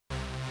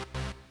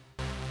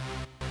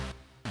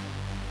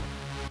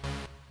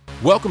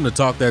Welcome to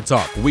Talk That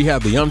Talk, where we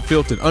have the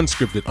unfiltered,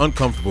 unscripted,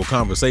 uncomfortable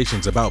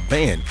conversations about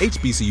band,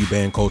 HBCU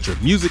band culture,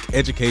 music,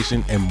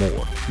 education, and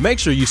more. Make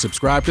sure you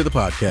subscribe to the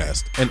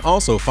podcast and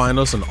also find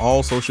us on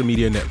all social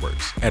media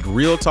networks at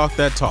Real Talk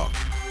That Talk.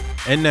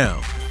 And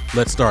now,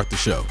 let's start the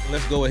show.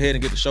 Let's go ahead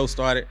and get the show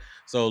started.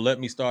 So let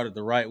me start it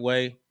the right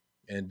way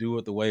and do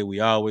it the way we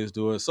always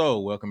do it. So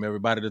welcome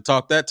everybody to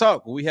Talk That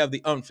Talk, where we have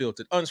the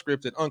unfiltered,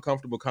 unscripted,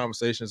 uncomfortable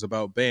conversations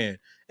about band,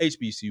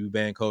 HBCU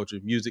band culture,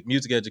 music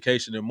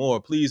education, and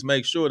more. Please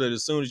make sure that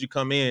as soon as you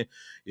come in,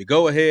 you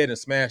go ahead and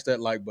smash that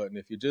like button.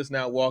 If you're just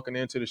now walking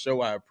into the show,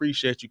 I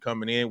appreciate you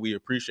coming in. We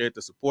appreciate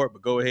the support,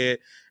 but go ahead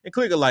and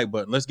click a like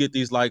button. Let's get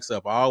these likes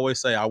up. I always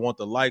say I want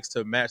the likes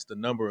to match the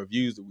number of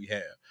views that we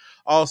have.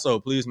 Also,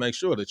 please make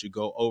sure that you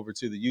go over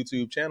to the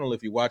YouTube channel.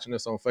 If you're watching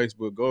us on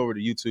Facebook, go over to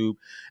YouTube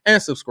and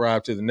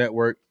subscribe to the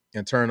network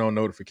and turn on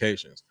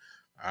notifications.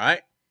 All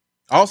right.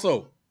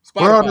 Also,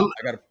 Spotify,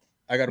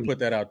 I gotta put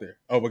that out there.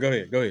 Oh, but go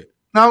ahead.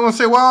 Now I'm gonna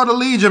say, where all the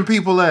Legion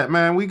people at,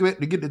 man? We get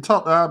to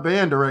talk to our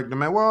band director,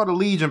 man. Where all the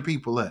Legion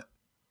people at?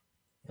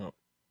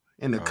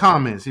 In the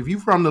comments. If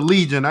you from the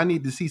Legion, I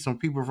need to see some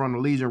people from the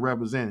Legion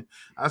representing.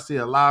 I see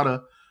a lot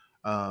of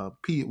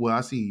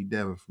I see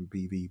Devin from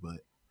PV, but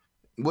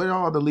where are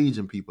all the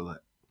Legion people at?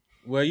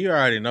 Well, you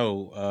already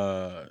know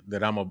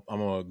that I'm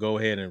gonna go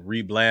ahead and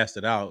re-blast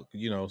it out,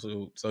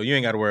 so you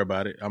ain't got to worry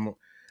about it. I'm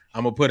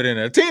gonna put it in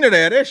there. Tina,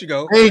 there she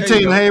go. Hey,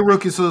 Tina, hey,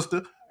 rookie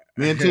sister.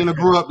 Me and Tina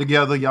grew up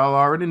together. Y'all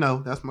already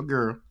know that's my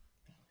girl.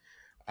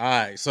 All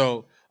right.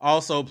 So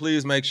also,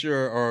 please make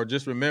sure, or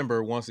just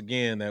remember once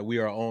again, that we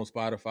are on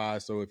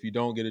Spotify. So if you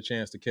don't get a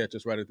chance to catch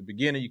us right at the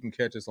beginning, you can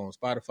catch us on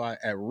Spotify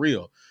at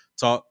Real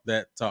Talk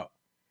That Talk.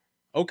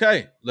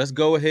 Okay, let's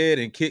go ahead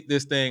and kick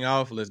this thing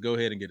off. Let's go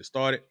ahead and get it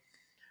started.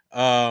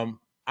 I'm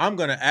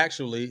going to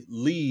actually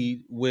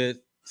lead with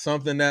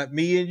something that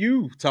me and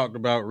you talked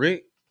about,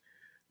 Rick.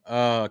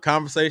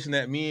 Conversation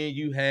that me and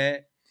you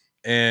had,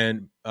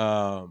 and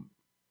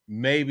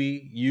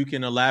maybe you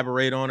can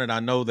elaborate on it. I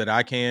know that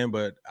I can,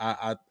 but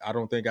I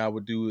don't think I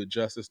would do it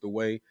justice the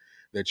way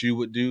that you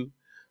would do.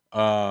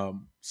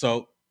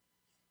 So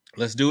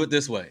let's do it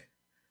this way.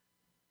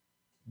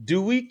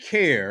 Do we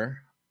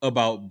care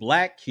about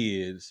Black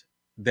kids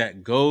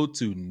that go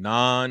to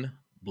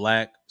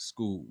non-Black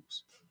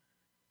schools?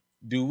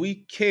 Do we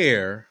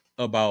care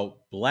about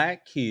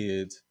Black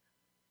kids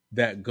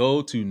that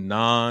go to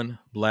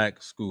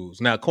non-Black schools?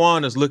 Now,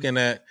 Quan is looking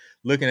at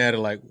it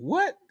like,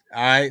 what?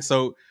 All right.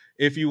 So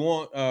if you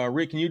want,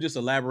 Rick, can you just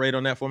elaborate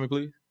on that for me,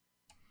 please?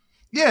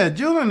 Yeah,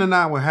 Julian and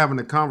I were having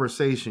a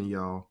conversation,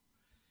 y'all.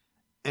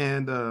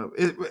 And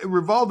it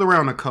revolved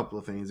around a couple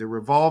of things. It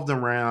revolved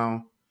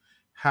around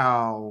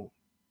how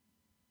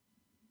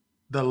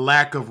the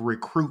lack of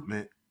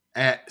recruitment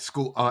at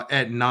school,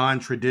 at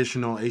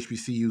non-traditional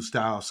HBCU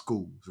style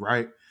schools,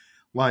 right?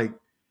 Like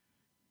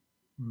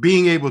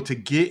being able to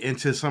get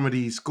into some of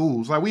these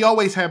schools. Like we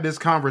always have this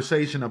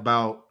conversation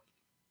about,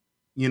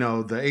 the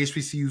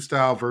HBCU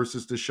style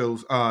versus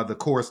the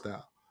core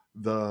style,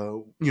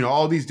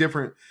 all these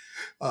different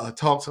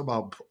talks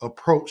about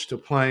approach to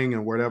playing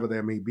and whatever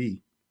that may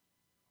be.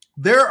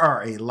 There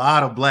are a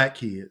lot of Black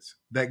kids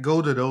that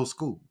go to those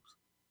schools,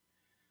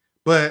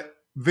 but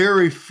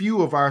very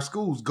few of our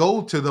schools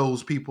go to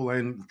those people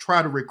and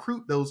try to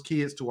recruit those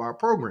kids to our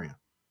program.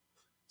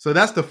 So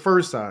that's the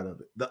first side of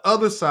it. The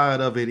other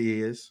side of it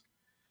is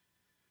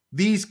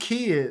these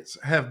kids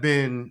have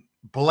been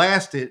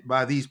blasted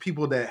by these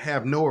people that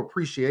have no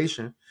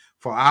appreciation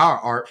for our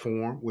art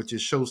form, which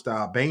is show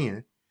style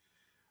band.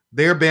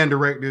 Their band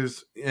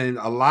directors, in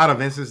a lot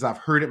of instances, I've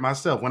heard it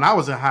myself. When I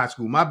was in high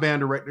school, my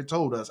band director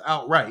told us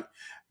outright,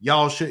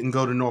 y'all shouldn't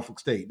go to Norfolk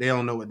State. They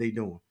don't know what they're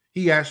doing.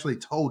 He actually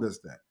told us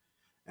that.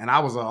 And I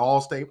was an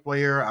all-state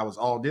player. I was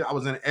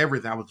in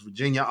everything. I was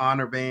Virginia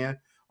Honor Band,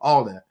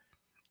 all that.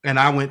 And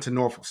I went to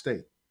Norfolk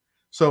State.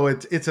 So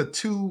it's a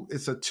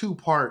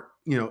two-part,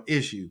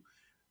 issue.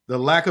 The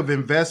lack of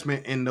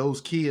investment in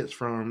those kids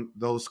from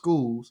those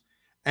schools,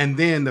 and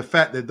then the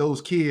fact that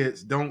those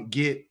kids don't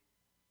get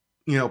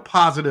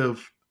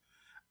positive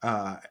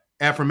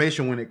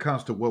affirmation when it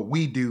comes to what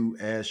we do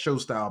as show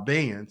style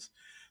bands.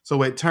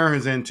 So it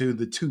turns into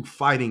the two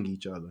fighting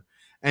each other.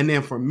 And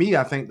then for me,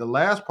 I think the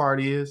last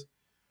part is,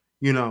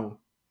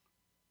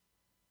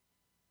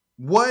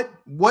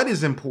 what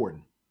is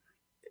important?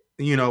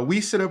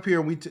 We sit up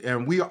here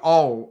and we are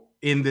all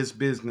in this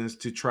business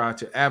to try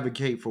to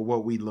advocate for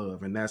what we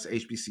love. And that's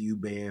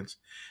HBCU bands,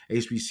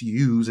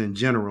 HBCUs in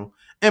general,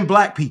 and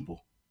Black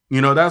people.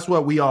 That's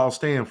what we all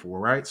stand for,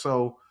 right?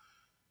 So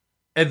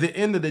at the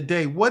end of the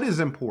day, what is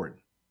important?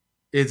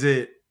 Is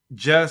it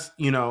just,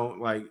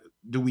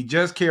 do we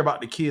just care about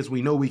the kids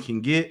we know we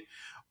can get?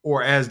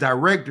 Or as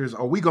directors,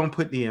 are we going to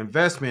put the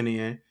investment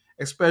in,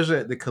 especially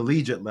at the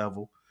collegiate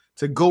level,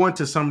 to go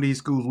into some of these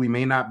schools we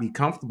may not be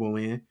comfortable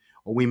in,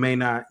 or we may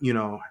not,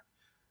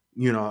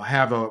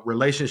 have a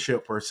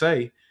relationship per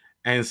se,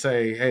 and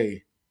say,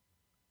 hey,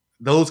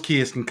 those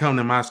kids can come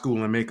to my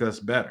school and make us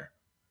better.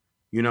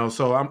 You know,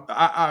 so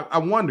I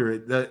wonder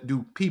that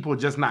do people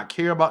just not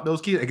care about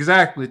those kids?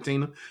 Exactly,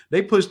 Tina.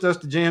 They pushed us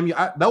to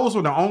JMU. Those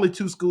were the only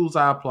two schools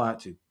I applied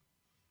to: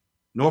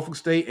 Norfolk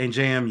State and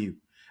JMU.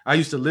 I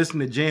used to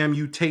listen to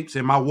JMU tapes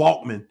in my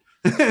Walkman,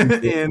 and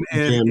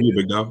JMU,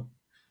 big dog.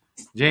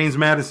 James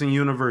Madison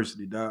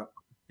University, dog.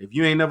 If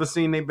you ain't never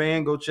seen their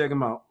band, go check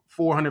them out.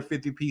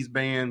 450-piece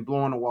band,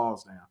 blowing the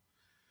walls down.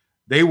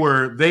 They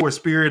were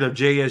Spirit of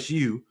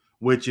JSU,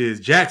 which is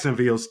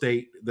Jacksonville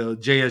State, the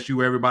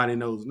JSU everybody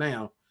knows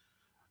now.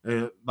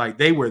 Like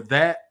they were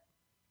that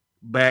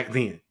back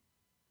then,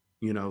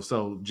 you know.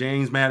 So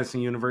James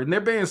Madison University, and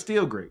their band's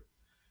still great.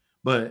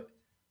 But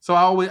so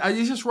I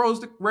just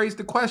raised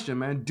the question,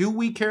 man: do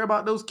we care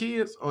about those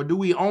kids, or do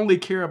we only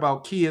care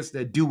about kids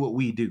that do what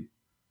we do?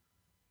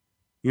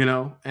 You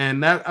know,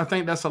 and that I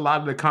think that's a lot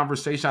of the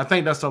conversation. I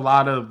think that's a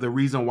lot of the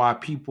reason why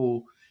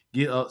people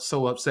get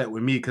so upset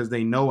with me, because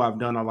they know I've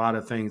done a lot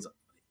of things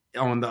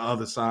on the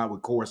other side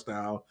with core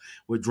style,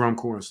 with drum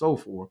corps and so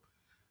forth.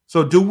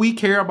 So do we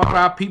care about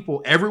our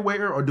people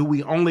everywhere, or do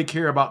we only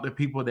care about the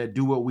people that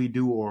do what we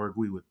do or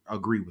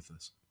agree with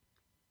us?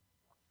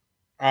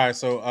 All right,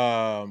 so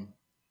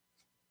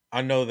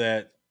I know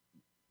that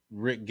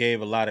Rick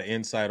gave a lot of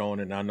insight on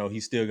it, and I know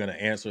he's still going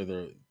to answer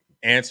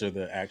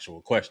the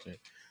actual question.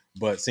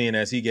 But seeing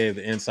as he gave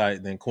the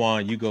insight, then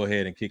Quan, you go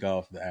ahead and kick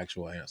off the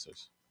actual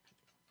answers.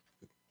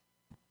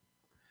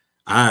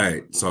 All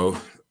right, so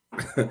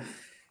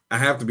I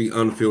have to be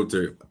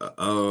unfiltered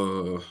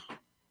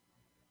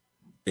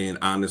and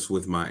honest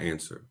with my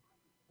answer.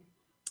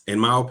 In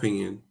my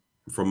opinion,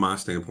 from my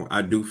standpoint,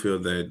 I do feel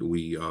that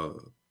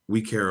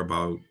we care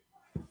about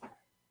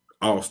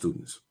all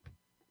students.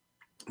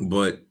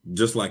 But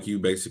just like you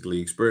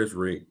basically expressed,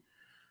 Rick,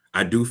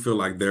 I do feel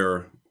like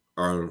there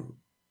are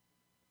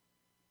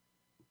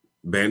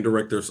band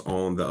directors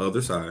on the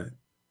other side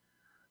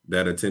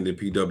that attended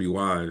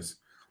PWIs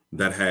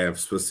that have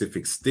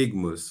specific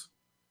stigmas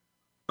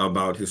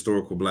about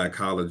historical Black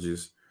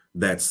colleges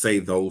that say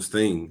those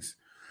things.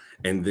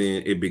 And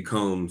then it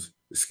becomes,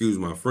 excuse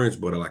my French,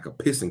 but like a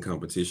pissing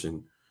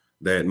competition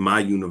that my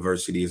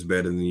university is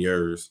better than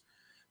yours,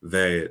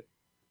 that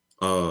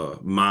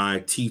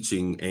my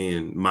teaching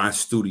and my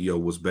studio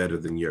was better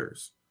than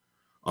yours.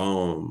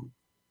 And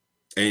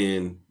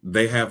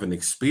they have an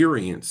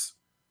experience,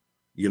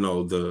 you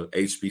know, the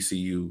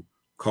HBCU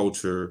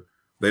culture.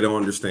 They don't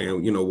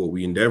understand, you know, what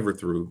we endeavor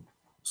through.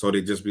 So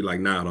they just be like,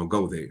 nah, don't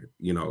go there,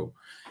 you know.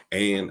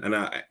 And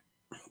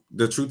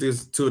the truth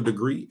is, to a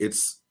degree,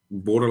 it's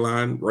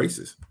borderline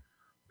racist,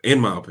 in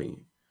my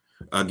opinion.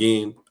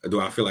 Again,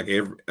 do I feel like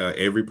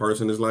every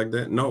person is like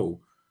that? No.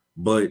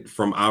 But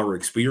from our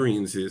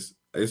experiences,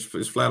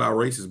 it's flat out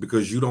racist,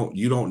 because you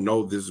don't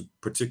know this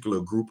particular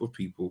group of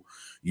people,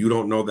 you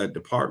don't know that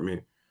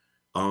department,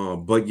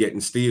 but yet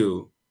and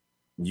still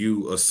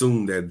you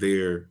assume that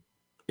they're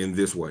in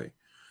this way.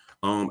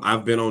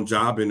 I've been on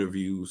job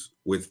interviews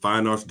with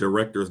fine arts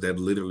directors that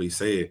literally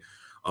said,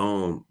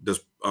 I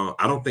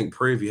don't think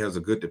Prairie View has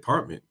a good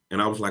department.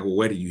 And I was like, well,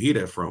 where do you hear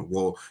that from?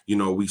 Well, you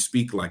know, we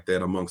speak like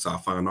that amongst our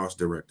fine arts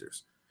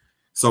directors.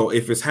 So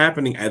if it's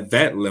happening at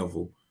that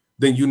level,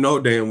 then you know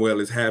damn well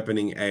it's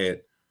happening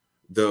at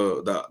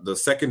the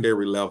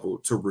secondary level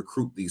to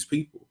recruit these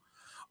people.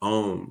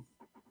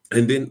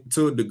 And then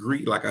to a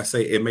degree, like I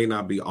say, it may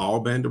not be all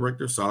band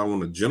directors, so I don't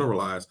want to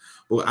generalize,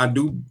 but I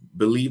do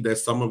believe that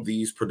some of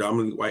these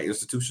predominantly white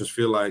institutions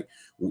feel like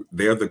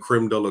they're the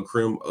creme de la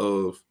creme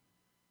of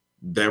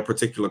their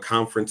particular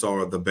conference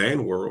or the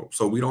band world,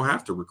 so we don't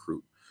have to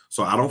recruit.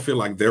 So I don't feel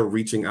like they're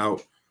reaching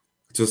out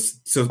to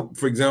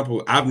for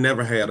example, I've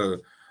never had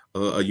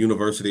a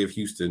University of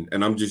Houston,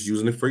 and I'm just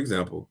using it for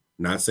example,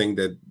 not saying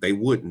that they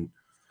wouldn't,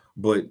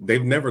 but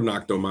they've never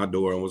knocked on my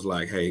door and was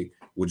like, hey,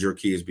 would your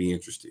kids be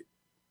interested?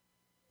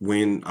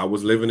 When I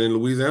was living in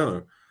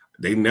Louisiana,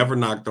 they never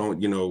knocked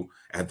on, you know,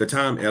 at the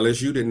time,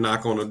 LSU didn't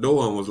knock on the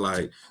door and was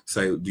like,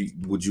 say,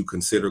 would you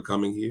consider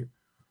coming here?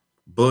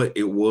 But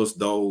it was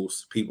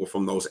those people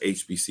from those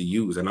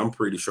HBCUs. And I'm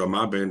pretty sure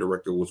my band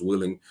director was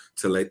willing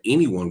to let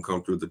anyone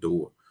come through the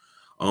door.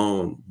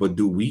 But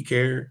do we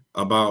care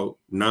about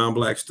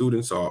non-Black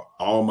students or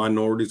all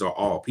minorities or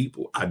all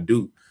people? I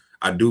do.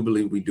 I do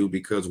believe we do,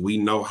 because we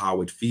know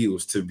how it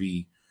feels to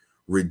be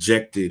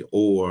rejected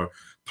or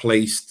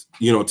placed,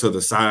 you know, to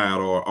the side,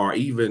 or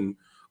even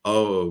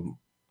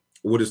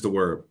what is the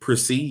word,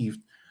 perceived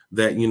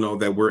that, you know,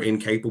 that we're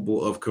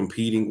incapable of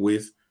competing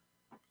with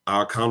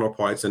our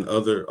counterparts and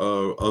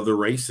other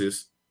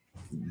races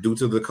due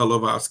to the color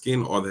of our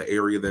skin or the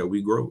area that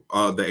we grew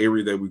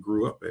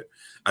up at.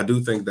 I do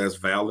think that's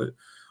valid.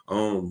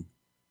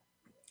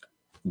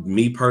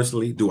 Me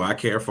personally, do I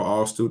care for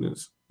all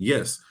students?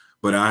 Yes,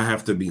 but I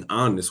have to be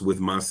honest with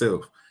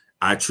myself.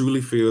 I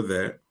truly feel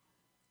that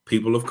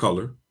people of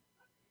color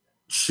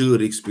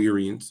should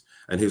experience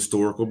an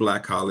historical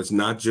Black college,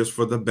 not just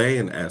for the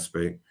band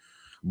aspect,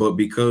 but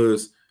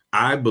because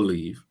I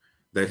believe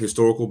that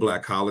historical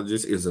Black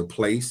colleges is a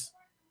place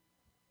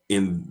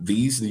in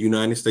these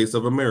United States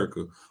of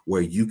America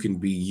where you can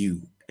be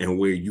you and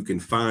where you can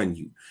find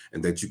you,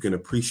 and that you can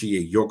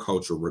appreciate your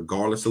culture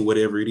regardless of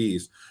whatever it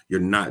is.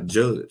 You're not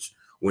judged.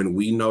 When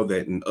we know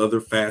that in other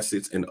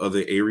facets and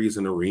other areas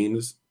and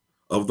arenas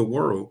of the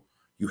world,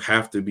 you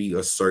have to be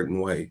a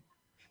certain way.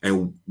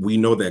 And we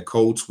know that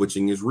code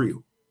switching is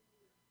real.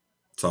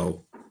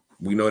 So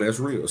we know that's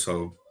real.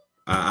 So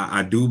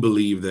I do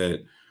believe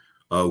that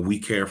we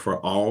care for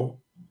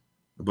all,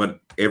 but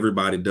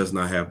everybody does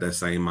not have that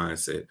same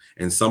mindset.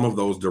 And some of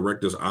those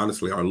directors,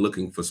 honestly, are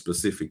looking for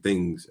specific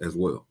things as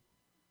well.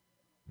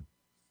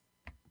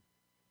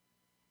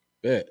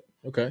 Bet.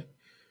 Okay.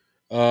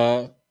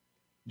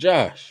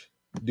 Josh,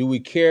 do we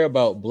care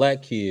about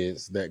black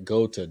kids that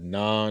go to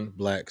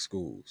non-black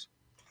schools?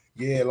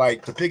 Yeah,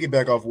 like to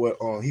piggyback off what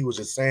he was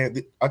just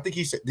saying. I think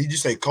he said, did you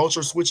say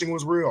culture switching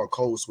was real or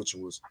code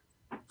switching was?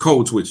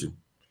 Code switching.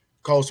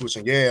 Code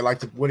switching. Yeah,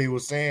 like what he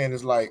was saying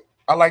is like,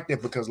 I like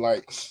that because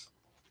like,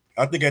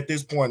 I think at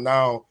this point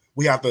now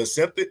we have to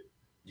accept it.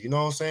 You know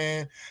what I'm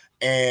saying?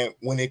 And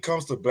when it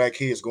comes to black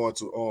kids going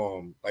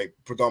to like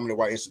predominantly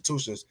white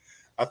institutions,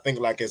 I think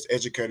like as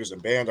educators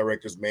and band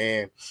directors,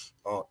 man,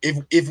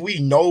 if we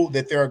know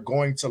that they're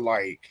going to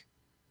like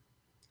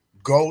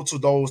go to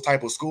those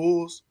type of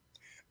schools,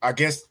 I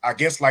guess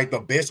like the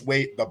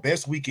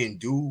best we can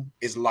do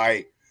is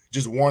like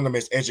just warn them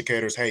as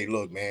educators, hey,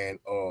 look, man,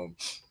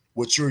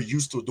 what you're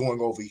used to doing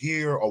over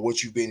here or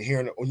what you've been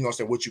hearing, you know what I'm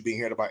saying, what you've been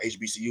hearing about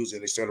HBCUs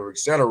and et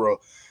cetera,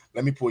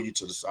 let me pull you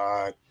to the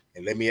side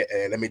and let me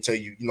tell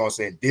you, you know what I'm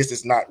saying, this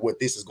is not what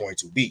this is going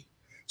to be.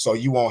 So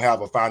you won't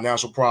have a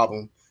financial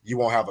problem. You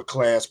won't have a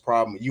class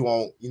problem. You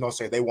won't, you know what I'm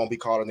saying, they won't be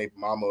calling their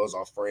mamas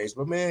or phrase.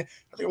 But man,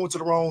 I think I went to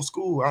the wrong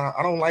school.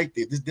 I don't like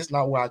this. This is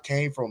not where I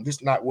came from. This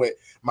is not what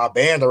my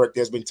band director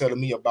has been telling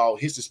me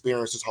about his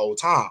experience this whole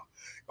time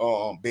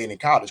being in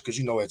college. Because,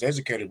 you know, as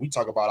educators, we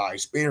talk about our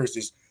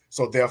experiences.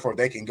 So therefore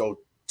they can go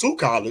to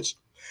college.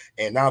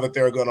 And now that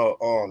they're gonna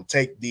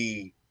take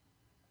the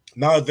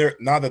now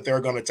that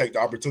they're gonna take the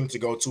opportunity to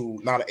go to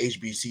not an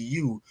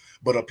HBCU,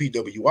 but a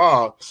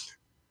PWR,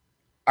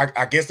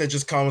 I guess that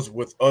just comes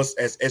with us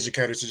as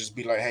educators to just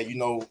be like, hey, you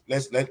know,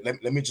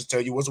 let me just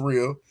tell you what's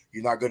real.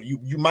 You're not gonna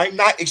you might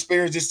not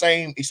experience the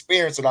same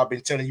experience that I've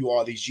been telling you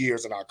all these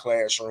years in our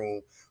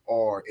classroom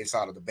or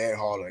inside of the band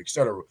hall, or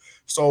etc.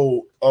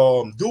 So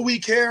do we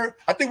care?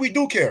 I think we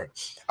do care.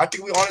 I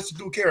think we honestly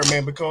do care,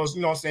 man, because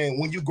you know what I'm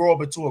saying, when you grow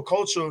up into a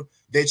culture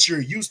that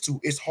you're used to,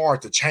 it's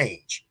hard to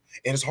change.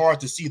 And it's hard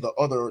to see the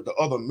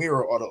other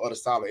mirror or the other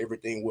side of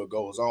everything what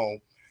goes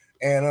on.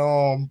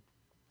 And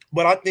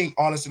but I think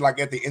honestly,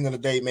 like at the end of the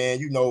day, man,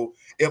 you know,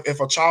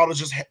 if a child is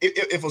just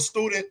if a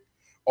student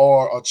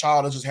or a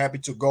child is just happy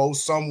to go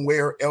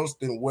somewhere else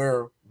than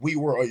where we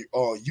were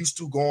used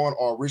to going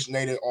or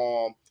originated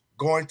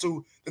going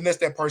to, then that's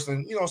that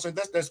person, you know what I'm saying?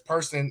 That's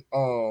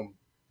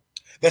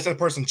that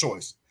person's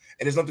choice.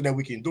 And it's something that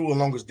we can do as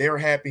long as they're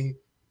happy.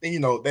 And you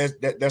know,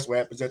 that's what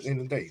happens at the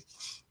end of the day.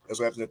 That's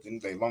what happens at the end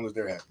of the day, as long as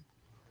they're happy.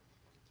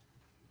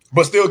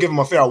 But still give them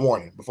a fair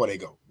warning before they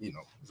go, you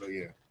know. So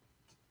yeah.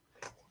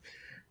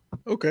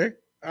 Okay.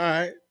 All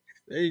right.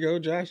 There you go,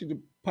 Josh.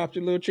 You popped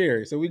your little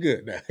cherry. So we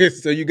good now.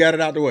 So you got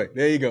it out the way.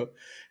 There you go.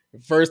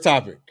 First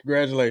topic.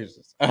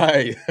 Congratulations. All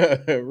right.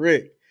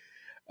 Rick,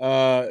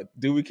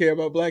 do we care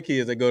about black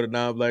kids that go to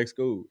non-black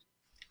schools?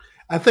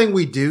 I think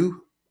we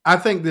do. I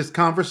think this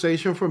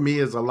conversation for me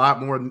is a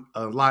lot more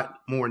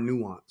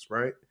nuanced,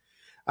 right?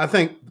 I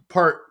think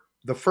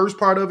the first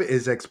part of it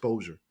is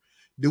exposure.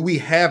 Do we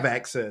have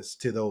access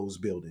to those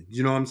buildings?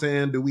 You know what I'm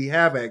saying? Do we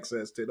have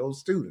access to those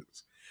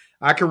students?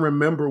 I can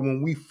remember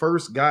when we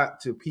first got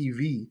to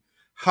PV,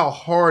 how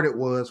hard it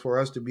was for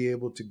us to be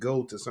able to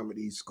go to some of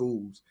these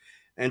schools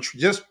and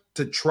just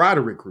to try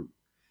to recruit.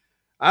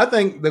 I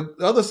think the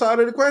other side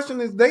of the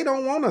question is they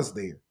don't want us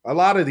there. A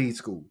lot of these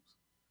schools,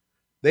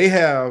 they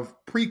have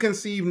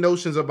preconceived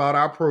notions about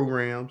our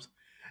programs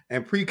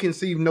and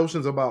preconceived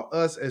notions about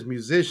us as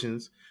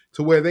musicians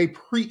to where they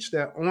preach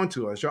that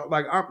onto us.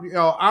 Like,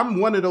 I'm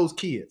one of those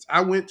kids.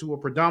 I went to a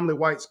predominantly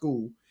white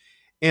school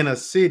in a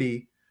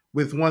city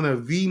with one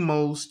of the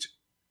most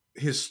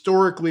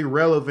historically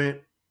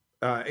relevant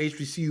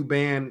HBCU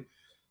band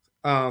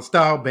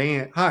style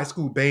band, high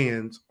school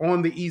bands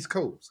on the East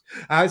Coast.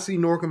 I.C.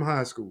 Norcom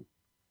High School.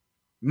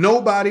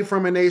 Nobody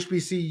from an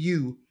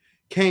HBCU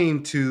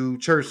came to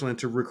Churchland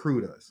to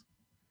recruit us.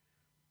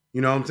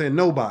 You know what I'm saying?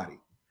 Nobody.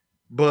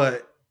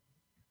 But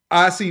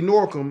I.C.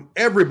 Norcom,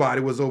 everybody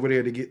was over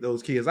there to get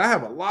those kids. I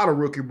have a lot of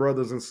rookie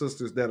brothers and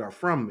sisters that are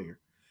from there.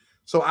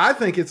 So I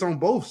think it's on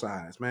both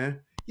sides, man.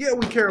 Yeah,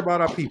 we care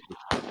about our people.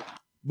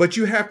 But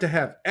you have to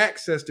have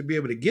access to be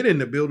able to get in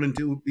the building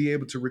to be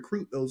able to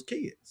recruit those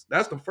kids.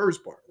 That's the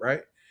first part,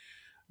 right?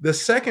 The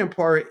second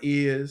part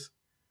is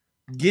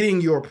getting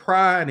your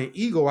pride and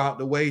ego out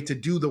the way to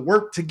do the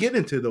work to get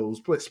into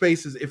those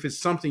spaces if it's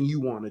something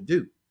you want to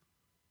do.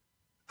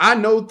 I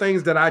know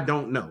things that I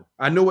don't know.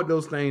 I know what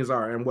those things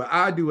are. And what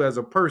I do as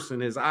a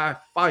person is I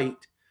fight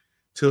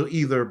to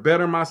either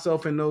better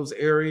myself in those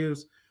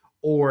areas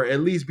or at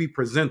least be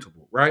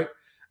presentable, right?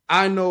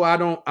 I know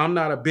I'm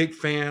not a big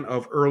fan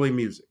of early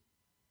music.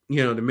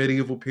 the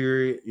medieval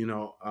period,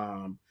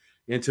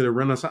 into the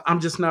Renaissance. I'm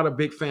just not a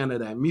big fan of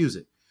that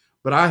music.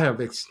 But I have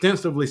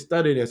extensively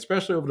studied it,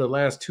 especially over the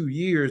last 2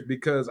 years,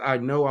 because I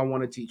know I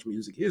want to teach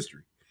music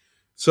history.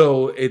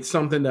 So it's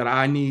something that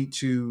I need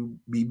to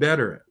be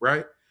better at,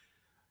 right?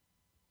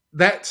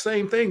 That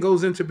same thing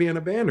goes into being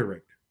a band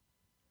director.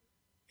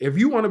 If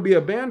you want to be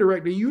a band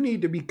director, you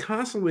need to be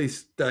constantly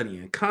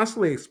studying,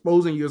 constantly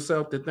exposing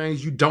yourself to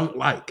things you don't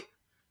like,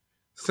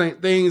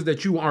 things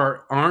that you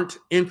aren't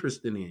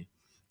interested in,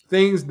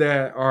 things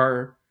that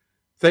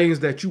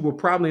you will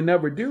probably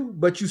never do,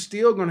 but you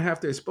still going to have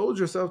to expose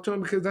yourself to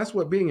them, because that's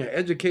what being an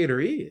educator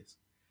is.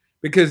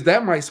 Because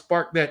that might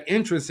spark that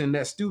interest in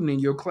that student in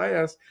your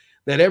class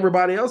that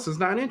everybody else is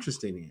not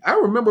interested in. I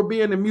remember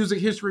being in music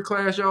history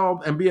class,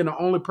 y'all, and being the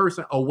only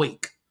person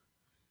awake.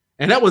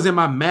 And that was in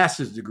my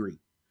master's degree.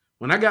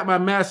 When I got my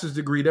master's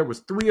degree, there was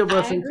 3 of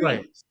us in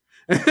class.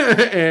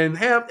 and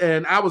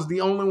I was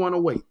the only one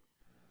awake.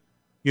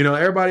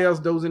 Everybody else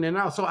dozing in and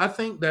out. So I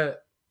think that,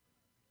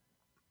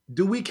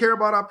 do we care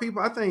about our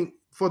people? I think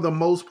for the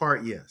most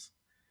part, yes.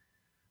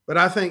 But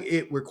I think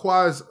it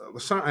requires,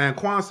 and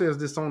Quan says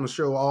this on the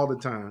show all the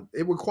time,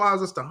 it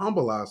requires us to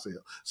humble ourselves.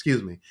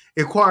 Excuse me.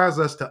 It requires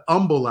us to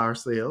humble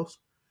ourselves.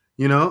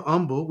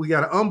 Humble. We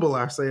got to humble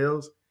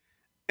ourselves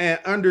and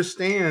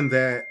understand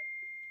that.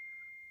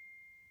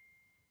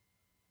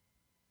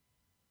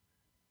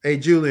 Hey,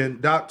 Julian,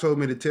 Doc told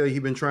me to tell you he's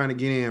been trying to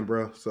get in,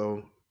 bro.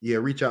 So, yeah,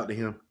 reach out to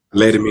him.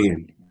 Let him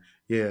in.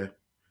 Yeah.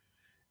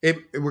 It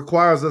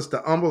requires us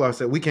to humble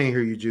ourselves. We can't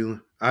hear you,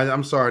 Julian.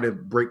 I'm sorry to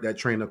break that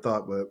train of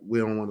thought, but we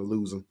don't want to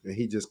lose him. And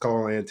he just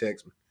called and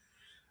text me.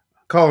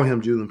 Call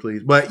him, Julian,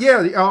 please. But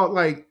yeah, y'all,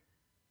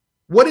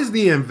 what is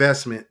the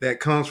investment that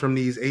comes from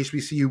these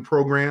HBCU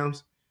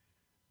programs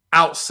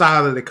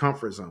outside of the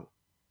comfort zone?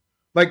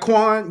 Like,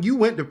 Quan, you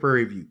went to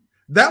Prairie View.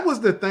 That was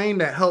the thing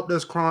that helped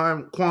us,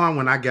 Quan,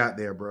 when I got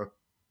there, bro.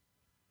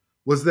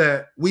 Was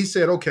that we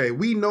said, okay,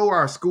 we know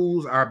our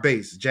schools, our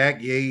base,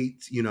 Jack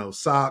Yates,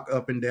 SOC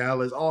up in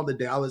Dallas, all the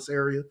Dallas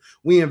area.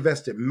 We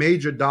invested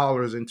major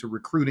dollars into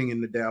recruiting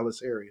in the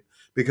Dallas area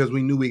because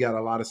we knew we got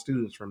a lot of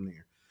students from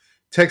there.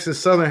 Texas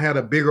Southern had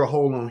a bigger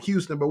hold on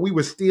Houston, but we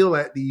were still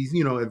at these,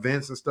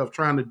 events and stuff,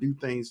 trying to do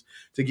things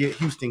to get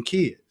Houston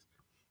kids.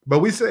 But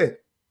we said,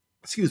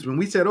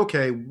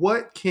 okay,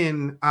 what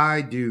can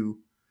I do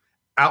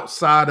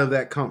outside of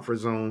that comfort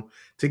zone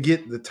to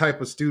get the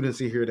type of students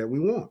in here that we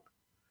want?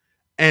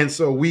 And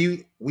so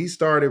we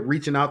started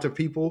reaching out to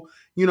people,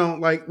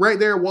 like right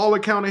there at Waller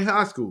County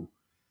High School.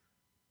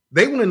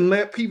 They wouldn't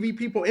let PV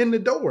people in the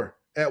door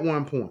at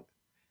one point.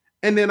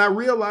 And then I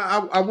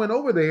realized, I went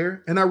over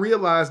there and I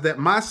realized that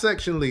my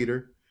section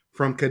leader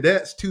from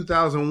Cadets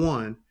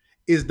 2001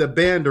 is the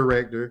band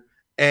director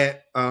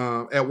at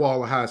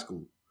Waller High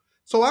School.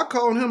 So I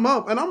called him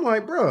up and I'm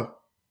like, bro,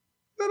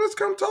 let us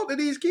come talk to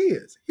these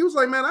kids. He was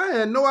like, man, I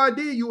had no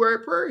idea you were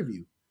at Prairie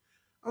View.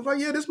 I was like,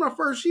 yeah, this is my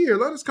first year.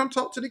 Let us come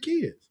talk to the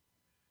kids.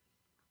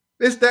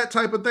 It's that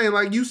type of thing.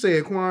 Like you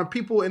said, Quan,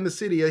 people in the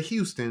city of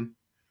Houston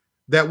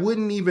that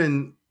wouldn't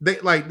even,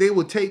 they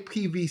would take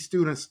PV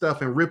student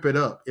stuff and rip it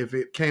up if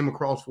it came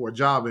across for a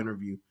job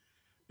interview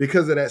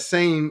because of that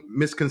same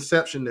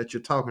misconception that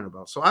you're talking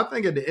about. So I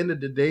think at the end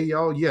of the day,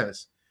 y'all,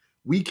 yes,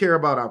 we care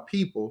about our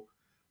people,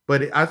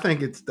 but I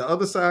think it's the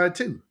other side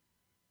too.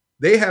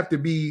 They have to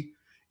be,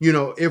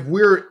 if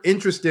we're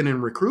interested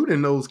in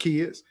recruiting those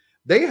kids,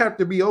 they have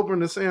to be open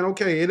to saying,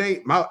 okay, it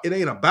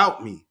ain't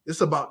about me.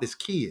 It's about this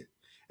kid.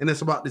 And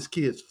it's about this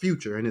kid's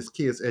future and this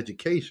kid's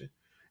education.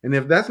 And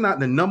if that's not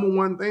the number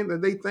one thing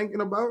that they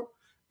thinking about,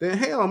 then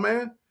hell,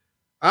 man,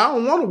 I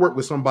don't want to work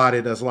with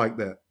somebody that's like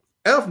that.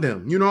 F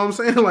them. You know what I'm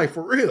saying? Like,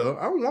 for real.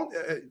 I don't want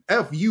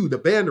F you, the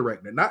band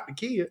director, not the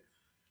kid.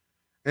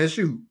 And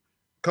shoot,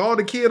 call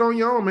the kid on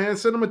your own, man.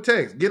 Send him a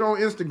text. Get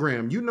on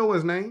Instagram. You know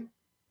his name.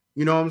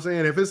 You know what I'm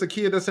saying? If it's a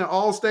kid that's in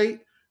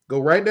Allstate, go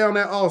right down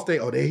that Allstate.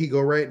 Oh, there he go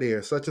right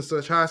there. Such and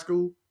such high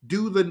school.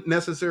 Do the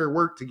necessary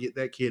work to get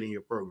that kid in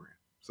your program.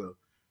 So,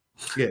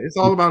 yeah, it's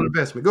all about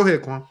investment. Go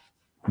ahead, Quan.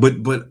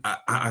 But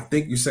I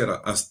think you said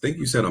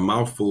a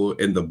mouthful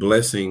in the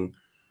blessing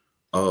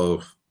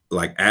of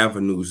like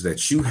avenues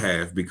that you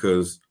have,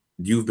 because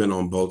you've been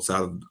on both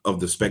sides of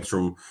the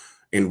spectrum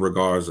in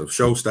regards of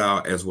show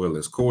style as well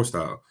as core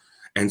style.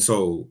 And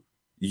so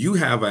you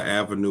have an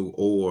avenue,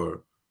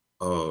 or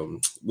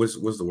what's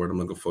the word I'm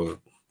looking for?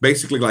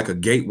 Basically like a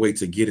gateway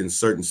to get in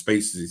certain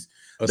spaces.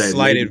 A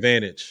slight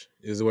advantage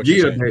is what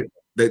you're saying.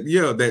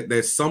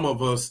 That some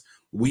of us,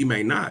 we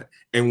may not.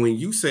 And when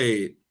you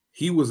said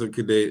he was a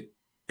cadet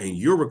and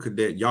you're a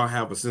cadet, y'all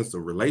have a sense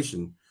of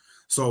relation.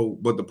 So,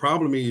 but the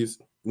problem is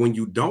when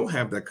you don't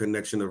have that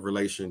connection of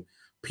relation,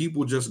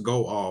 people just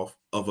go off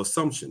of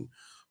assumption.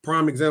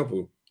 Prime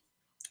example,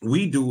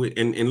 we do it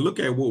and look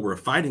at what we're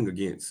fighting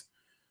against.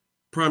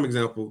 Prime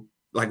example,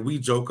 like we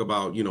joke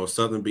about,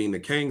 Southern being the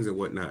kings and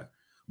whatnot.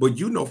 But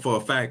for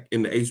a fact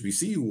in the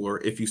HBCU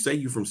war, if you say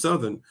you're from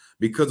Southern,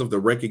 because of the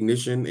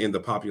recognition and the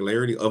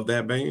popularity of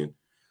that band,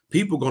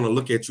 people are going to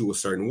look at you a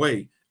certain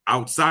way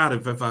outside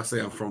of if I say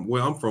I'm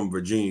from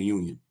Virginia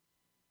Union.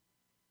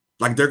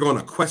 Like they're going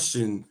to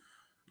question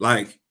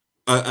like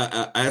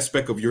a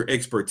aspect of your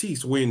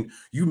expertise when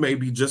you may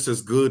be just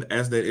as good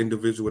as that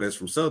individual that's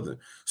from Southern.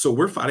 So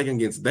we're fighting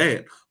against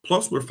that.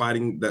 Plus, we're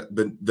fighting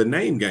the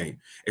name game.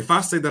 If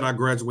I say that I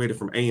graduated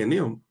from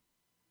A&M,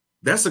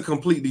 that's a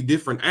completely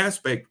different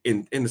aspect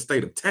in the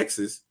state of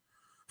Texas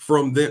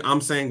from then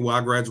I'm saying, well,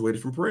 I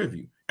graduated from Prairie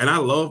View and I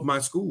love my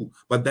school,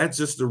 but that's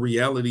just the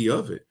reality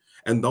of it.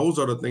 And those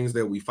are the things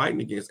that we're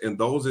fighting against. And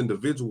those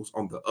individuals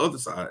on the other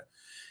side,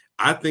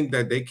 I think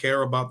that they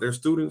care about their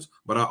students,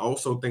 but I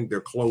also think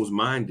they're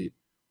closed-minded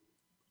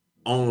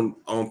on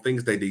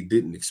things that they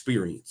didn't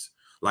experience.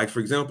 Like, for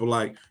example,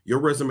 like your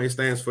resume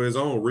stands for its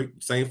own, Rick,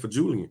 same for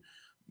Julian.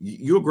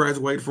 You'll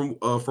graduate from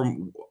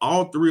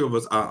all three of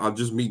us. I'll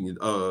just meeting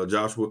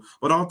Joshua,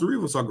 but all three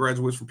of us are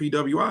graduates from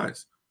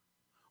PWIs.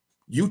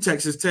 You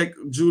Texas Tech,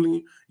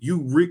 Julian.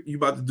 You Rick, you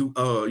about to do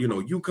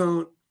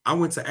UConn. I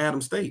went to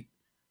Adams State.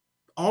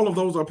 All of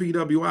those are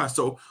PWI.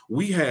 So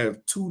we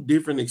have two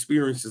different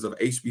experiences of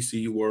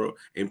HBCU world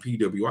and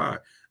PWI.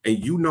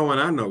 And you know, and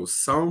I know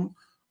some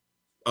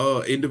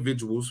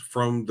individuals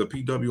from the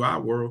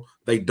PWI world,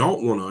 they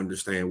don't want to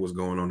understand what's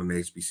going on in the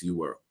HBCU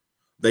world.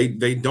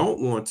 They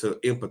don't want to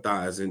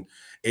empathize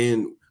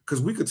and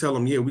because we could tell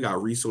them, yeah, we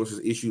got resources,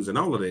 issues, and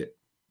all of that.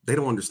 They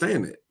don't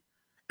understand that.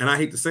 And I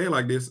hate to say it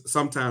like this,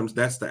 sometimes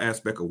that's the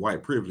aspect of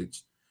white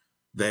privilege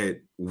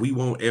that we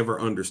won't ever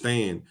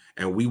understand,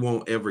 and we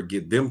won't ever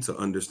get them to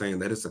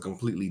understand that it's a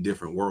completely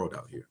different world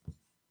out here.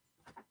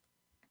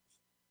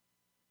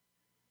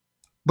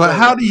 But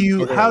how do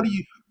you you got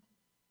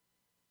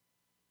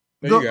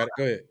it.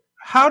 Go ahead.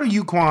 How do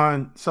you,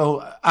 Quan?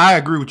 So I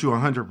agree with you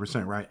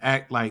 100%, right?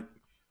 Act like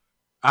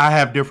I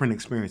have different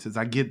experiences.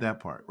 I get that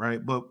part,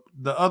 right? But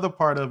the other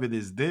part of it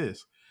is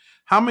this.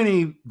 How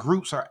many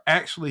groups are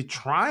actually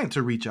trying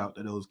to reach out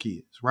to those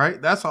kids,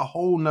 right? That's a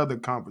whole nother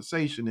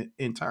conversation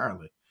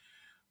entirely,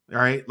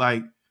 right?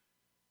 Like,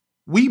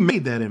 we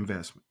made that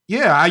investment.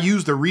 Yeah, I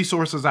used the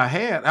resources I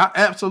had.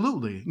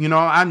 Absolutely. You know,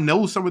 I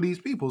know some of these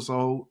people.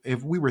 So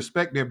if we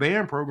respect their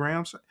band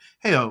programs,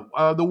 hell,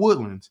 the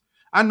Woodlands,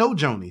 I know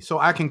Joni. So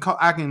I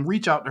can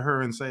reach out to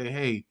her and say,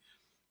 hey,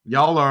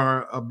 y'all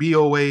are a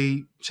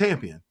BOA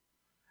champion,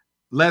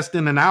 less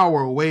than an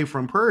hour away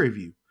from Prairie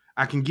View.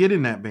 I can get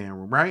in that band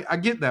room, right? I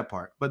get that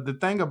part. But the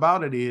thing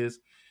about it is,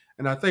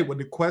 and I think what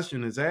the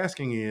question is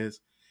asking is,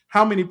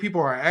 how many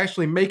people are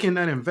actually making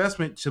that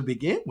investment to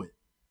begin with?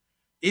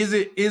 Is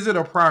it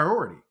a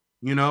priority?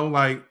 You know,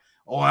 like,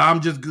 oh,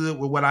 I'm just good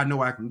with what I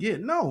know I can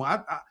get. No,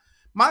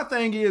 my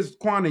thing is,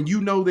 Quan, and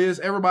you know this,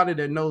 everybody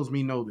that knows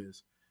me know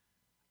this.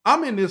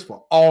 I'm in this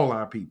for all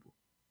our people.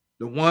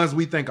 The ones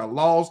we think are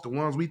lost, the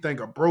ones we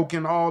think are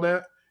broken, all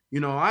that. You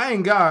know, I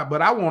ain't God,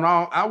 but I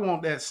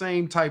want that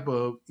same type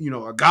of,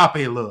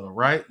 agape love,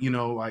 right? You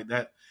know, like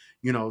that,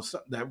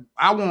 that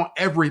I want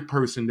every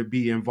person to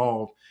be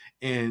involved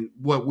in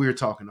what we're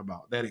talking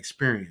about, that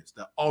experience,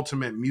 the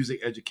ultimate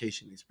music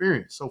education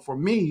experience. So for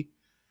me,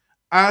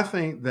 I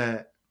think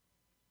that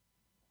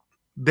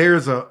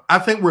I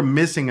think we're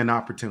missing an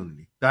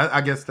opportunity.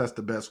 I guess that's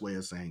the best way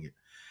of saying it.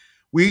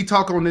 We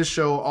talk on this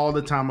show all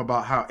the time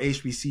about how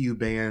HBCU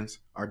bands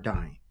are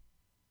dying,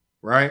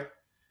 right?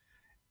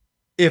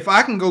 If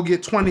I can go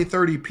get 20,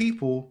 30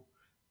 people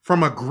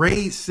from a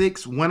grade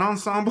 6 wind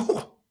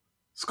ensemble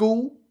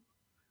school,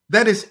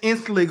 that is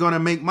instantly going to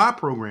make my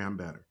program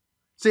better.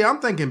 See, I'm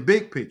thinking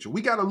big picture.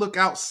 We got to look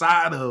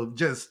outside of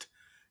just,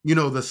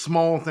 the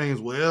small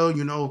things. Well,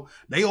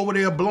 they over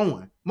there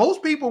blowing.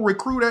 Most people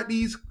recruit at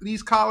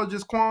these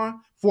colleges, Quan,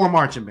 for a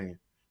marching band.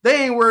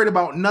 They ain't worried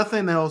about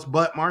nothing else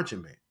but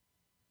marching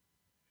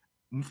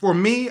band. For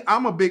me,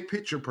 I'm a big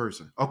picture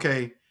person.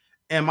 Okay,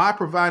 am I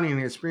providing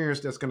an experience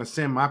that's going to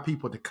send my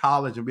people to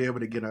college and be able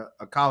to get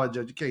a college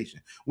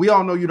education? We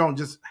all know you don't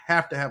just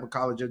have to have a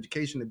college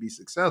education to be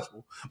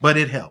successful, but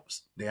it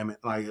helps. Damn it.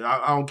 Like,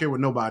 I don't care what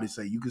nobody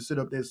say. You can sit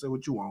up there and say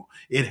what you want.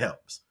 It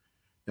helps.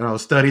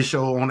 Studies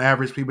show on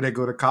average people that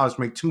go to college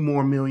make $2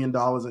 more million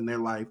in their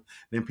life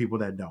than people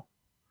that don't.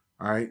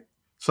 All right.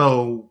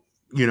 So,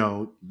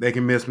 they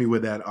can miss me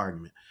with that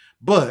argument.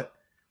 But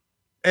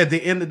at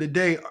the end of the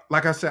day,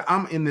 like I said,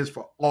 I'm in this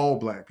for all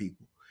Black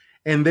people.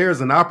 And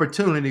there's an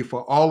opportunity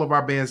for all of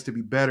our bands to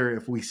be better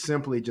if we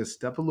simply just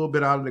step a little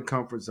bit out of the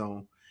comfort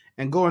zone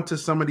and go into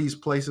some of these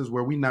places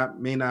where we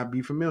may not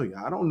be familiar.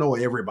 I don't know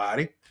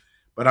everybody,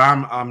 but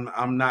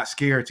I'm not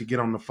scared to get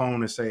on the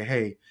phone and say,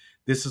 hey,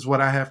 this is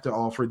what I have to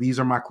offer. These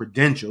are my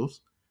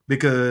credentials,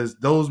 because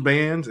those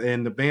bands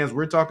and the bands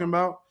we're talking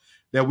about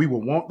that we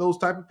will want those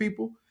type of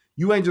people.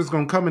 You ain't just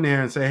going to come in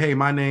there and say, hey,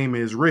 my name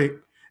is Rick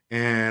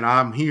and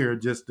I'm here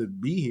just to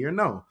be here.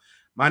 No,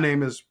 my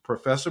name is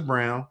Professor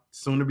Brown,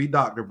 soon to be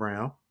Dr.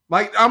 Brown.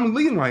 Like, I'm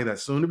leading like that,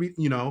 soon to be,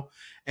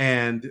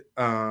 and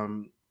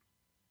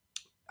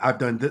I've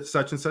done this,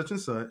 such and such and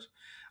such.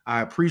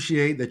 I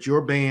appreciate that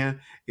your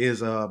band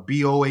is a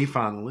BOA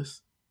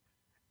finalist,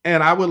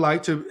 and I would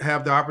like to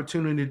have the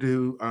opportunity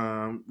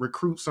to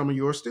recruit some of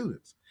your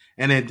students.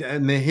 And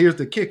then here's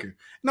the kicker.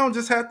 No,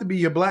 just have to be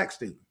your Black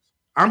students.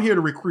 I'm here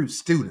to recruit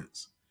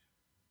students.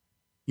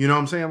 You know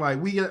what I'm saying?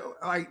 Like we get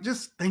like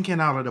just thinking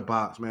out of the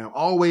box, man.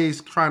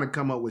 Always trying to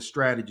come up with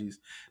strategies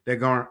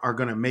that are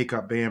going to make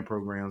our band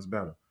programs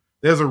better.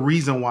 There's a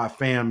reason why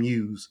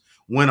FAMU's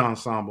wind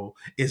ensemble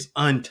is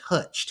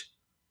untouched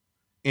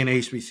in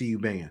HBCU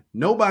band.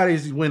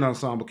 Nobody's wind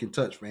ensemble can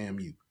touch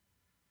FAMU.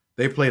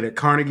 They played at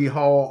Carnegie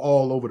Hall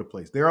all over the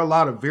place. There are a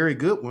lot of very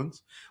good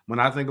ones. When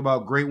I think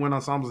about great wind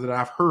ensembles that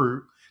I've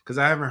heard, because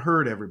I haven't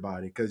heard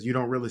everybody, because you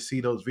don't really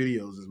see those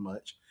videos as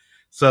much.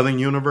 Southern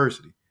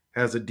University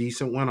has a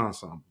decent wind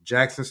ensemble.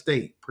 Jackson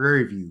State,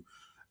 Prairie View,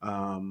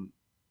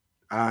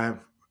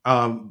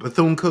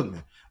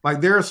 Bethune-Cookman.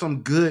 Like there are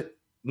some good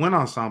wind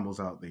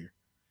ensembles out there.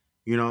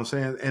 You know what I'm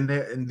saying?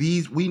 And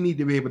these we need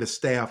to be able to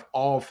staff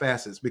all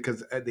facets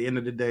because at the end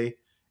of the day,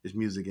 it's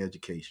music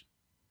education.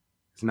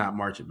 It's not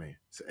marching band.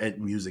 It's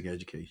music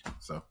education.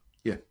 So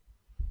yeah,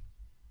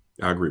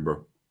 I agree,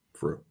 bro.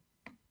 For real.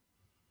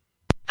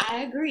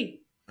 I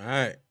agree. All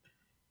right,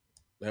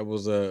 that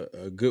was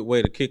a good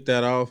way to kick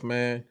that off,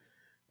 man.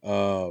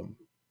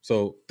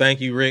 So thank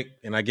you, Rick,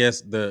 and I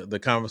guess the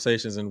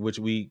conversations in which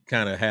we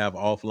kind of have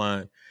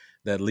offline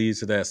that leads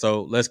to that.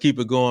 So let's keep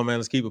it going, man.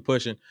 Let's keep it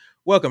pushing.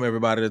 Welcome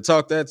everybody to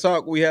Talk That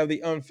Talk. We have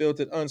the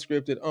unfiltered,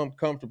 unscripted,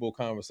 uncomfortable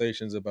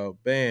conversations about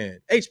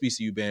band,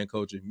 HBCU band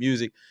culture,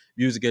 music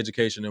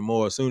education, and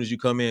more. As soon as you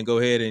come in, go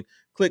ahead and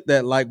click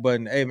that like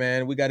button. Hey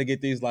man, we got to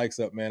get these likes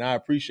up, man. I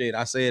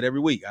say it every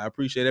week. I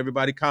appreciate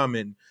everybody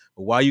commenting.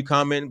 But while you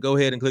comment, go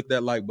ahead and click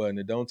that like button.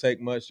 It don't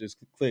take much, just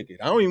click it.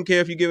 I don't even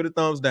care if you give it a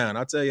thumbs down.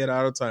 I tell you that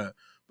all the time.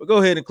 But go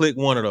ahead and click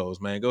one of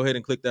those, man. Go ahead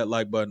and click that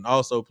like button.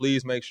 Also,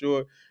 please make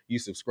sure you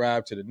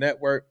subscribe to the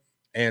network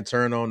and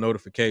turn on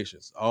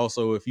notifications.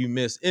 Also, if you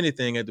miss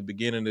anything at the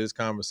beginning of this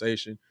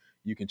conversation,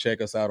 you can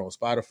check us out on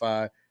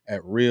Spotify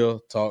at Real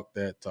Talk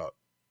That Talk.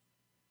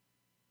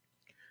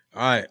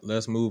 All right,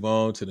 let's move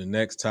on to the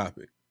next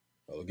topic.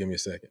 Oh, give me a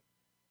second.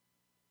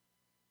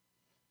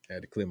 I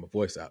had to clear my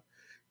voice out,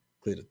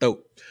 clear the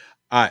throat.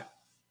 All right.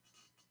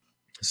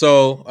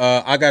 So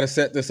I got to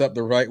set this up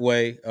the right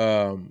way.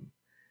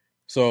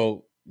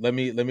 So let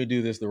me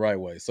do this the right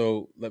way.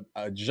 So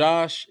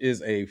Josh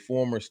is a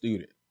former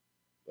student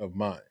of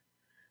mine.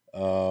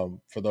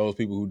 For those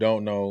people who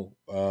don't know,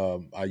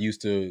 I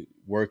used to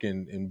work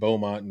in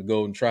Beaumont in the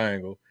Golden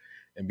Triangle,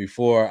 and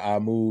before I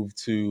moved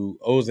to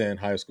Ozan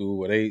High School,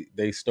 where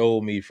they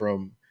stole me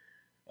from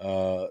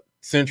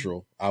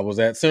Central. I was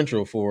at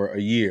Central for a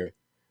year,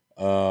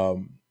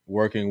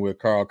 working with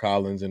Carl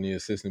Collins and the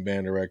assistant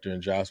band director,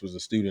 and Josh was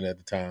a student at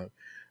the time.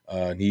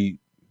 And he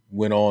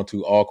went on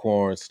to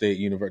Alcorn State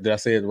University. Did I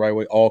say it the right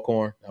way?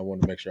 Alcorn? I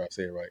wanted to make sure I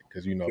say it right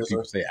because, you know, yes,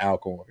 people say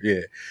Alcorn.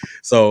 Yeah.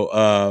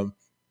 So,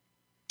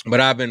 but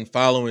I've been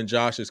following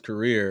Josh's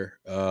career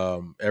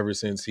ever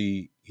since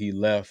he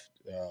left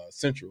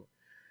Central.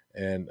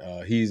 And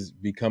he's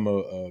become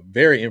a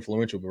very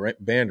influential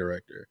band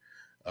director.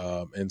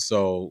 And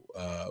so,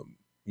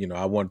 you know,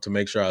 I wanted to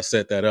make sure I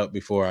set that up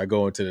before I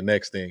go into the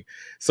next thing.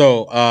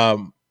 So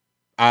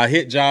I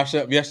hit Josh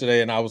up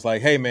yesterday and I was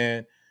like, hey,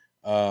 man,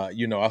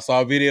 you know, I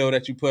saw a video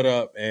that you put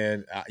up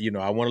and, you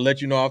know, I want to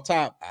let you know off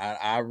top.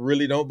 I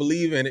really don't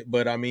believe in it,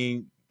 but I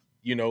mean,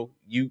 you know,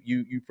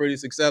 you pretty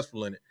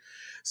successful in it.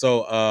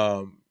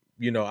 So,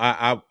 you know,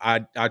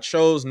 I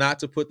chose not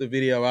to put the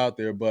video out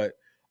there, but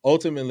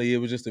ultimately it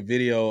was just a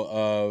video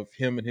of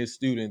him and his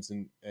students.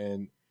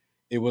 And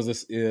it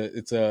was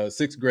it's a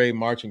sixth grade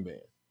marching band.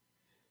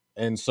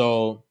 And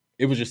so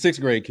it was your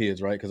sixth grade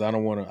kids, right? Cause I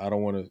don't want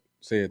to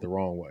say it the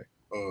wrong way.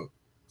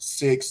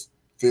 Sixth,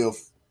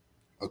 fifth,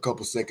 a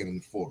couple second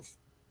and fourth.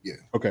 Yeah.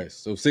 Okay.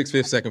 So 6th,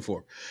 5th, 2nd, 4th.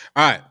 All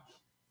right.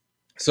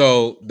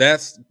 So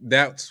that's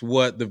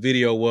what the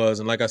video was.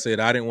 And like I said,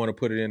 I didn't want to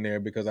put it in there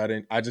because I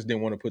just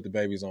didn't want to put the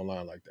babies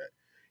online like that.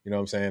 You know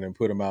what I'm saying? And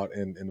put them out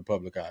in the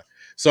public eye.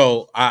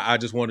 So I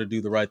just wanted to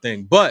do the right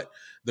thing. But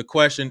the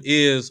question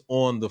is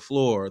on the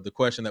floor. The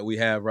question that we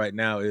have right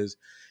now is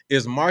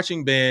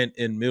marching band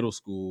in middle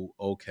school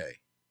okay?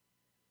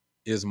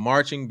 Is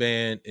marching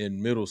band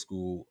in middle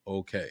school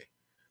okay?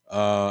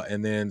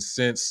 And then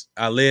since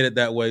I led it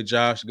that way,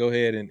 Josh, go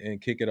ahead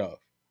and kick it off.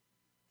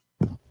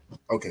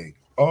 Okay.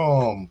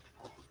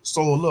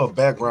 So a little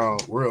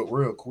background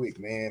real quick,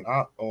 man.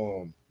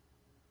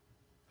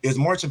 Is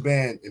marching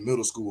band in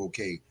middle school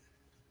okay?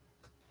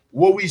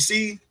 What we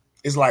see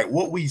is like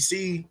what we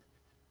see,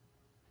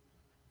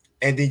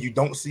 and then you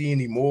don't see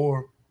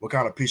anymore what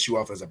kind of piss you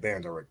off as a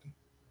band director.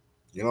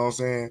 You know what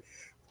I'm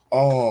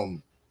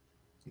saying?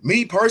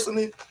 Me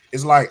personally,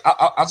 it's like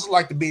I just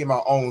like to be in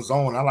my own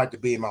zone. I like to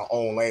be in my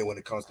own lane when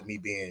it comes to me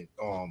being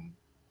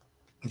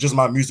just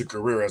my music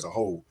career as a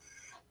whole.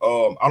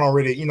 I don't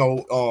really, I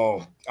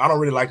don't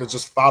really like to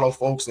just follow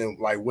folks and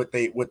like what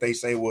they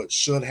say what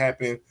should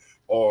happen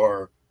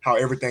or how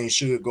everything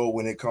should go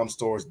when it comes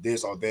towards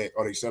this or that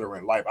or et cetera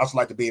in life. I just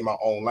like to be in my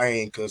own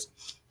lane because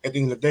at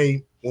the end of the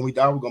day, when we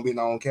die, we're gonna be in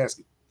our own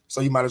casket.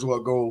 So you might as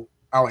well go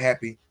out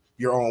happy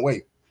your own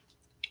way.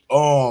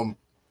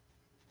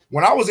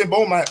 When I was in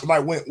Beaumont,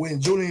 like when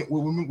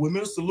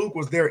Mr. Luke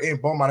was there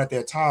in Beaumont at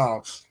that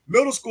time,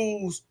 middle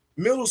schools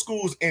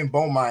in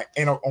Beaumont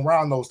and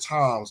around those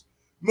times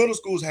middle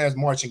schools has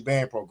marching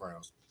band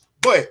programs,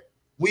 but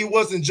we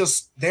wasn't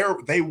just there.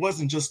 They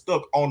wasn't just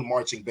stuck on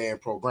marching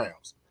band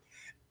programs.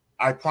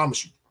 I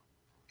promise you,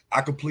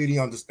 I completely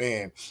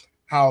understand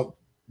how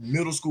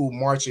middle school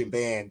marching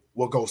band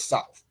will go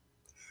south,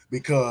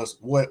 because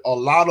what a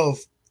lot of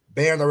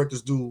band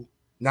directors do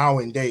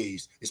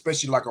nowadays,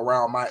 especially like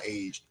around my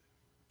age,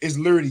 is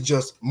literally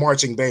just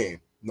marching band.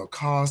 No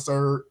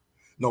concert,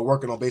 no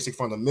working on basic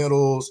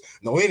fundamentals,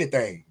 no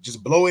anything.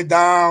 Just blow it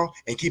down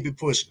and keep it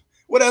pushing.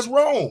 Well, that's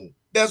wrong.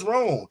 That's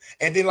wrong.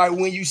 And then like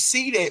when you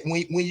see that,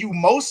 when you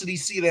mostly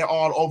see that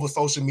all over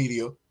social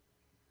media,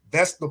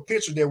 that's the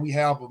picture that we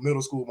have of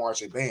middle school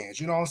marching bands.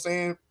 You know what I'm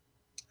saying?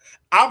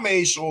 I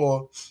made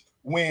sure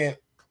when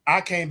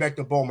I came back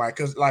to Beaumont,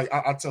 because like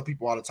I tell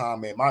people all the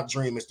time, man, my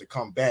dream is to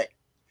come back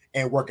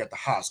and work at the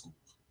high school,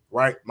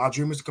 right? My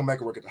dream is to come back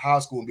and work at the high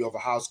school and be over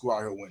high school out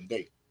here one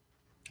day.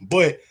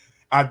 But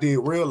I did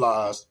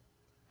realize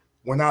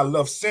when I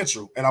left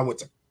Central and I went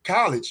to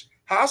college,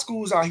 high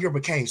schools out here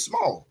became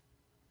small.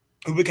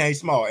 It became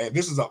small. And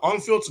this is an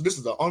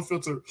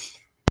unfiltered.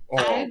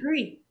 I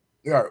agree.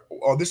 Yeah,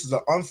 this is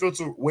an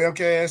unfiltered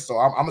webcast. So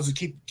I'm gonna just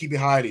keep it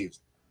how it is.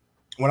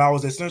 When I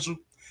was at Central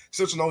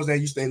knows that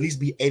used to at least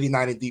be 80,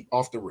 90 deep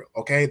off the rip.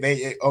 Okay.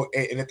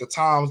 And at the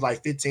time it was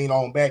like 15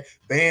 on back.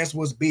 Bands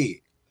was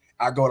big.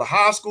 I go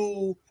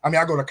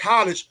to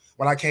college.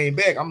 When I came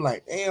back, I'm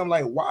like, damn,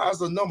 like, why is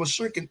the number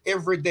shrinking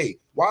every day?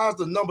 Why is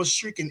the number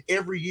shrinking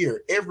every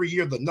year? Every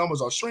year the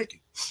numbers are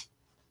shrinking.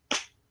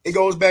 It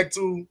goes back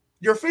to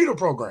your feeder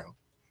program.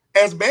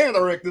 As band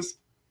directors,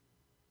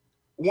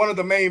 one of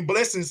the main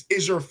blessings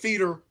is your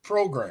feeder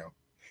program.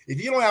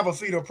 If you don't have a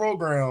feeder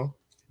program,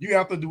 you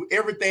have to do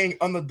everything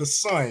under the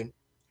sun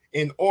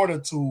in order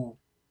to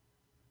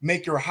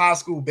make your high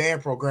school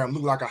band program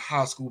look like a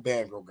high school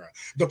band program.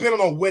 Depending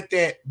on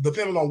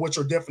what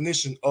your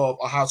definition of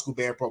a high school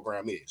band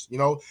program is, you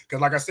know,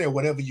 because like I said,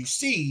 whatever you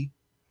see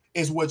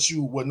is what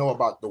you would know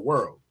about the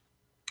world.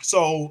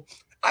 So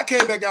I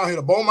came back out here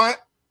to Beaumont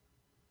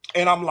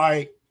and I'm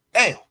like,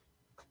 damn,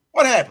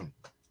 what happened?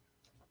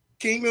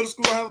 King Middle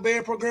School don't have a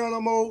band program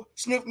no more.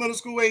 Smith Middle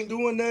School ain't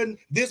doing nothing.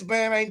 This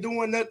band ain't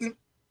doing nothing.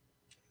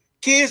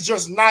 Kids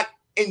just not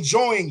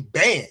enjoying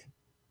band.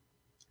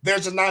 They're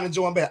just not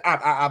enjoying band.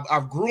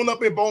 I've grown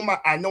up in Beaumont.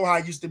 I know how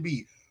it used to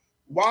be.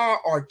 Why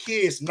are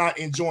kids not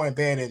enjoying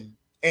band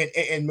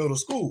in middle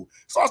school?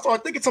 So I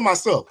started thinking to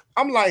myself,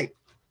 I'm like,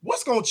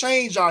 what's going to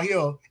change out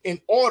here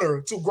in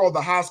order to grow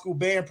the high school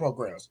band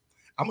programs?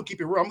 I'm going to keep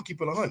it real. I'm going to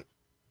keep it 100.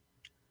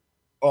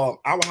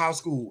 Our high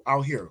school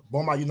out here,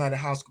 Beaumont United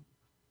High School,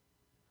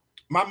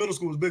 my middle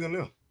school is bigger than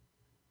them.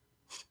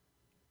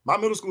 My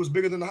middle school is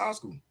bigger than the high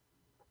school.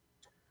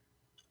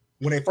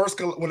 When they first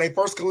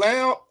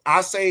collabed,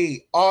 I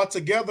say all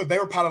together they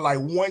were probably like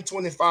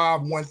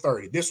 125,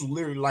 130. This was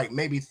literally like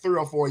maybe 3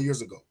 or 4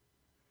 years ago.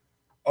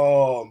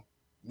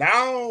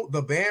 Now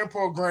the band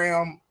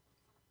program,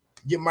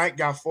 you might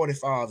got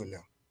 45 in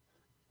there.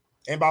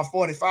 And by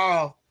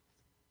 45,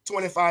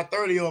 25,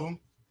 30 of them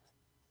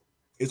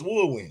is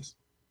woodwinds.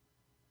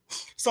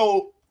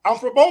 So I'm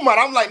from Beaumont.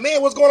 I'm like,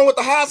 man, what's going on with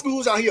the high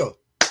schools out here?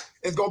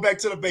 Let's go back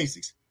to the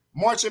basics.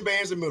 Marching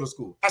bands in middle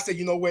school. I said,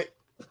 you know what?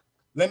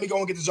 Let me go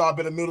and get the job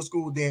at a middle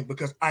school then,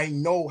 because I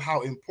know how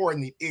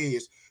important it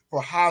is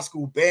for high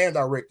school band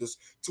directors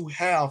to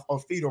have a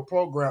feeder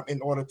program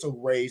in order to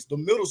raise the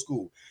middle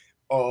school.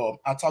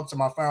 I talked to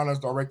my finance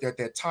director at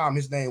that time.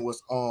 His name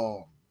was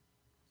oh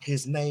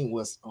damn,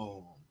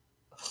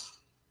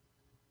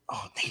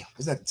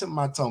 it's at the tip of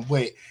my tongue.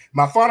 But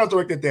my finance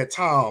director at that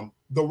time,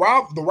 the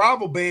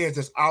rival bands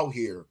that's out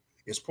here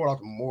is Port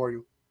Arthur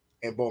Memorial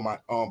and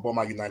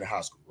Beaumont United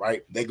High School,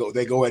 right? They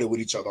go at it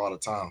with each other all the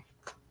time.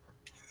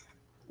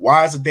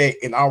 Why is it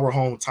that in our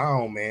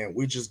hometown, man,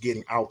 we're just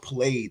getting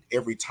outplayed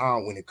every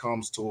time when it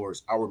comes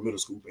towards our middle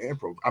school band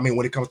program? I mean,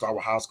 when it comes to our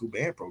high school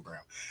band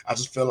program, I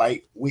just feel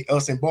like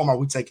us in Beaumont,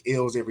 we take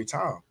L's every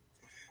time.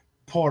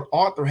 Port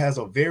Arthur has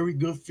a very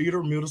good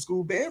feeder middle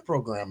school band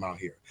program out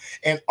here.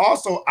 And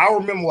also, I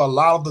remember a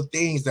lot of the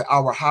things that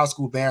our high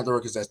school band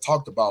directors has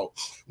talked about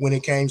when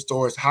it came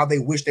towards how they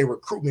wish their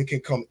recruitment can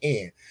come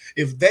in.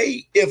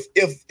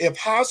 If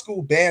high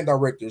school band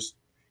directors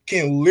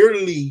can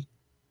literally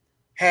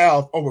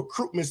have a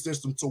recruitment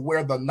system to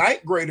where the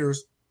ninth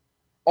graders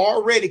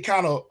already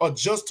kind of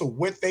adjust to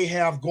what they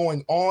have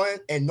going on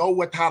and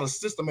know how the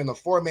system and the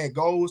format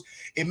goes,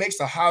 it makes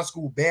the high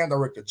school band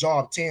director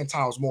job 10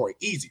 times more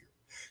easier.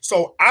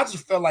 So I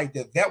just felt like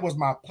that was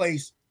my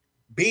place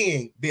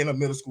being a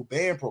middle school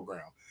band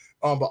program.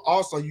 But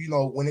also, you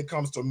know, when it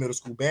comes to a middle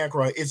school band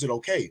program, is it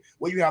okay?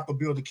 Well, you have to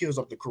build the kids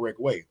up the correct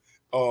way.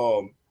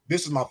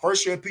 This is my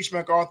first year at Peach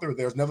MacArthur.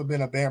 There's never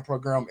been a band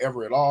program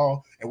ever at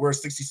all, and we're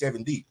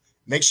 67 deep.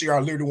 Next year, I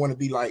literally want to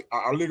be like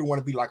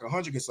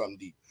 100 and something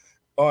deep.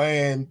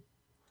 And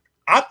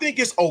I think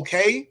it's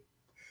okay,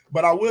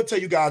 but I will tell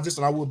you guys this,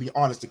 and I will be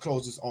honest to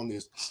close this on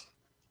this.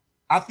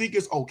 I think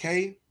it's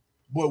okay,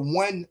 but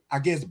one, I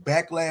guess,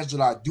 backlash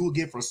that I do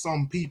get from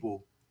some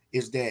people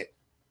is that,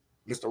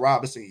 Mr.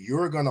 Robinson,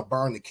 you're going to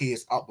burn the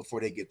kids out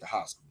before they get to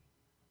high school.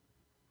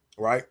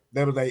 right?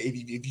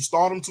 If you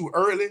start them too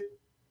early,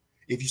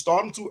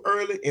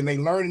 and they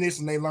learning this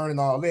and they learning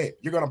all that,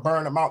 you're gonna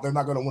burn them out. They're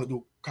not gonna want to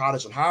do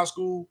college and high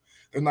school.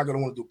 They're not gonna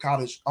want to do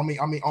college.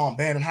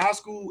 Band in high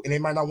school, and they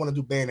might not want to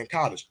do band in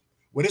college.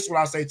 Well, this is what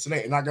I say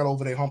today, and I got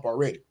over that hump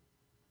already.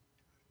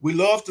 We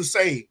love to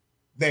say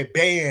that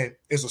band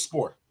is a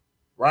sport,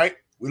 right?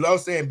 We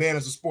love saying band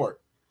is a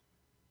sport.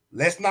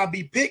 Let's not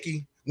be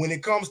picky when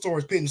it comes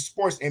towards putting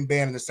sports and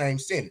band in the same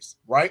sentence,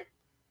 right?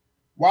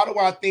 Why do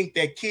I think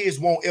that kids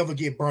won't ever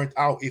get burnt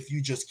out if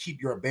you just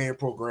keep your band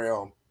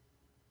program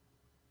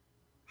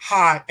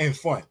high and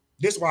fun?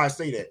 This is why I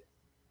say that.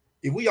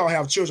 If we all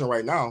have children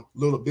right now,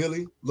 little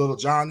Billy, little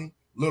Johnny,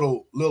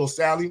 little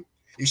Sally,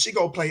 if she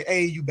go play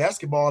AAU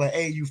basketball and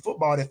AAU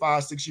football at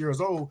 5, 6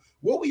 years old,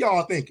 what we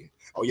all thinking?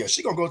 Oh yeah,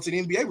 she gonna go to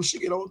the NBA when she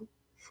get older.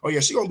 Oh yeah,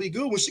 she gonna be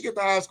good when she get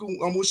to high school.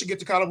 When she get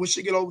to college, when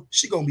she get older,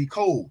 she gonna be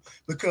cold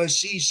because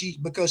she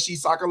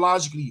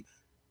psychologically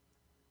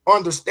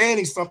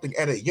understanding something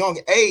at a young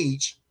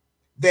age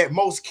that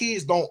most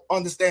kids don't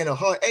understand at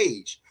her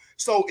age.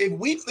 So if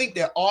we think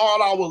that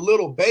all our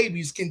little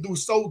babies can do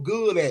so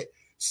good at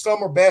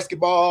summer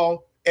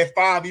basketball at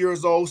 5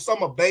 years old,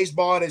 summer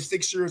baseball at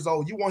 6 years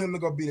old, you want him to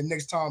go be the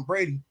next Tom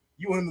Brady.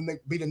 You want him to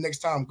be the next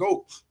Tom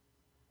GOAT.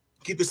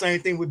 Keep the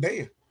same thing with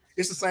band.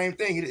 It's the same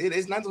thing.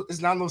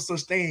 It's not no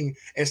such thing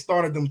as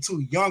starting them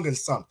too young in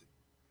something.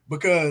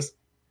 Because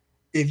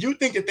if you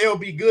think that they'll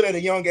be good at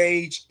a young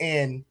age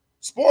in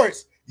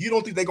sports, you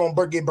don't think they're going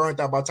to get burnt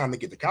out by the time they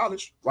get to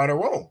college, right or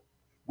wrong.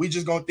 We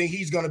just going to think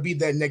he's going to be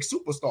that next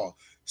superstar.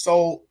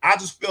 So I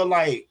just feel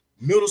like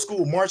middle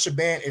school marching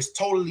band is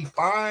totally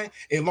fine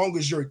as long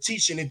as you're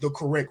teaching it the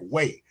correct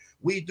way.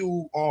 We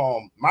do,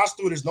 my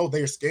students know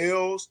their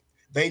scales.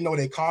 They know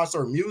their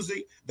concert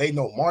music. They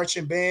know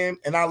marching band.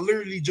 And I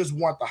literally just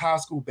want the high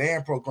school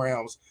band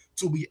programs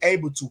to be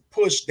able to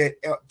push that,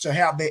 to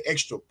have that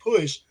extra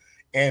push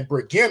and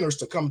beginners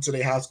to come to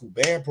their high school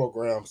band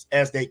programs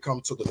as they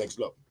come to the next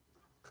level.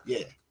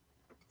 Yeah.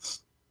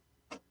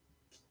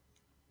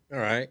 All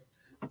right.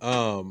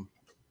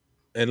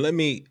 And let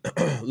me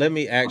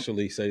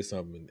actually say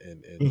something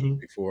and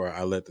before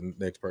I let the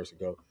next person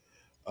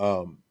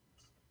go.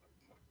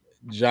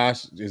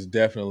 Josh is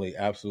definitely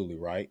absolutely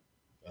right.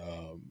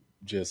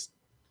 Just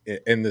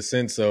in the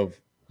sense of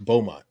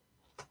Beaumont.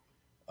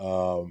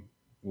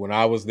 When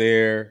I was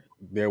there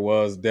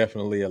was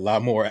definitely a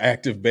lot more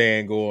active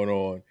band going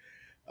on.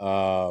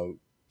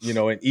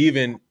 And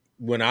even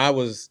when I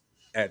was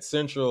at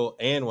Central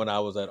and when I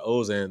was at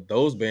Ozan,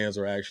 those bands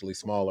are actually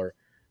smaller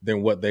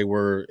than what they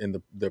were in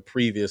the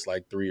previous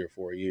like 3 or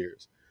 4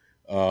 years.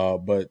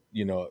 But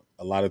a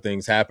lot of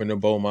things happened in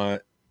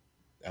Beaumont.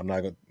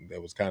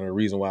 That was kind of the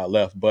reason why I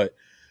left. But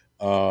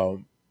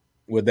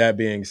with that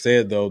being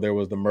said, though, there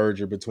was the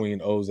merger between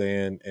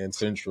Ozan and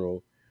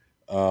Central.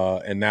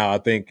 And now I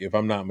think, if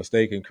I'm not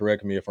mistaken,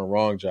 correct me if I'm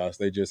wrong, Josh,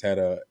 they just had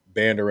a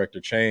band director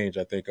change,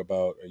 I think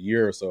about a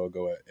year or so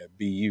ago at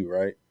BU,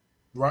 right?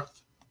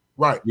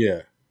 Right.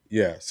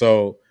 Yeah.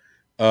 So,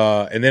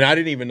 and then I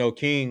didn't even know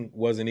King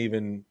wasn't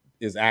even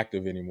as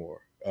active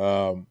anymore.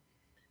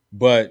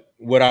 But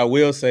what I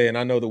will say, and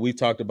I know that we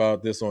talked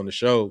about this on the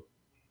show,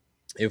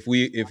 if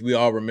we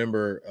all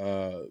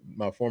remember,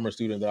 my former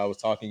student that I was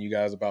talking to you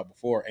guys about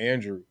before,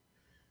 Andrew,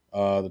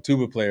 the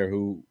tuba player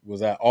who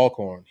was at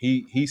Alcorn,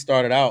 he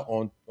started out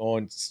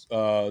on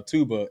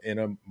tuba in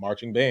a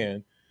marching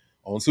band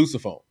on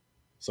sousaphone.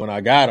 So when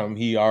I got him,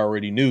 he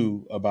already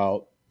knew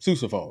about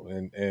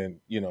sousaphone, and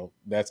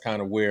that's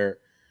kind of where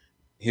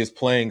his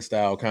playing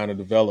style kind of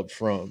developed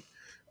from.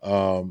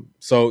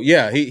 So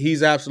yeah,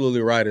 he's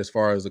absolutely right as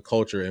far as the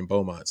culture in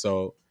Beaumont.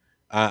 So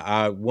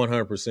I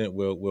 100%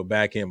 will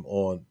back him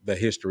on the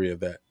history of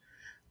that.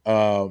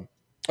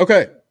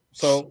 Okay,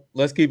 so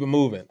let's keep it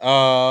moving.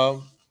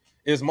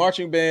 Is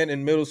marching band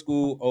in middle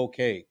school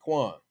okay?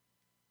 Quan.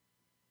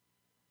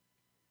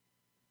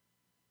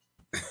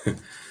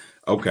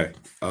 Okay.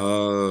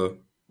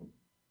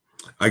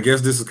 I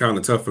guess this is kind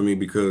of tough for me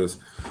because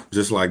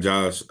just like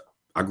Josh,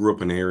 I grew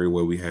up in an area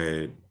where we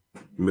had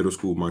middle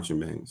school marching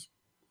bands.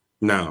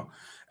 Now,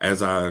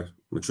 as I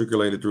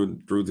matriculated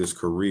through this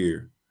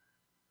career,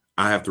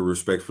 I have to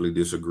respectfully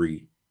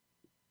disagree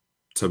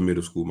to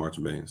middle school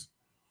marching bands.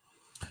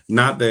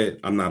 Not that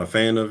I'm not a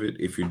fan of it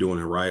if you're doing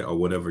it right or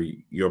whatever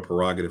your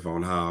prerogative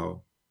on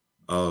how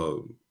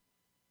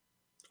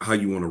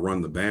you want to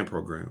run the band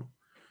program.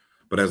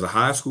 But as a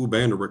high school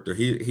band director,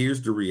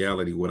 here's the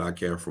reality: what I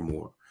care for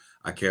more.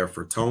 I care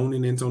for tone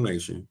and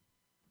intonation,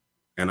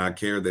 and I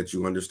care that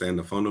you understand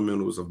the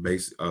fundamentals of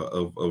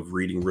of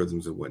reading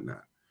rhythms and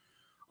whatnot.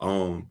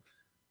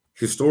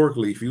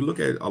 Historically, if you look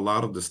at a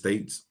lot of the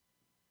states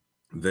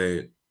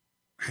that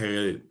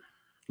had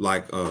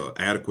like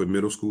adequate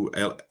middle school,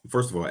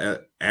 first of all,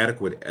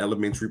 adequate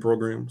elementary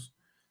programs,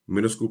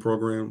 middle school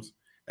programs,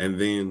 and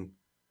then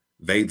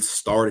they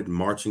started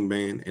marching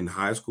band in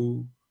high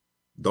school,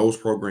 those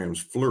programs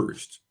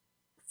flourished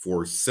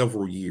for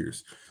several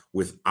years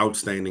with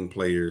outstanding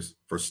players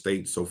for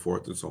state, so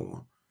forth and so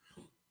on.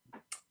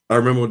 I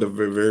remember the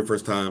very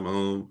first time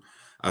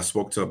I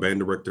spoke to a band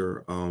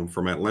director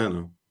from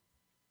Atlanta,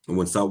 and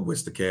when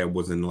Southwest DeKalb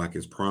was in like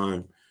his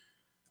prime,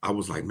 I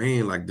was like,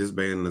 man, like this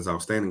band is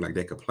outstanding. Like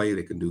they could play,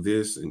 they can do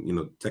this,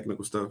 and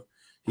technical stuff.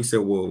 He said,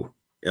 well,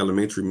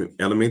 elementary,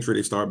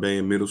 they start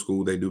band, middle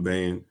school, they do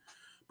band,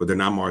 but they're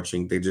not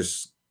marching. They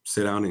just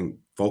sit down and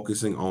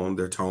focusing on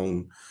their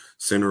tone,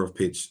 center of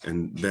pitch,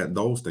 and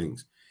those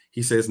things.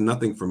 He says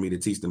nothing for me to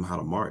teach them how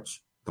to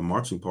march. The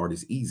marching part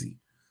is easy,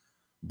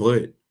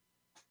 but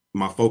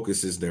my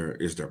focus is their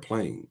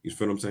playing. You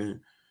feel what I'm saying?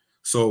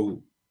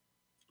 So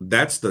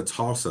that's the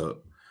toss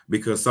up,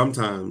 because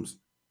sometimes,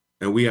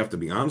 and we have to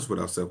be honest with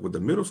ourselves, with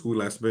the middle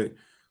school aspect,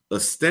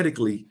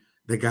 aesthetically,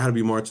 they got to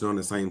be marching on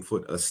the same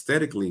foot.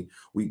 Aesthetically,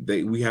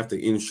 we have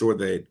to ensure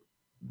that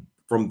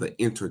from the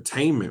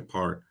entertainment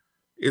part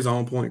is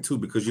on point too,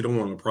 because you don't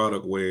want a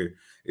product where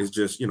it's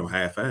just,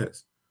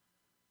 half-assed.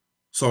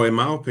 So in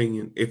my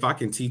opinion, if I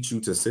can teach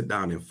you to sit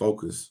down and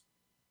focus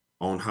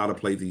on how to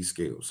play these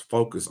scales,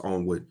 focus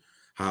on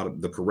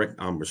the correct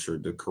embouchure,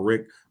 the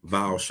correct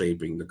vowel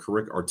shaping, the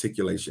correct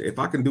articulation. If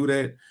I can do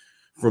that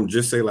from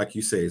just say, like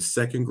you said,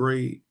 2nd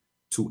grade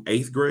to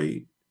 8th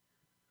grade,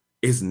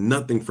 it's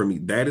nothing for me.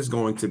 That is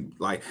going to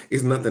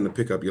it's nothing to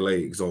pick up your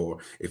legs, or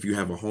if you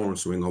have a horn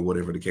swing or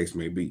whatever the case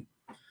may be.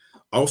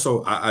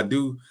 Also, I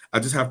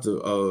just have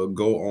to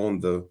go on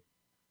the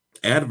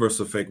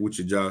adverse effect with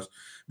you, Josh,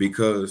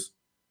 because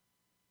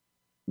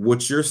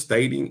what you're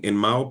stating, in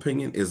my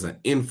opinion, is an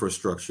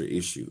infrastructure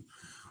issue.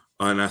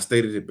 And I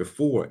stated it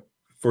before.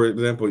 For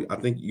example, I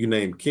think you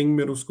named King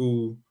Middle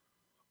School,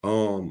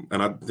 and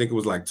I think it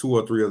was like 2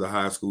 or 3 of the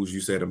high schools you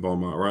said in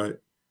Beaumont, right?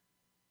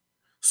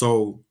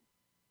 So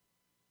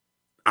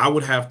I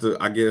would have to,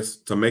 I guess,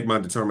 to make my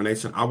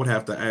determination, I would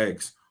have to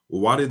ask,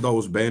 why did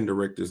those band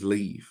directors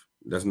leave?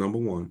 That's number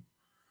one.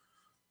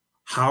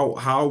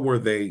 How were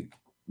they,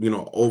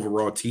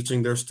 overall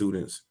teaching their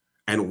students,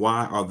 and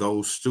why are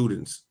those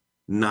students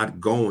not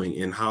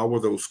going, and how are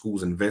those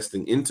schools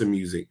investing into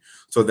music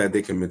so that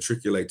they can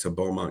matriculate to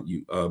Beaumont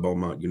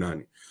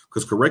United?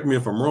 Because correct me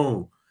if I'm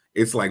wrong,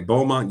 it's like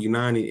Beaumont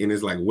United and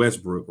it's like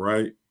Westbrook,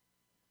 right?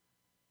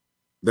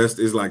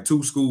 It's like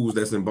 2 schools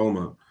that's in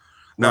Beaumont.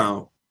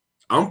 Now,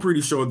 I'm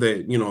pretty sure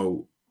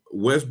that,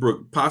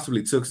 Westbrook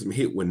possibly took some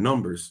hit with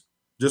numbers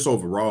just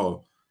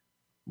overall.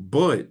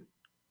 But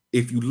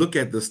if you look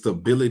at the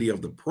stability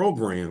of the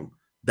program,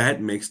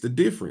 that makes the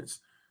difference.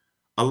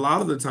 A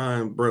lot of the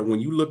time, bro, when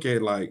you look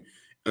at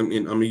I'm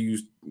going to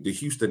use the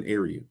Houston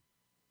area,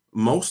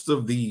 most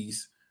of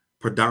these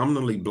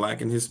predominantly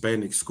Black and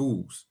Hispanic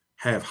schools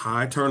have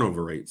high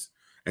turnover rates.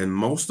 And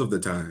most of the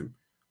time,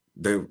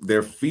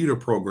 their feeder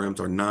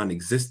programs are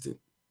non-existent.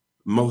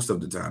 Most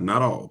of the time,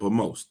 not all, but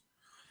most.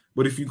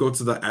 But if you go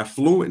to the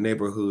affluent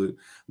neighborhood,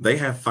 they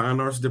have fine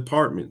arts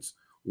departments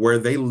where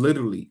they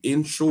literally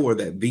ensure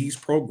that these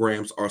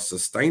programs are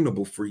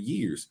sustainable for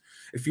years.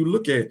 If you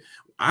look at,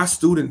 I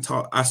student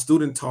taught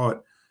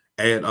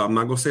at, I'm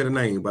not going to say the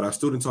name, but I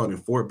student taught in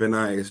Fort Bend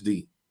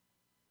ISD.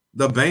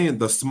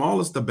 The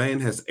smallest the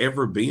band has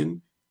ever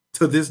been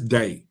to this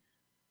day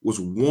was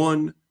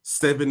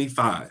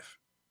 175.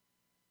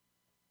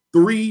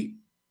 3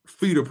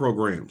 feeder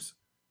programs.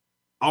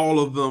 All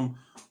of them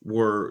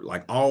were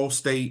like all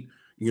state,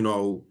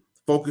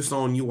 focused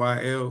on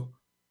UIL.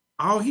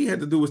 All he had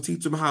to do was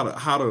teach them how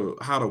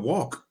to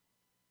walk,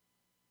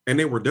 and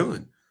they were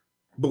done.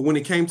 But when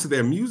it came to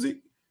their music,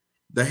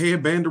 the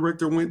head band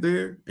director went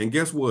there, and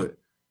guess what?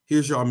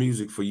 Here's your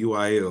music for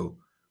UIL.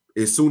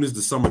 As soon as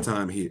the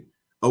summertime hit,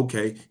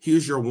 okay,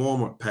 here's your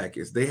warm-up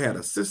package. They had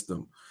a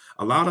system.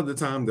 A lot of the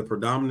time, the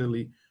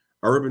predominantly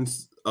urban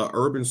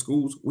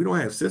schools, we don't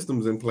have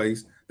systems in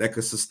place that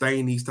could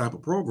sustain these type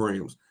of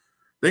programs.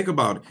 Think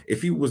about it.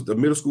 If he was the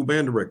middle school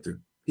band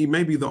director, he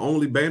may be the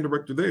only band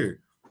director there.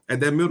 At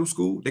that middle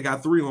school, they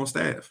got 3 on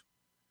staff.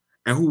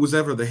 And who was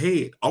ever the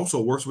head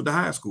also works with the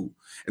high school.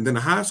 And then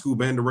the high school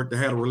band director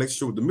had a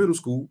relationship with the middle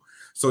school.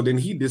 So then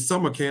he did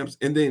summer camps,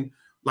 and then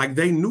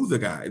they knew the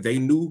guy. They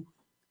knew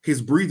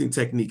his breathing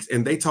techniques,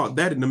 and they taught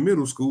that in the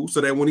middle school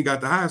so that when he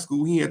got to high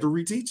school, he had to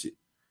reteach it.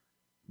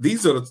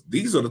 These are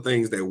the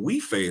things that we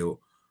fail,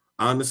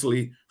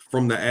 honestly,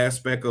 from the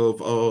aspect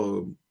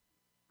of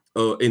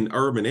in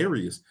urban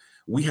areas.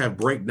 We have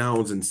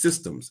breakdowns in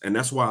systems, and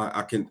that's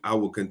why I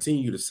will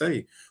continue to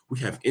say we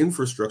have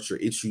infrastructure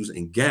issues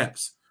and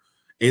gaps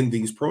in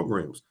these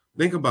programs.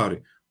 Think about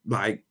it.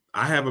 Like,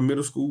 I have a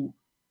middle school.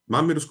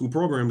 My middle school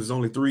program is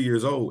only 3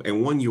 years old,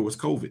 and 1 year was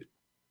COVID.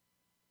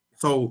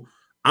 So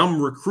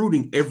I'm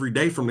recruiting every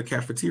day from the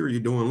cafeteria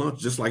during lunch,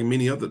 just like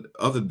many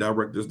other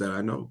directors that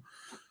I know.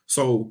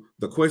 So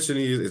the question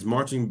is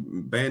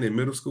marching band in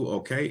middle school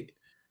okay?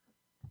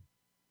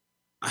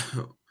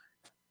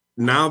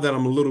 Now that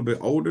I'm a little bit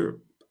older,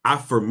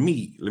 let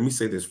me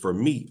say this, for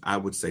me, I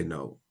would say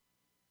no.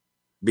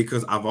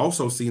 Because I've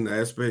also seen the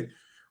aspect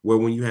where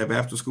when you have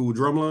after school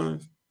drum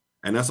lines,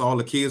 and that's all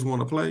the kids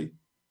want to play,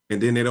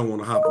 and then they don't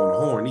want to hop on the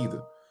horn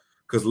either.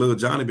 Because little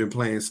Johnny been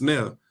playing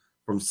snare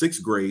from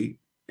 6th grade,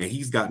 and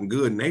he's gotten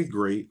good in 8th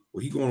grade.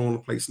 Well, he's going on to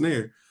play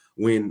snare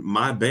when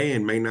my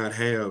band may not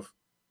have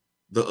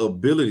the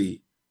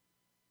ability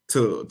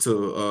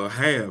to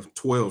have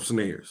 12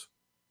 snares.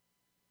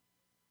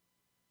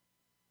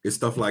 It's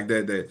stuff like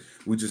that that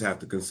we just have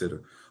to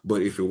consider.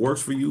 But if it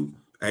works for you,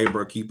 hey,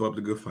 bro, keep up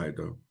the good fight,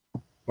 though.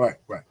 Right.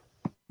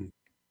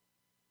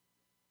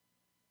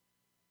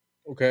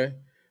 Okay.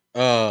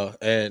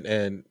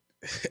 And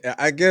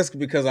I guess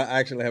because I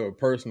actually have a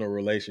personal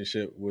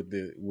relationship with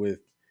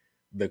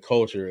the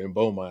culture in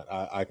Beaumont,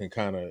 I can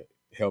kind of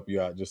help you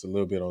out just a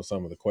little bit on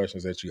some of the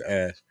questions that you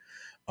asked.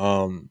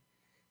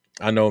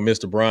 I know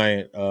Mr.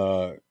 Bryant,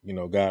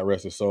 God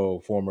rest his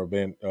soul, former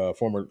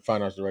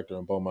finance director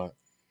in Beaumont.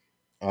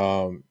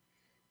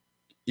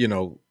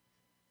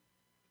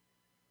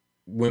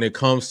 When it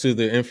comes to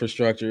the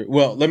infrastructure,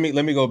 well, let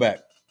me go back.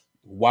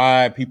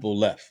 Why people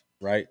left,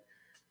 right?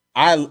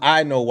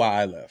 I know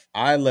why I left.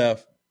 I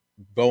left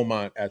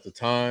Beaumont at the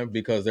time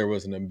because there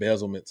was an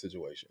embezzlement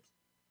situation.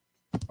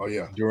 Oh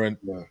yeah. During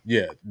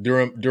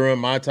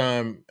my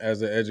time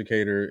as an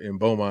educator in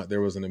Beaumont,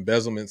 there was an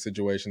embezzlement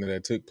situation that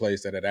had took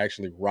place that had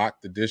actually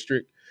rocked the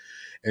district.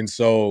 And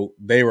so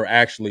they were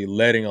actually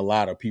letting a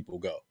lot of people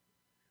go.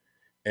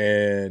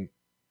 And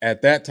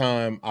at that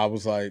time, I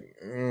was like,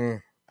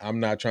 I'm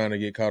not trying to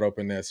get caught up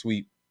in that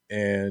sweep.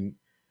 And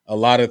a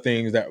lot of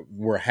things that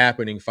were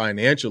happening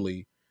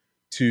financially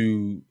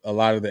to a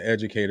lot of the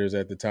educators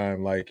at the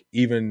time, like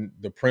even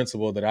the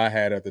principal that I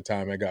had at the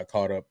time, I got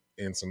caught up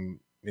in some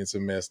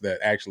mess that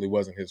actually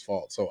wasn't his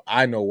fault. So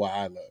I know why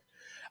I left.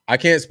 I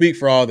can't speak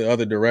for all the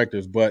other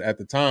directors, but at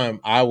the time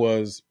I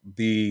was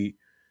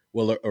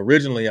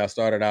originally I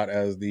started out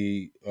as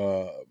the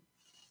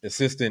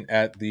assistant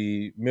at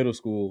the middle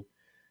school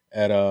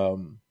at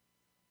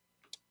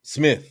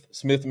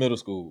Smith Middle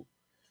School,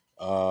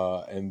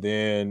 and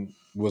then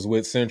was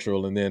with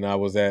Central, and then I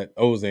was at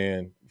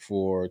Ozan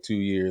for 2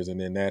 years,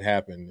 and then that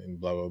happened, and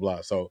blah blah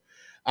blah. So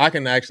I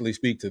can actually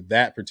speak to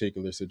that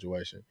particular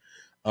situation.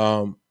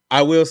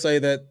 I will say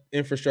that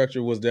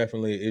infrastructure was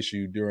definitely an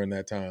issue during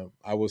that time.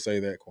 I will say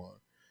that, Quan.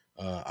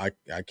 I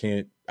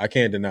can't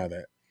deny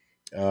that.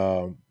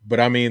 But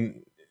I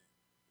mean,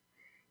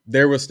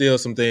 there were still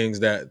some things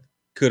that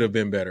could have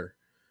been better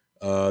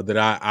that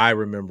I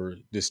remember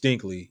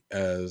distinctly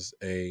as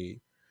a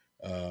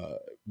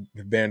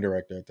band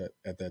director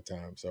at that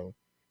time. So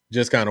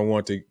just kind of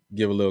want to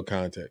give a little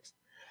context.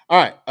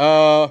 All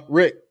right.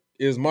 Rick,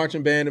 is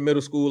marching band in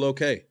middle school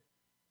okay?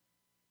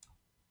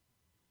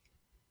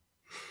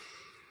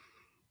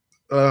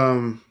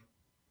 I'm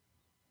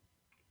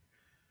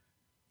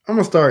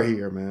gonna start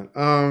here,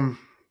 man.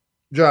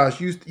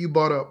 Josh, you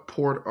brought up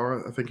Port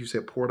Arthur. I think you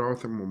said Port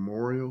Arthur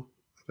Memorial.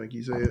 I think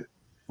you said.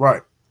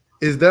 Right.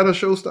 Is that a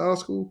show style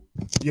school?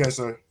 Yes,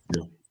 sir.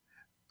 Yeah.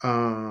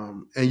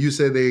 And you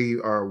said they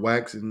are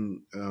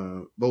waxing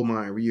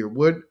Beaumont every year.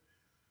 What,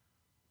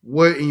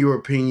 in your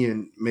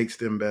opinion, makes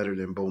them better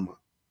than Beaumont?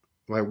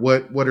 Like,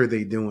 what are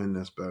they doing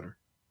that's better?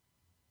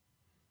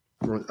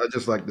 I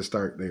just like to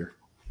start there.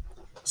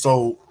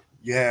 So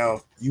you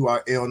have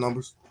URL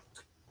numbers,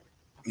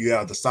 you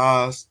have the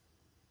size,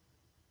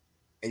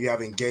 and you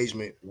have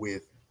engagement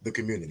with the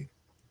community.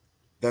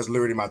 That's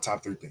literally my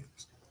top 3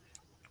 things.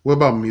 What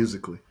about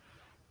musically?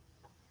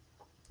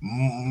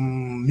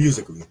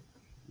 Musically,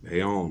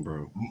 They on,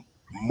 bro.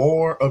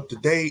 More up to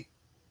date,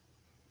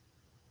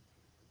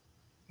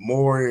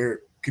 more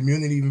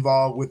community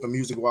involved with the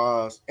music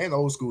wise, and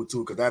old school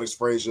too. Because Alex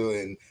Frazier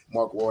and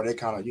Mark Ward, they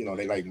kind of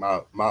they like my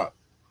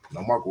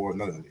Mark Ward,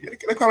 none of them.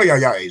 They kind of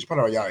y'all age,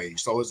 probably y'all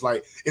age. So it's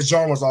like it's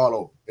genres all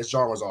over.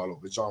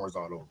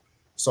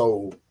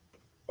 So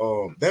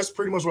that's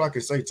pretty much what I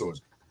can say towards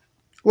it.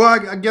 Well,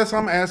 I guess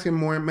I'm asking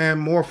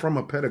more from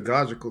a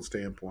pedagogical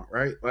standpoint,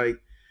 right?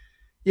 Like,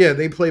 yeah,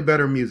 they play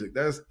better music.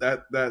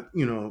 That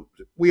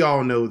we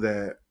all know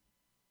that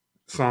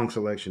song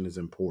selection is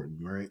important,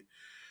 right?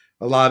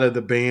 A lot of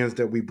the bands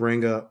that we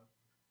bring up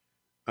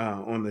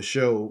on the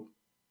show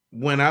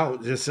went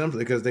out just simply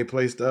because they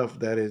play stuff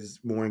that is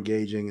more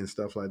engaging and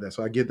stuff like that.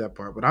 So I get that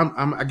part, but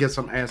I guess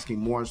I'm asking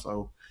more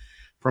so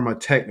from a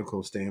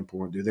technical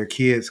standpoint. Do their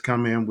kids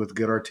come in with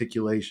good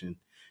articulation?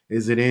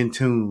 Is it in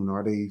tune?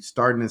 Are they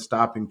starting and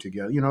stopping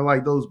together?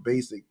 Like those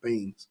basic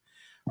things.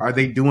 Are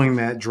they doing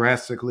that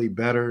drastically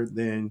better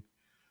than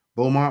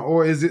Beaumont,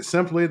 or is it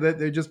simply that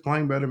they're just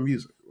playing better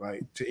music?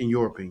 Like, in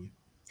your opinion?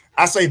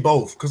 I say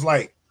both, because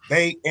like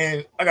like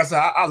I said,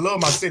 I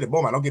love my city,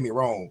 Beaumont. Don't get me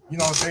wrong. You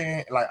know what I'm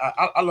saying? Like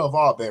I love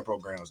all band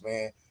programs,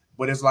 man.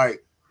 But it's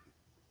like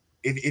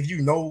if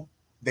you know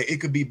that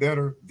it could be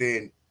better,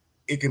 then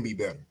it can be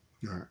better.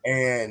 Right.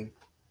 And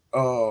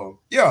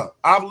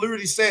I've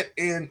literally sat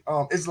in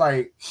it's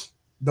like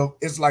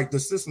the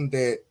system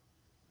that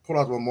Port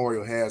Arthur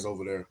Memorial has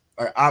over there.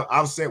 Like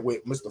I've sat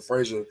with Mr.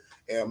 Frazier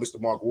and Mr.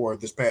 Mark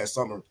Ward this past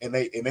summer, and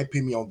they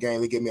put me on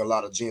game. They give me a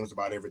lot of gems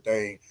about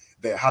everything,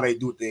 that how they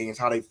do things,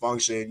 how they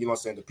function. You know what I'm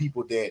saying? The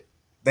people that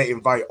they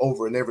invite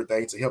over and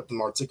everything to help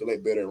them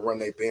articulate better and run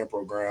their band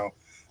program.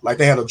 Like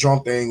they had a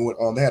drum thing with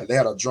they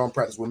had a drum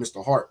practice with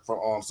Mr. Hart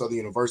from Southern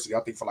University, I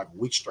think for like a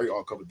week straight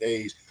or a couple of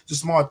days.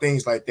 Just small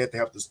things like that to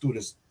help the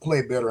students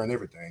play better and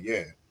everything.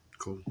 Yeah.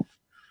 Cool.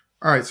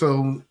 All right.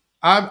 So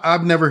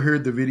I've never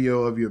heard the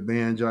video of your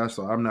band, Josh,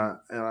 so I'm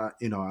not,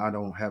 I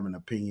don't have an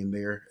opinion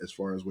there as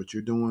far as what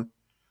you're doing.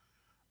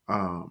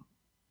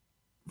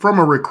 From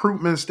a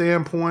recruitment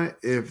standpoint,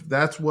 if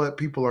that's what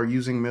people are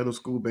using middle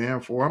school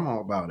band for, I'm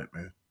all about it,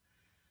 man.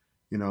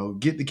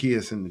 Get the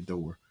kids in the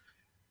door.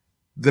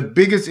 The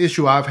biggest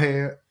issue I've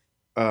had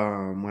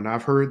when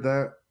I've heard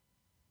that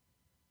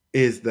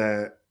is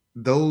that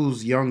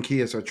those young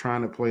kids are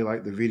trying to play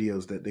like the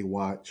videos that they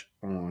watch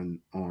on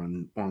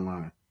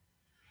online.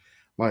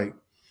 Like,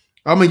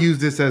 I'm gonna use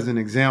this as an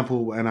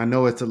example, and I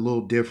know it's a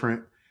little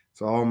different.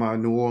 So all my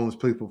New Orleans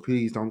people,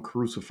 please don't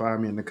crucify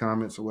me in the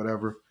comments or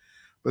whatever.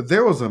 But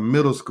there was a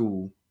middle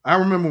school. I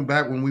remember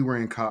back when we were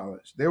in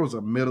college, there was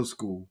a middle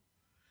school.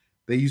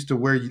 They used to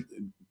wear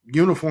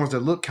uniforms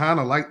that looked kind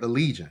of like the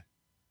Legion.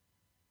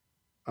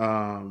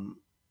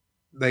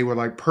 They were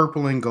like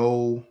purple and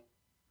gold,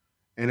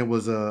 and it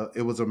was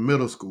a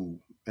middle school,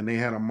 and they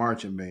had a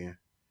marching band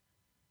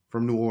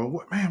from New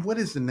Orleans. What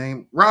is the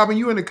name? Robin,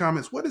 you in the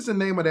comments? What is the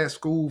name of that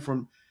school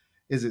from?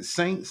 Is it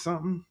Saint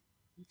something?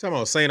 You talking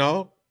about St.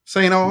 Aug?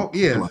 St. Aug,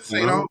 yeah,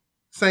 St. Aug.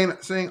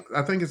 Saint.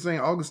 I think it's St.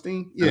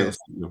 Augustine. Yeah,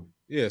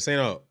 yeah, St.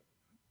 Aug.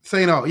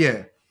 St. Aug,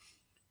 yeah.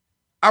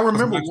 I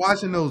remember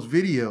watching those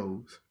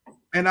videos,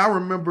 and I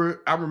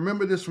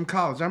remember this from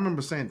college. I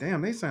remember saying,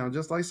 "Damn, they sound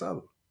just like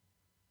Southern."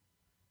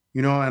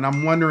 And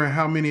I'm wondering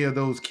how many of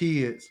those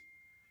kids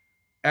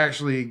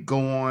actually go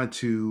on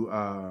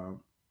to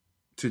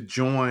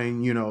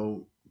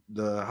join,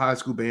 the high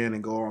school band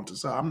and go on to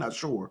Southern. I'm not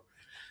sure.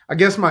 I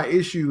guess my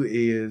issue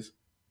is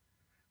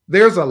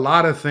there's a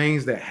lot of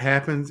things that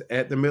happens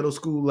at the middle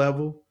school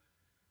level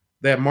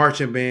that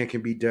marching band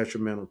can be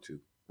detrimental to,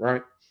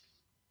 right?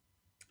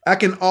 I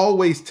can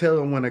always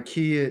tell when a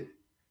kid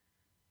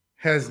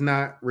has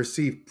not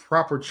received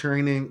proper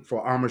training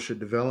for armature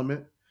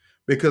development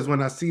because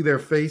when I see their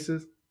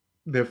faces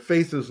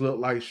look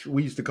like,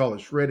 we used to call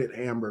it shredded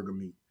hamburger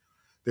meat.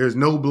 There's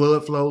no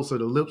blood flow, so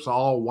the lips are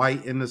all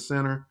white in the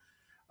center,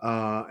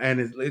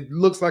 and it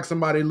looks like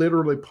somebody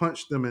literally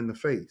punched them in the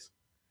face.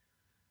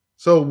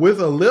 So with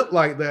a lip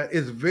like that,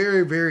 it's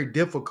very, very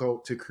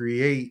difficult to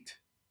create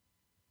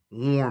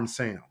warm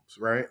sounds,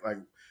 right? Like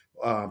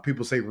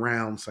people say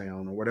round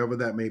sound or whatever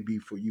that may be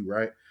for you,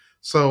 right?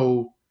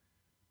 So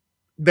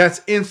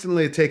that's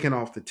instantly taken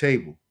off the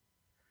table.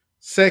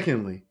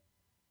 Secondly,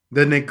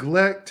 the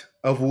neglect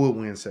of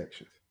woodwind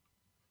sections.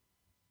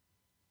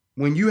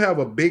 When you have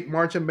a big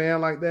marching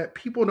band like that,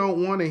 people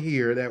don't want to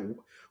hear that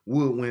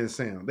woodwind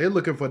sound. They're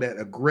looking for that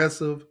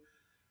aggressive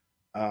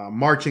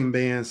marching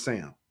band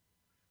sound.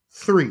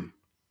 3,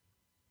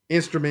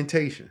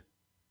 instrumentation,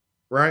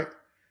 right?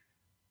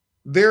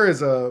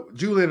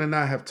 Julian and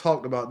I have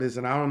talked about this,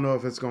 and I don't know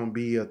if it's going to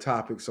be a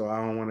topic, so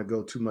I don't want to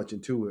go too much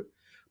into it.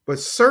 But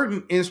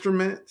certain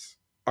instruments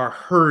are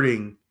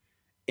hurting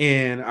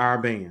in our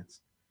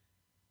bands.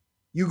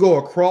 You go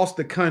across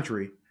the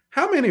country,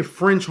 how many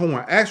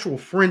actual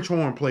French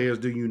horn players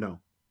do you know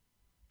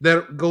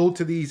that go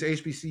to these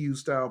HBCU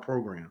style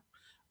programs?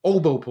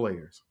 Oboe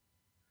players.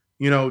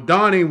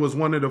 Donnie was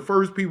one of the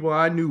first people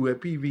I knew at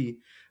PV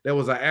that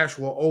was an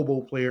actual oboe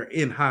player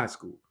in high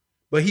school.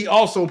 But he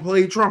also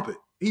played trumpet.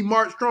 He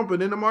marched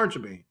trumpet in the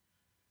marching band,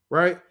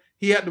 right?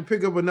 He had to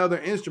pick up another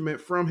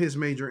instrument from his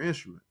major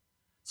instrument.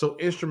 So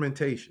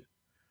instrumentation.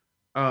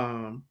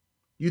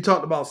 You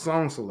talked about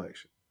song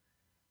selection.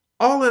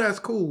 All of that's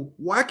cool.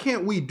 Why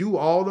can't we do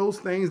all those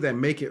things that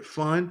make it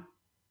fun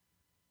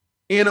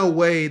in a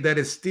way that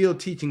is still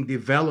teaching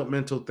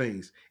developmental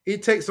things?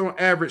 It takes on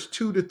average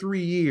 2 to 3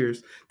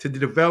 years to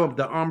develop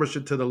the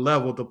armature to the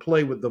level to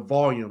play with the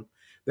volume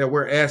that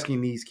we're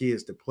asking these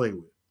kids to play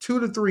with. 2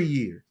 to 3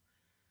 years.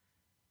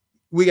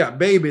 We got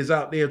babies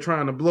out there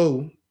trying to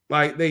blow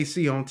like they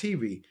see on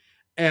TV.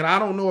 And I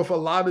don't know if a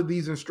lot of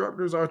these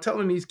instructors are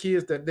telling these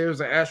kids that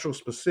there's an actual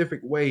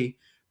specific way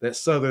that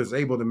Southern is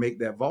able to make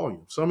that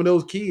volume. Some of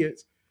those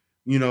kids,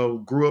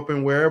 grew up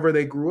in wherever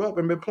they grew up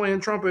and been playing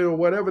trumpet or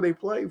whatever they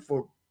play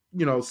for,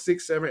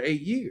 6, 7,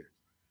 8 years,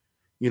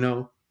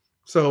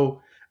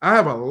 So I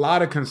have a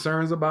lot of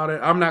concerns about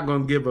it. I'm not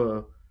going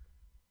to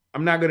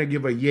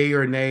give a yay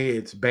or nay.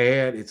 It's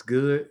bad. It's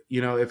good.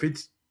 If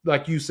it's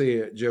like you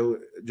said,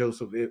 Josh,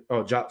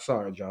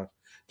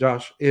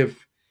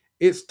 if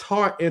it's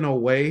taught in a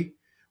way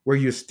where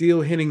you're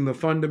still hitting the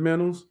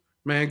fundamentals,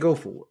 man, go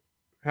for it.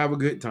 Have a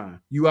good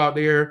time. You out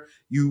there,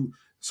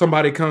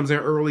 somebody comes in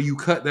early, you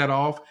cut that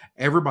off.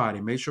 Everybody,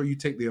 make sure you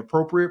take the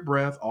appropriate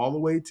breath all the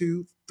way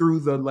through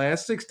the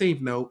last 16th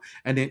note,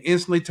 and then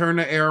instantly turn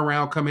the air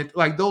around, come in.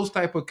 Like those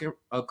type of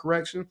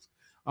corrections,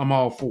 I'm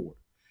all for it.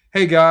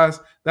 Hey guys,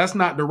 that's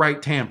not the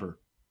right timbre.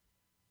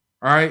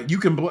 All right, you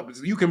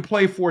can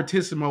play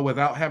fortissimo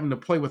without having to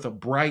play with a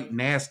bright,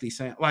 nasty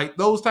sound. Like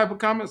those type of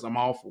comments, I'm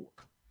all for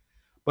it.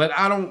 But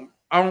I don't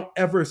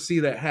ever see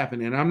that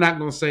happen. And I'm not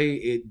going to say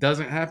it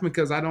doesn't happen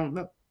because I don't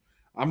know.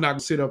 I'm not going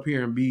to sit up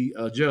here and be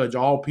a judge.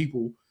 All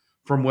people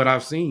from what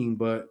I've seen,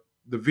 but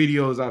the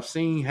videos I've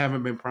seen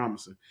haven't been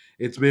promising.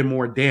 It's been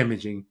more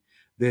damaging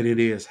than it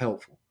is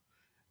helpful.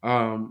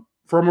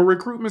 from a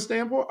recruitment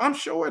standpoint, I'm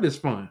sure it is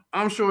fun.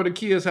 I'm sure the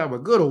kids have a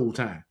good old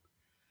time.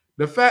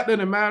 The fact of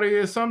the matter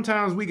is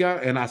sometimes we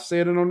got, and I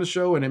said it on the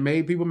show and it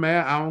made people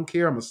mad. I don't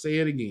care. I'm going to say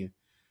it again.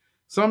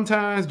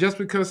 Sometimes just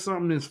because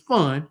something is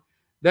fun,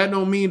 that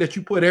don't mean that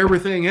you put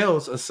everything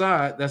else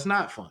aside that's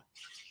not fun.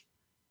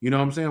 You know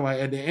what I'm saying?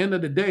 Like at the end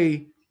of the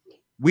day,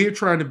 we're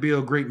trying to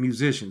build great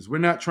musicians. We're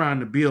not trying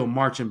to build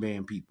marching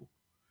band people.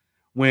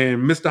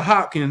 When Mr.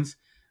 Hopkins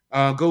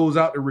goes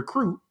out to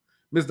recruit,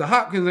 Mr.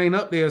 Hopkins ain't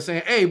up there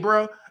saying, "Hey,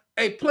 bro,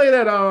 hey, play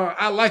that.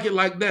 I like it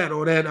like that,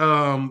 or that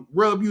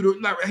rub you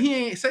to." Like, he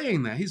ain't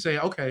saying that. He's saying,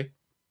 "Okay,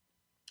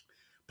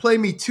 play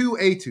me 2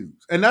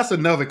 etudes," and that's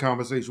another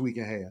conversation we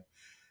can have.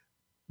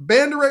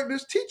 Band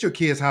directors, teach your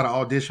kids how to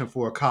audition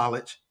for a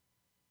college,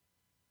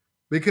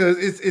 because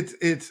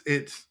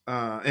it's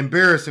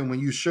embarrassing when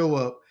you show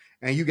up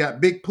and you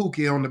got Big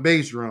Pookie on the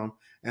bass drum,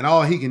 and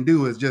all he can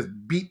do is just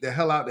beat the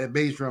hell out that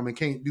bass drum and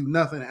can't do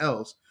nothing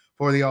else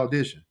for the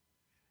audition.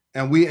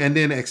 And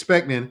then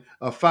expecting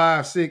a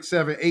 $5,000, $6,000,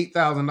 $7,000,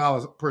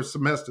 $8,000 per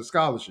semester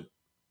scholarship.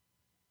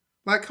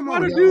 Like, come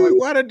on,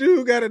 why the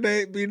dude gotta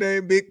be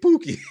named Big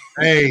Pookie?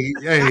 Hey,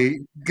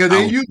 because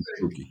they use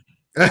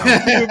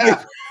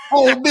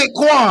oh, Big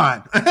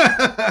Quan.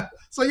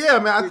 So yeah,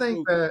 man, I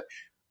think that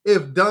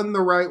if done the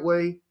right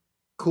way,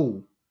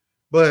 cool.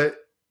 But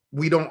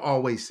we don't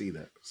always see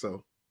that.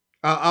 So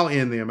I'll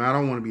end there, man. I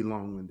don't want to be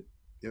long-winded.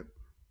 Yep.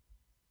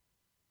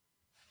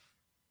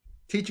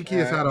 Teach your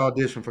kids how to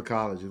audition for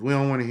colleges. We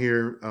don't want to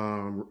hear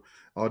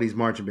all these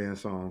marching band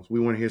songs. We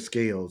want to hear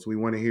scales. We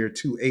want to hear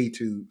 2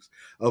 etudes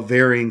of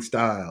varying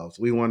styles.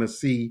 We want to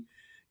see,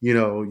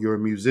 your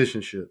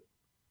musicianship.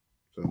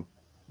 So,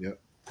 yeah.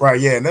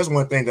 Right, yeah, and that's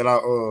one thing that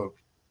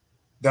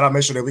I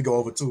make sure that we go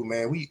over too,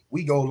 man.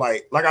 We go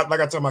like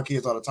I tell my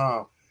kids all the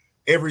time.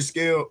 Every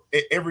scale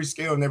and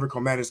every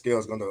chromatic scale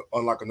is going to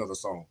unlock another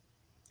song,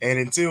 and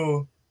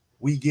until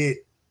we get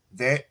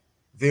that,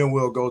 then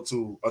we'll go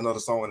to another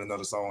song and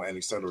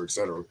et cetera, et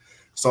cetera.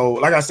 So,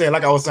 like I was saying,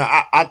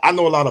 I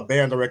know a lot of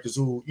band directors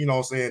who,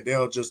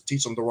 they'll just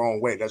teach them the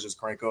wrong way. Let's just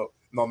crank up.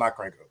 No, not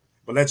crank up,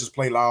 but let's just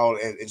play loud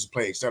and just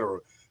play, et cetera.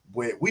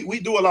 But we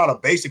do a lot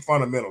of basic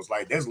fundamentals.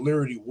 Like that's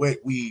literally what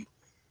we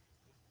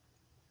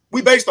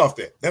based off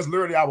that. That's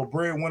literally our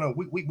breadwinner.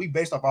 We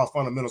based off our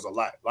fundamentals a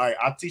lot. Like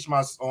I teach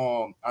my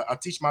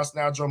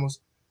snare drummers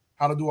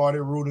how to do all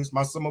their rudiments.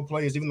 My summer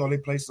players, even though they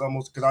play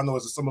summers, because I know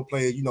as a summer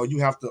player, you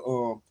have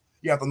to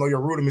know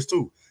your rudiments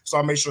too. So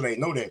I make sure they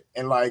know that.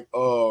 And like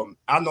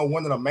I know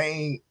one of the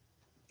main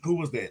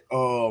people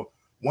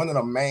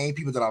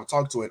that I've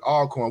talked to at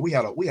Alcorn, we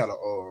had a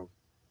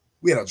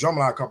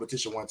drumline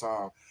competition one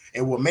time.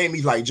 And what made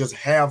me like just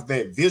have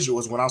that visual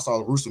is when I saw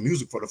the Rooster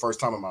Music for the first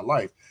time in my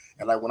life.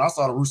 And like when I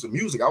saw the Rooster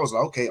Music, I was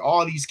like, okay,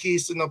 all these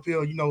kids sitting up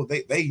here,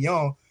 they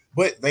young,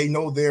 but they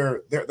know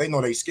their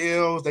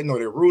skills, they know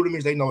their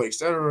rudiments, they know et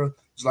cetera,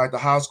 just like the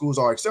high schools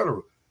are, et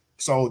cetera.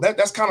 So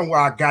that's kind of where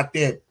I got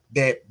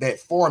that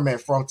format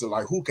from, to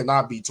like who can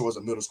I be towards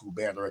a middle school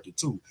band director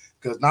too?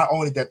 Because not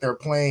only that they're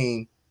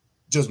playing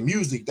just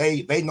music,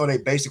 they know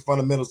their basic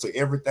fundamentals to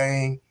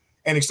everything.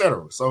 And et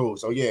cetera. So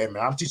yeah,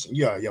 man, I'm teaching.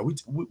 Yeah.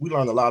 We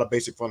learn a lot of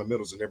basic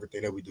fundamentals in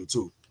everything that we do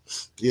too.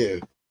 Yeah.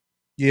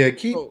 Yeah,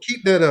 keep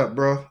that up,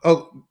 bro.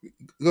 Oh,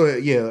 go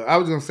ahead. Yeah, I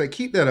was gonna say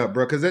keep that up,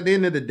 bro. Because at the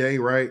end of the day,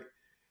 right,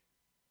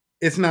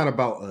 it's not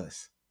about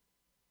us.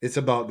 It's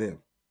about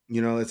them.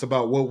 It's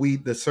about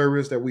the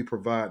service that we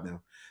provide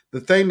them.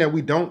 The thing that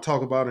we don't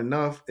talk about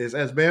enough is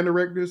as band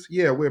directors,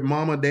 yeah, we're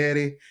mama,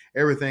 daddy,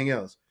 everything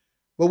else.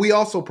 But we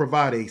also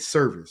provide a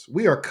service.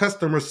 We are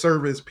customer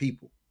service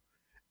people.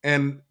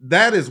 And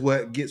that is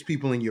what gets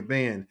people in your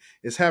band,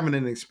 is having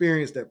an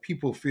experience that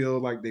people feel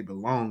like they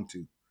belong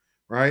to,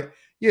 right?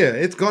 Yeah,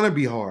 it's going to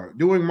be hard.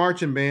 Doing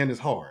marching band is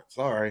hard.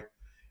 Sorry.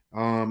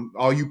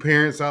 All you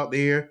parents out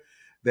there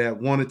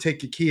that want to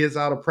take your kids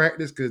out of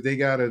practice because they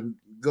got to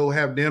go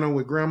have dinner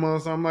with grandma or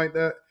something like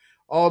that,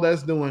 all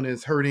that's doing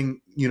is hurting,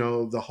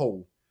 the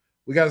whole.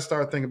 We got to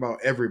start thinking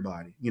about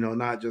everybody,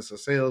 not just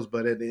ourselves,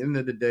 but at the end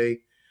of the day,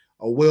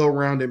 a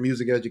well-rounded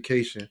music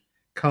education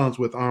comes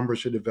with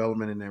embouchure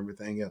development and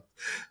everything else.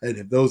 And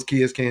if those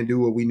kids can't do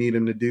what we need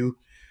them to do,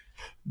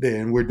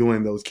 then we're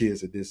doing those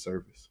kids a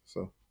disservice.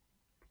 So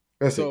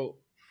that's it.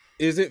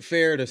 Is it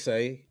fair to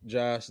say,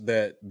 Josh,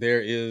 that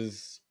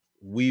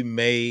we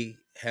may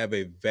have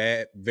a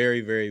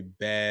very, very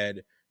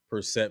bad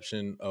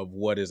perception of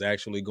what is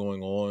actually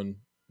going on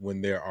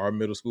when there are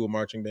middle school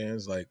marching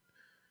bands? Like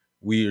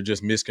we are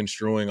just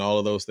misconstruing all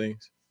of those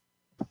things?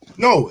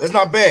 No, it's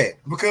not bad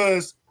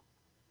because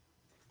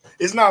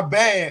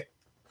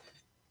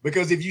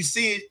if you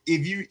see it,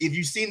 if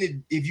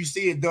you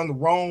see it done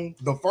wrong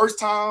the first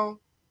time,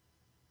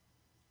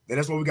 then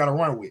that's what we got to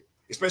run with,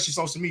 especially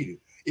social media.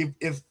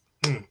 If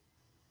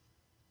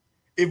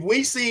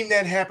we seen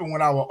that happen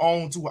with our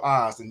own 2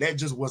 eyes and that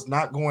just was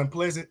not going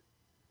pleasant,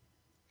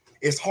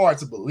 it's hard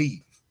to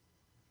believe.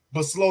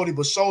 But slowly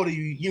but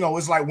surely,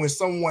 it's like when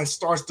someone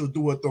starts to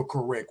do it the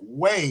correct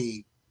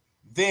way,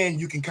 then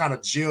you can kind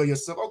of jail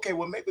yourself. Okay,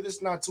 well maybe this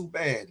is not too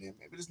bad. Then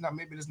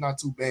maybe this not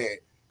too bad.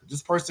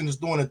 this person is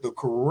doing it the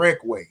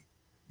correct way.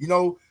 You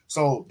know,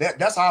 so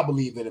that's how I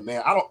believe in it,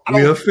 man. I don't.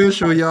 We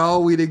official,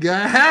 y'all. We the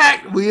got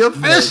hacked. We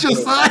official,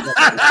 son.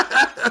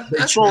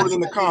 They trolled in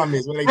the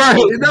comments. When they right?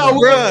 No,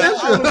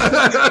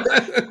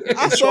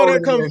 I saw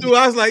that come through.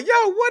 I was like, "Yo,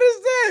 what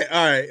is that?"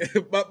 All right,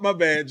 my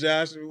bad,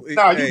 Josh.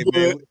 Nah, you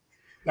good.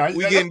 Man,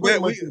 we getting better.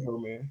 We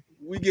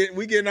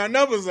getting our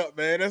numbers up,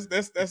 man.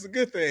 That's a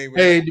good thing,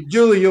 man. Hey,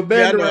 Julie, your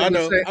band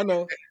director. I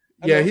know.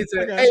 Yeah, he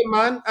said, "Hey,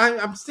 man,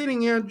 I'm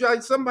sitting here.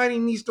 Somebody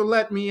needs to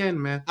let me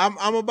in, man."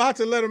 I'm about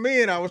to let him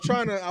in. I was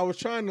trying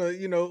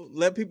to,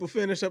 let people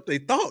finish up their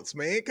thoughts,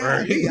 man.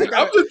 Right.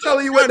 I'm just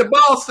telling you what the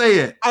boss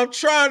said. I'm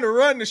trying to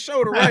run the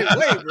show the right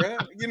way, bro.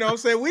 You know what I'm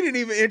saying? We didn't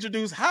even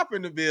introduce Hop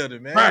in the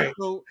building, man. Right.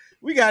 So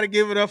we got to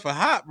give it up for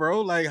Hop,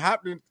 bro. Like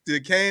Hop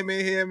that came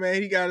in here, man.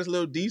 He got his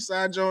little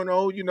D-side joint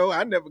on.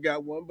 I never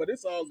got one, but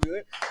it's all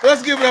good.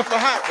 Let's give it up for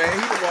Hop, man. He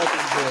the walk in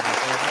the building.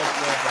 So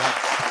let's love for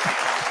Hop.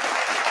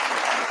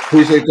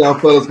 Appreciate y'all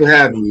fellas for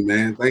having me,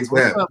 man. Thanks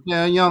for having me.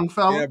 Yeah, young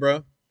fella. Yeah, bro.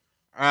 All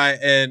right,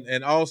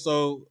 and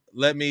also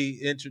let me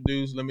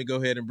go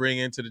ahead and bring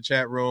into the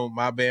chat room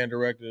my band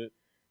director,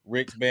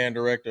 Rick's band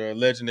director, a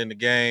legend in the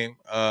game,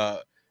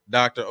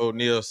 Dr.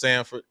 O'Neal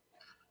Sanford.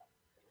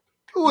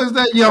 Who is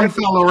that young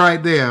fella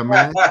right there,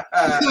 man?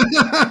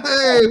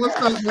 Hey, what's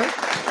up, man? There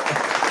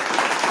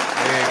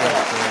you go,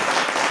 man.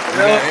 We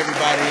got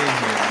everybody in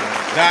here,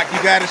 man. Doc,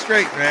 you got it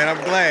straight, man.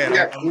 I'm glad.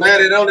 Yeah,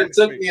 man, it only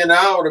took me an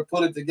hour to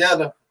put it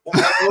together. Be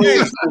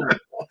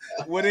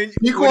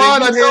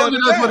quiet. I told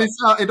you that's what it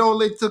sounded. It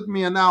only took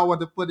me an hour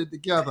to put it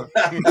together.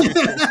 Hey,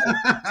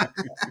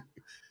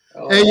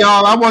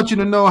 y'all, I want you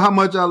to know how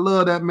much I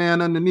love that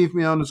man underneath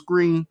me on the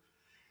screen,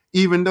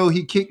 even though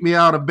he kicked me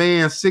out of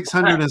band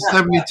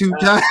 672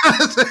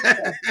 times.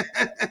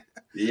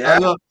 Yeah.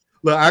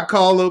 Look, I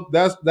call him.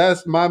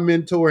 That's my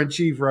mentor in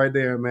chief right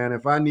there, man.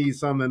 If I need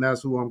something,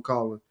 that's who I'm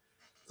calling.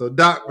 So,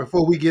 Doc,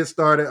 before we get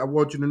started, I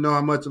want you to know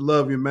how much I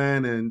love you,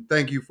 man, and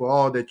thank you for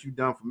all that you've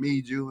done for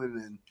me, Julian,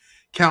 and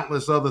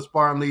countless other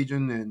Spartan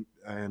Legion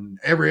and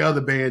every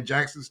other band,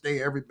 Jackson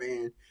State, every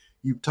band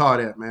you've taught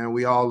at, man.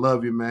 We all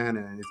love you, man,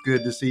 and it's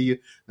good to see you.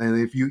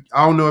 And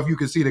I don't know if you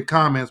can see the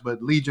comments,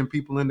 but Legion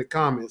people in the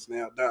comments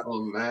now, Doc.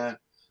 Oh, man.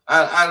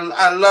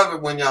 I love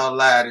it when y'all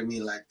lie to me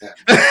like that.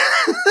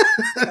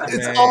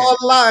 It's all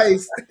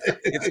lies.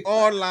 It's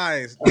all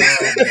lies.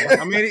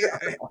 I mean,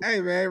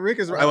 hey man, Rick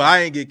is right. Well, I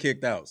ain't get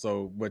kicked out,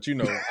 so but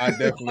I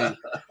definitely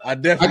I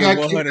got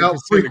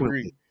 100%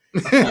 agree.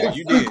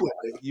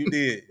 You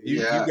did.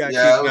 You got kicked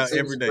out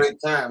every day. Great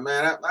time,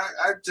 man.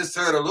 I just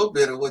heard a little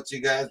bit of what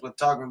you guys were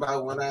talking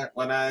about when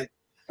I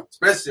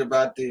especially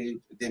about the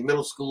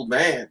middle school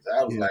bands.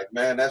 I was like,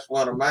 man, that's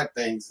one of my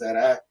things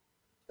that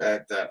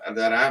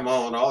I'm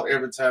on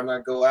every time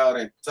I go out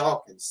and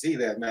talk and see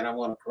that, man, I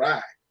want to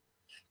cry,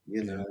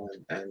 and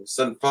it's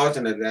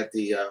unfortunate that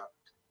the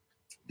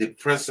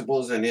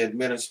principals and the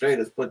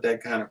administrators put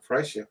that kind of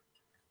pressure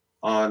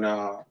on,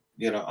 on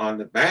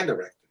the band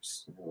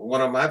directors. One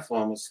of my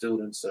former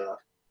students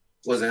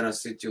was in a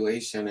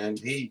situation, and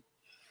he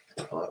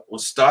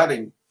was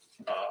starting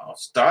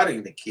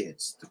the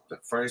kids the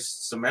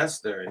first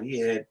semester, and he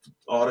had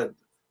all the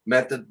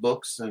method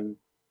books and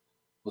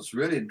was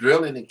really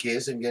drilling the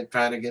kids and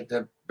trying to get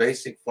the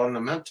basic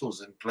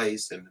fundamentals in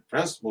place. And the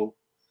principal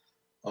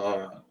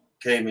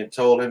came and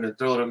told him to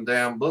throw them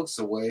damn books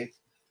away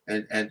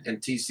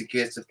and teach the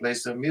kids to play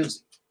some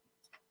music.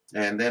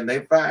 And then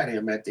they fired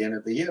him at the end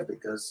of the year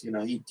because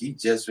he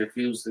just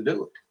refused to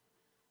do it.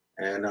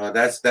 And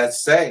that's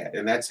sad,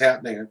 and that's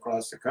happening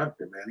across the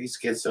country, man. These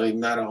kids are even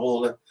not a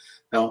hold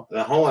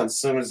the horn as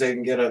soon as they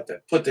can get up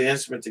there, put the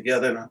instrument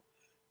together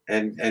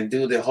and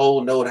do the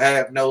whole note,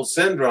 half note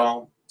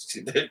syndrome.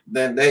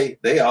 Then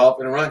they off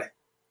and running.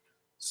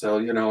 So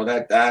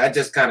that I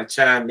just kind of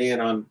chimed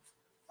in on,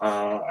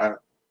 and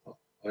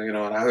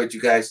I heard you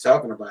guys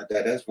talking about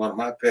that. That's one of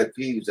my pet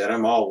peeves that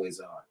I'm always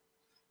on,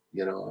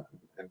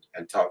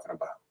 and talking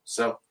about.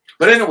 So,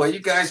 but anyway,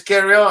 you guys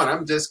carry on.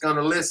 I'm just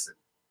gonna listen.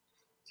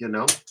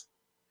 All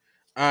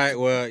right.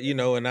 Well,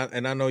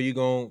 and I know you're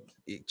gonna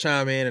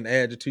chime in and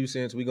add your 2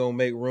 cents. We're gonna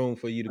make room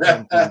for you to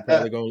come through. We're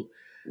probably gonna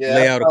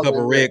lay out a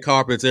couple red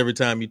carpets every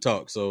time you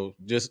talk. So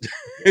just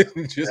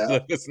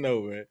let us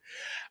know, man.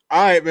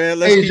 All right, man.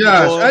 Let's keep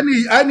Josh,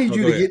 going. I need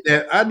you to get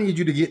that. I need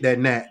you to get that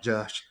gnat,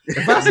 Josh.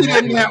 If I see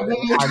that gnat one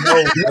more time,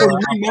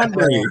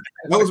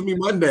 that was me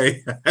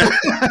Monday.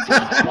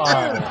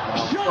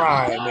 I'm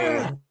crying,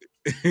 man.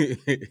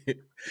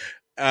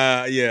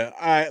 Yeah.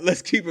 All right,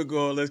 let's keep it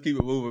going. Let's keep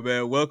it moving,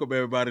 man. Welcome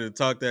everybody to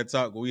Talk That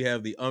Talk, where we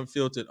have the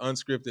unfiltered,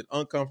 unscripted,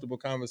 uncomfortable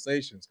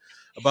conversations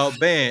about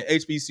band,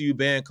 HBCU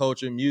band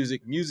culture,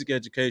 music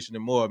education,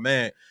 and more.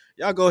 Man,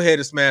 y'all go ahead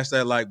and smash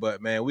that like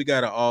button, man. We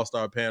got an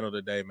all-star panel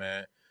today,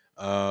 man.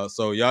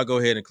 So y'all go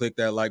ahead and click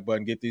that like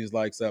button, get these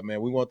likes up,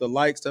 man. We want the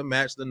likes to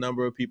match the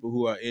number of people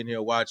who are in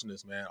here watching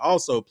us, man.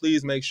 Also,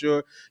 please make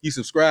sure you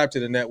subscribe to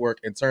the network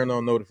and turn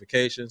on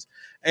notifications.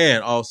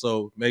 And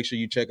also make sure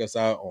you check us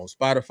out on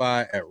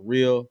Spotify at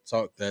Real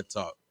Talk That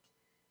Talk.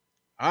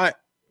 All right,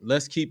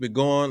 let's keep it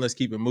going. Let's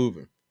keep it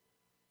moving.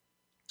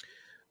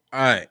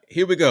 All right,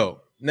 here we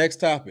go. Next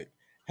topic.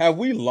 Have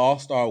we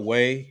lost our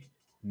way,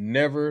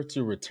 never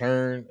to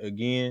return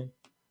again?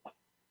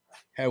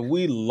 Have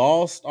we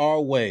lost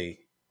our way,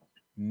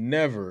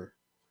 never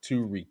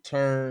to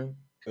return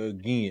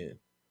again?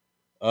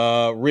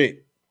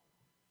 Rick,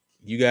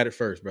 you got it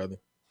first, brother.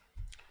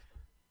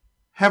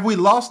 Have we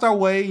lost our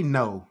way?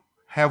 No.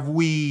 Have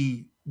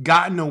we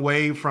gotten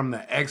away from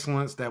the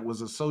excellence that was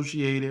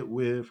associated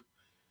with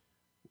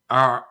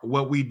our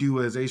what we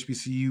do as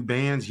HBCU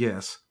bands?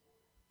 Yes.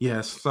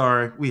 Yes,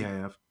 sorry, we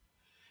have.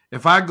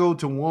 If I go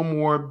to one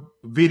more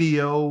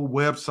video,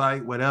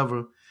 website,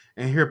 whatever,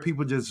 and hear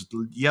people just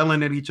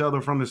yelling at each other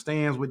from the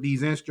stands with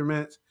these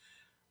instruments,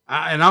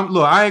 I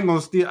ain't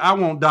gonna steal. I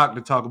want Doc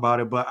to talk about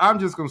it, but I'm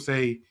just gonna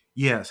say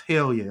yes,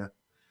 hell yeah.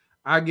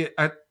 I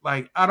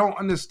don't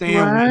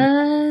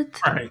understand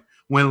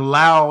when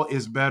loud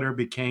is better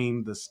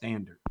became the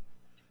standard.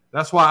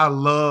 That's why I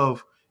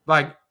love,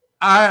 like,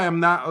 I am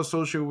not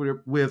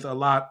associated with a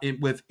lot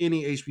with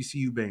any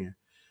HBCU band,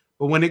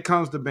 but when it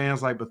comes to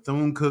bands like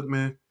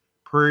Bethune-Cookman,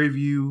 Prairie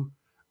View,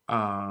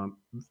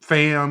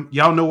 Fam,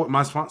 y'all know what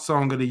my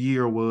song of the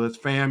year was.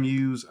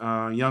 FAMU's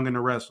Young and the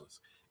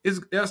Restless.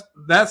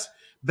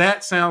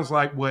 That sounds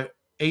like what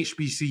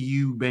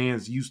HBCU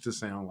bands used to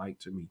sound like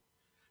to me.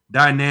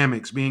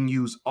 Dynamics being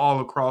used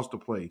all across the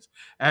place,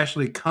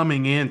 actually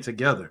coming in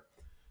together.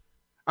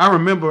 I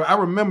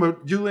remember,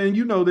 Julian,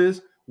 you know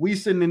this. We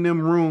sitting in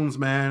them rooms,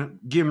 man,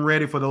 getting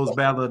ready for those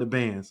Battle of the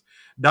Bands.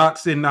 Doc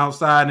sitting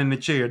outside in the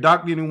chair.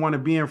 Doc didn't want to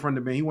be in front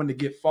of the band. He wanted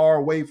to get far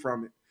away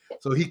from it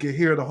so he could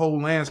hear the whole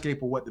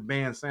landscape of what the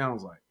band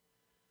sounds like.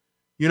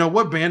 You know,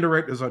 what band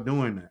directors are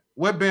doing that?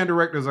 What band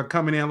directors are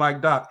coming in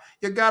like, Doc,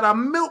 you got to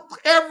milk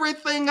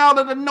everything out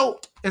of the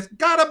note. It's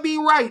got to be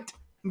right,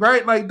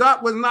 right? Like,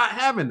 Doc was not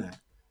having that.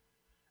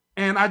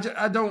 And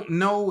I don't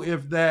know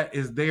if that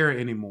is there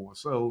anymore.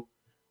 So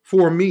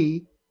for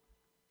me,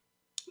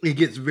 it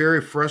gets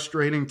very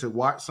frustrating to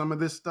watch some of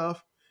this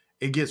stuff.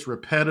 It gets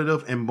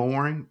repetitive and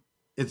boring.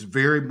 It's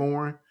very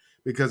boring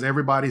because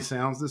everybody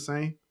sounds the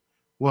same.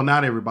 Well,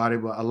 not everybody,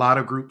 but a lot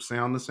of groups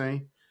sound the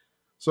same.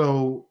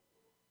 So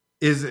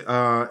is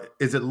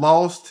it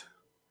lost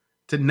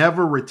to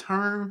never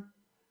return?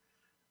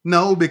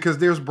 No, because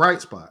there's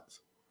bright spots.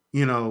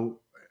 You know,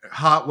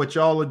 Hot, what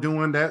y'all are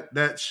doing,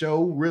 that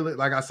show really,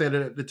 like I said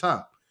it at the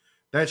top,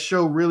 that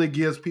show really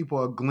gives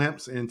people a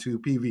glimpse into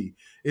PV.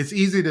 It's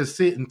easy to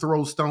sit and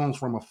throw stones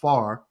from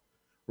afar,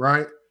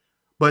 right?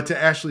 But to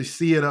actually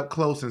see it up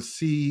close and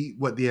see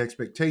what the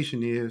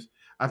expectation is,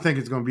 I think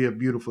it's going to be a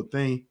beautiful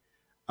thing.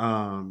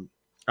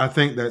 I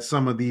think that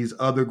some of these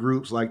other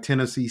groups like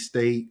Tennessee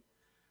State,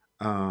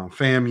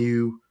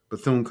 FAMU,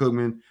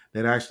 Bethune-Cookman,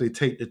 that actually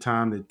take the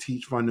time to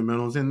teach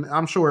fundamentals, and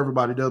I'm sure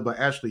everybody does, but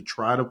actually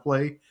try to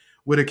play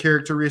with a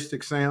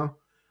characteristic sound,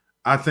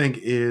 I think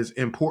is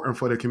important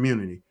for the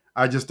community.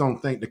 I just don't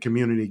think the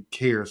community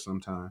cares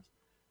sometimes.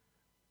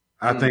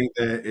 I think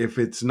that if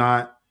it's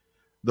not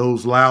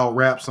those loud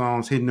rap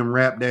songs hitting them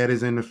rap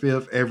daddies in the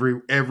fifth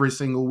every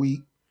single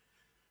week,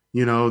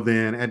 you know,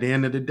 then at the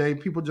end of the day,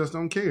 people just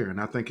don't care.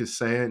 And I think it's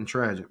sad and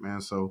tragic,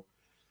 man. So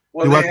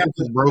do I think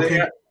it's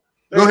broken?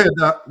 Go ahead,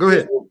 Doc. Go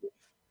ahead.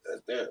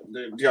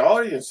 The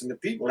audience and the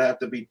people have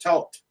to be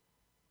taught.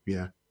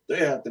 Yeah. They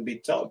have to be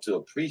taught to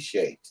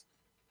appreciate,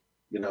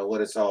 you know,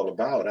 what it's all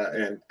about.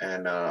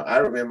 I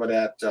remember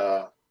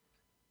that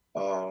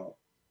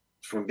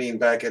from being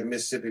back at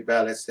Mississippi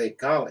Valley State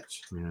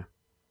College. Yeah.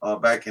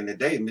 Back in the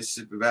day,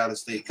 Mississippi Valley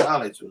State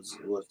College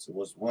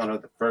was one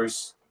of the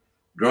first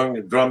drum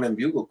and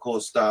bugle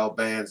corps style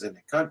bands in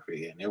the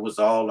country, and it was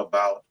all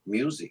about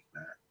music,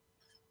 man.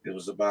 It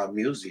was about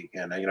music,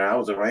 and you know, I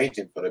was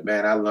arranging for the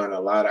band. I learned a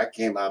lot. I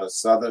came out of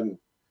Southern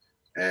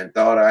and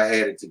thought I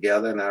had it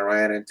together, and I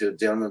ran into a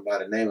gentleman by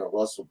the name of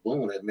Russell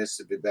Boone at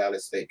Mississippi Valley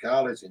State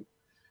College,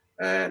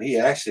 and he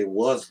actually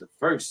was the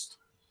first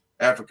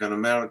African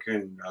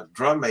American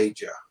drum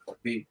major for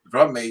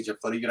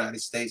the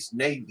United States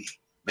Navy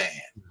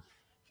band.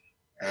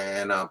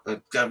 And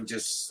but I'm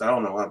just, I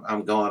don't know,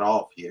 I'm going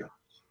off here.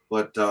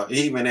 But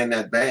even in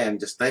that band,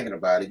 just thinking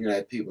about it, you know,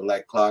 had people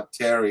like Clark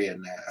Terry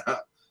and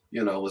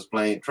you know, was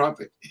playing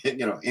trumpet,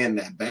 you know, in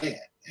that band,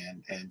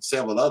 and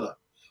several other,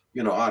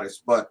 you know,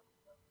 artists. But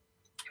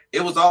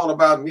it was all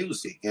about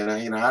music.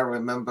 And, you know, I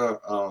remember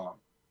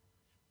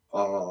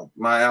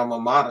my alma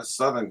mater,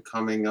 Southern,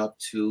 coming up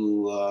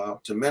to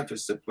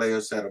Memphis to play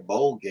us at a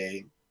bowl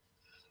game.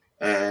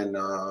 And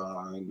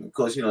of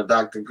course, you know,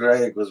 Dr.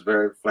 Greg was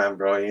very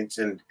flamboyant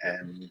and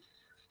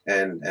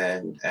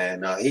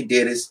he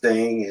did his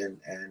thing,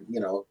 and you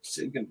know,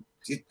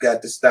 he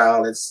got the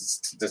style.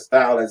 It's the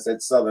style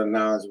that Southern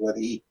now is what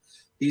he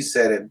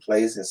set in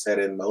place and set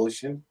in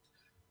motion.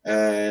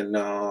 And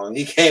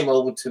he came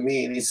over to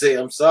me and he said,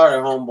 "I'm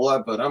sorry,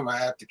 homeboy, but I'm gonna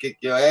have to kick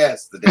your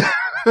ass today."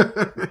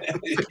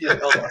 You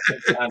know,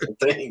 that kind of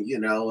thing, you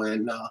know.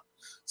 And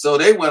so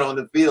they went on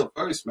the field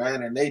first,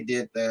 man, and they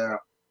did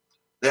their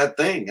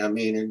thing. I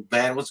mean, and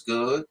band was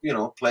good, you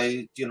know,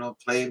 played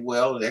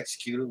well,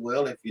 executed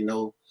well. If you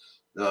know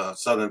the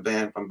Southern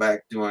band from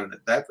back during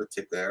that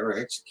particular era,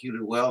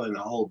 executed well in the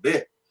whole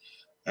bit.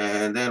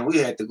 And then we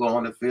had to go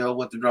on the field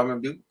with the drum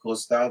and bugle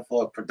style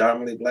for a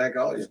predominantly black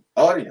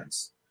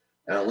audience.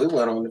 And we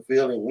went on the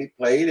field and we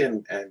played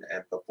and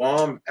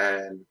performed.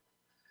 And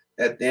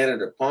at the end of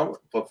the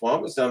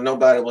performance,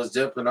 nobody was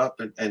jumping up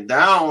and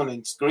down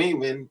and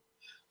screaming.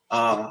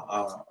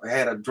 I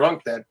had a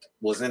drunk that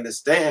was in the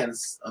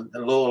stands on the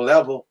lower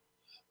level,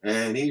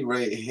 and he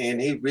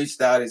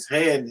reached out his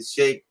hand to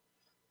shake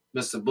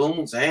Mr.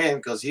 Boone's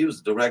hand because he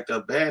was the director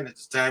of band at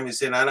the time. He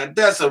said, "Now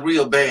that's a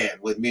real band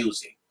with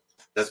music,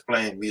 that's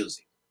playing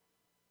music."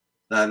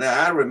 Now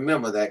I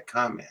remember that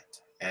comment,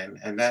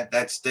 and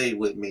that stayed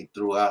with me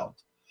throughout,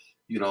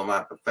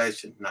 my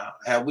profession. Now,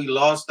 have we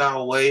lost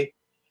our way?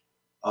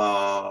 In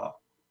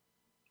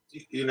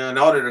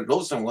order to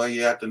go somewhere,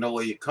 you have to know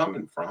where you're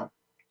coming from.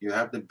 You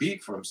have to be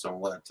from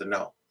somewhere to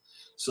know.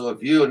 So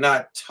if you're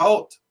not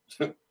taught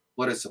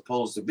what it's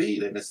supposed to be,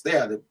 then it's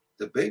there.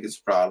 The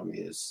biggest problem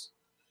is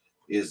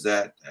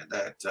that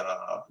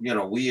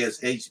we as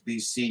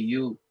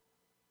HBCU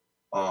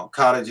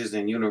colleges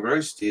and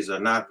universities are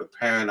not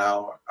preparing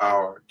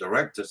our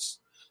directors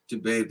to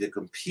be able to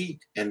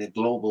compete in the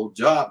global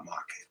job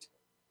market.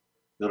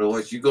 In other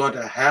words, you're going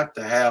to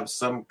have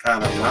some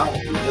kind of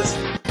knowledge.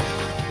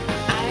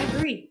 I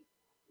agree.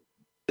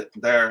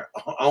 There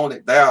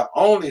are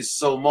only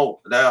so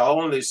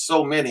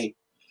many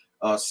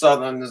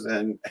Southerners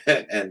and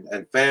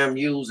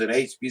FAMUs and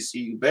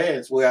HBCU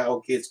bands where our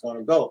kids going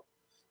to go.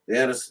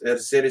 They're at the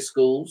city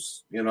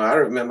schools. I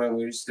remember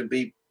we used to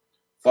be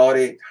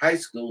 48 high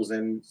schools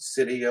in the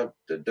city of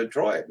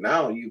Detroit.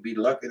 Now you'd be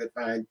lucky to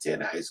find 10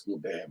 high school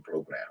band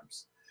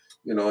programs,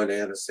 in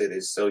the inner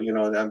cities. So,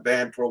 the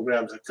band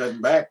programs are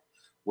cutting back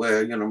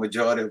where,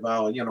 majority of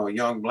our,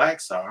 young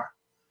blacks are.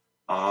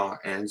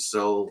 And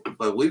so,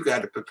 but we've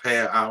got to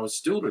prepare our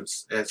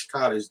students as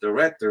college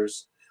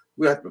directors.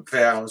 We have to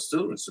prepare our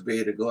students to be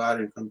able to go out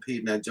and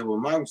compete in that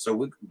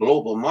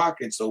global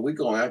market. So we're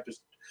going to have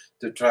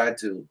to try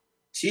to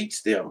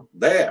teach them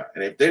there.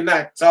 And if they're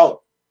not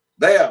taught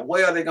there,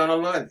 where are they going to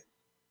learn it?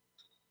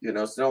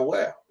 It's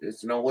nowhere.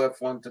 It's nowhere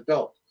for them to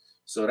go.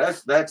 So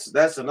that's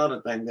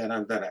another thing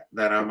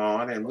that I'm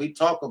on, and we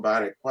talk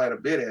about it quite a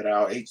bit at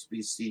our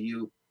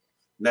HBCU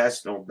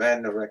National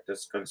Band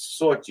Directors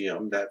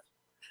Consortium that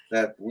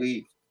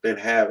we've been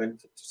had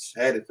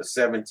it for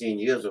 17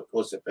 years. Of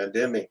course, the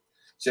pandemic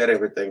shut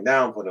everything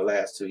down for the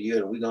last 2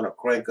 years, and we're going to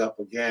crank up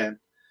again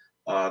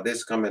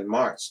this coming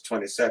March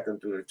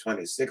 22nd through the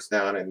 26th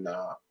down in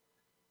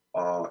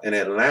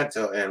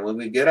Atlanta. And when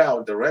we get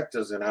our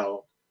directors and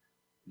our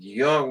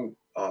young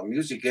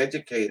music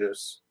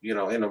educators,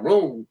 in the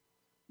room,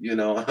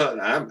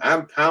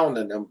 I'm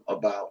pounding them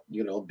about,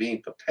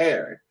 being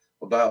prepared,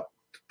 about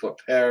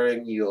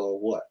preparing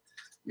your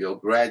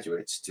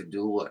graduates to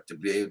do what? To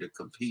be able to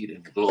compete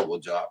in the global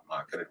job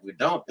market. If we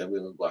don't, then we're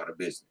going to go out of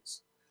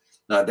business.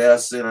 Now,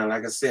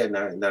 like I said,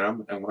 now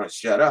I'm going to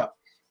shut up.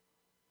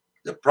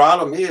 The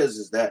problem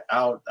is that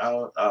our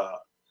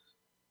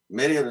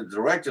many of the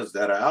directors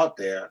that are out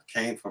there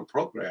came from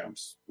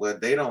programs where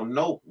they don't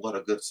know what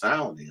a good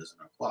sound is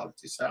and a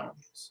quality sound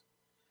is.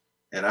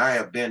 And I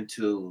have been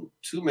to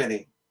too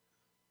many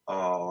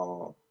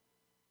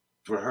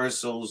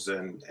rehearsals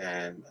and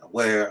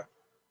where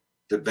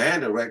the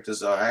band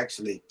directors are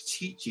actually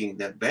teaching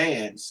the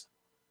bands.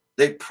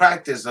 They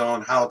practice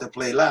on how to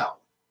play loud.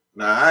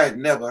 Now, I had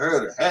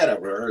never had a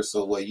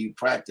rehearsal where you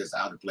practice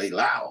how to play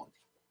loud.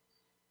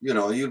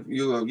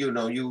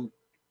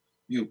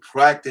 You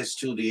practice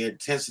to the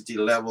intensity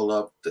level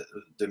of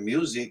the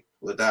music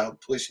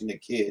without pushing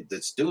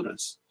the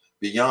students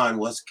beyond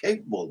what's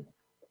capable,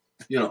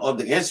 of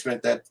the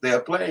instrument that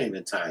they're playing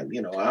at the time.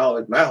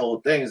 My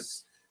whole thing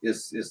is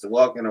to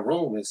walk in a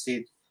room and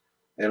see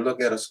and look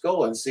at a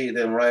score and see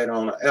them write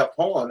on an F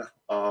horn,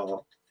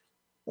 or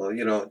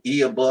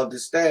E above the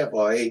staff,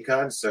 or A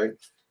concert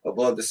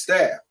above the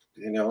staff.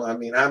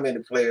 How many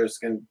players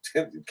can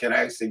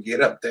actually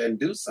get up there and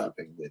do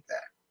something with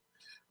that?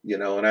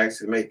 And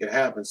actually make it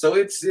happen. So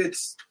it's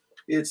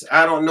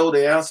I don't know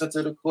the answer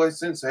to the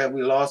questions. Have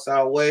we lost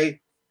our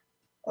way?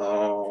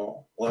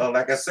 Well,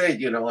 like I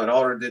said, in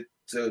order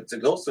to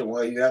go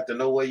somewhere, you have to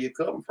know where you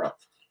come from.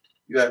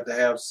 You have to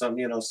have some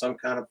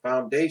kind of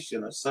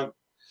foundation or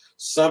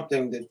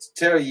something to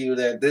tell you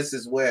that this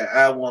is where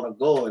I want to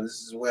go and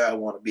this is where I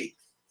want to be.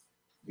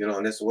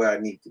 And this is where I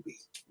need to be.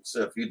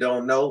 So if you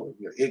don't know,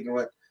 you're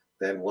ignorant,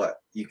 then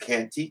what? You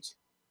can't teach it.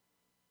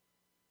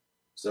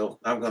 So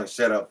I'm going to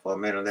shut up for a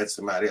minute and let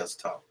somebody else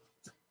talk.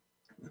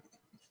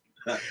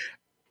 All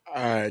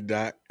right,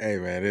 Doc. Hey,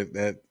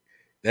 man,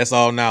 that's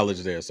all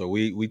knowledge there. So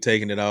we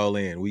taking it all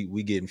in.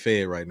 We getting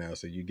fed right now.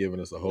 So you're giving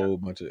us a whole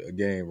bunch of a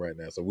game right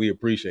now. So we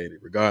appreciate it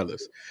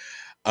regardless.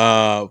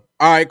 All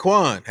right,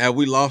 Quan, have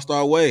we lost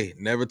our way,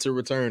 never to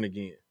return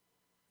again?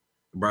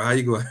 Bro, how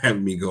you gonna have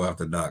me go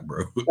after Doc,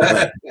 bro?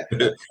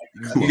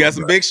 You got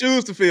some big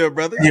shoes to fill,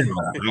 brother.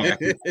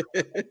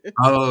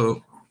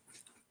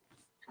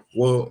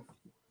 Well,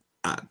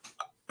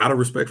 out of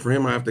respect for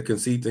him, I have to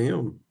concede to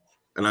him,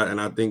 and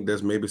I think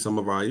that's maybe some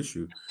of our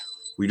issue.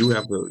 We do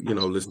have to,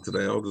 listen to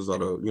the elders or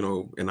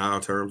the, in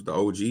our terms, the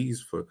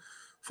OGs for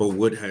for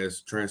what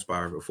has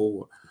transpired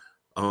before.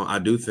 I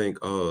do think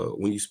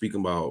when you speak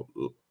about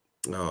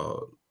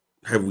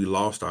have we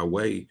lost our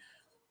way,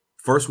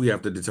 first we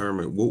have to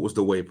determine what was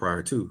the way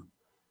prior to.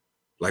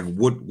 Like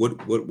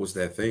what was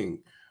that thing?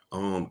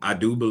 I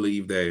do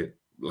believe that,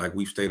 like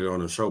we've stated on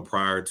the show,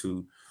 prior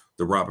to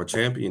the Robert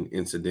Champion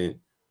incident,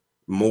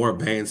 more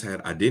bands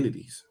had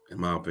identities,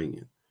 in my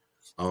opinion.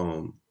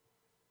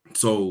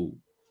 So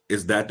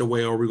is that the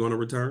way are we going to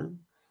return?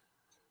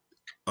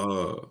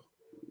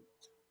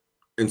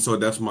 And so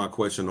that's my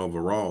question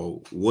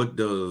overall. What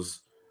does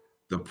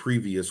the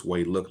previous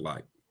way look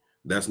like?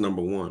 That's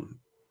number one.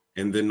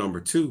 And then number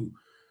two,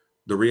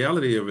 the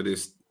reality of it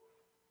is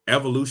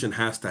evolution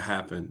has to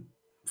happen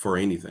for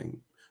anything.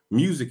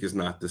 Music is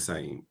not the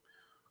same.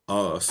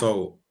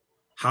 So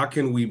how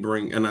can we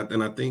bring, and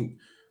I think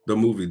the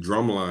movie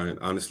Drumline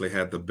honestly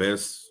had the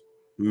best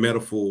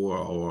metaphor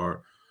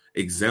or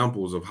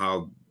examples of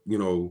how,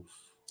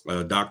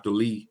 Dr.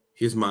 Lee,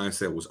 his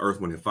mindset was Earth,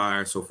 Wind, and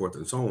Fire, so forth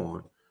and so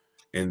on.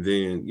 And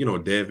then,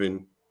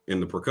 Devin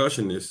and the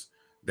percussionists,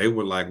 they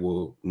were like,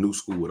 well, new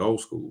school with old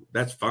school.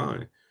 That's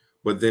fine.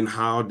 But then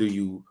how do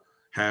you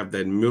have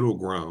that middle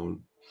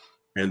ground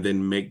and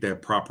then make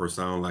that proper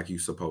sound like you're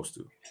supposed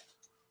to?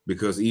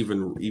 Because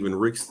even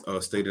Rick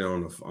stated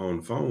on the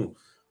phone,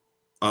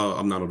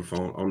 I'm not on the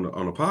phone,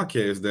 on the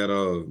podcast,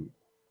 that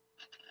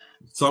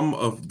some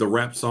of the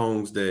rap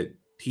songs that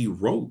he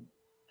wrote,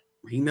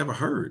 he never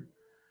heard.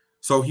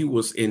 So he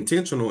was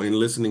intentional in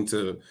listening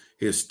to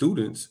his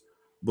students,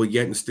 but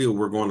yet and still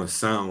we're going to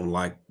sound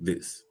like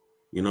this.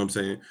 You know what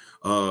I'm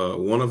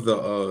saying? One of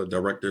the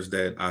directors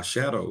that I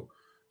shadow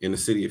in the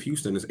city of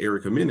Houston is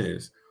Eric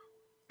Jimenez.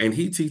 And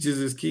he teaches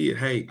his kid,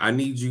 hey, I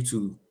need you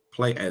to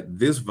play at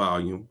this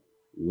volume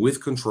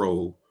with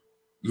control,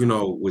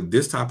 with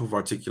this type of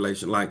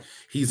articulation. Like,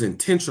 he's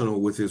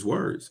intentional with his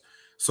words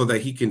so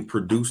that he can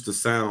produce the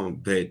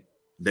sound that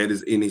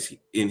is in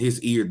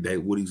his ear,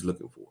 that what he's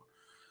looking for.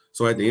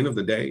 So at the end of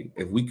the day,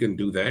 if we can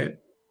do that,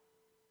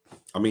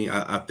 I mean,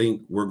 I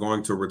think we're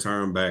going to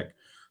return back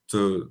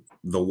to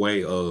the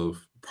way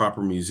of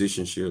proper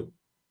musicianship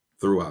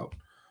throughout.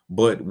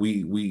 But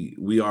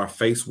we are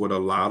faced with a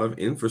lot of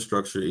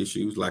infrastructure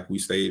issues, like we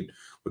stated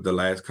with the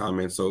last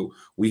comment. So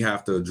we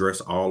have to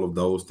address all of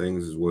those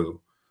things as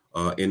well,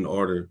 in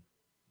order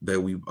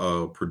that we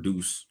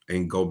produce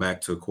and go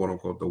back to, quote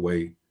unquote, the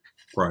way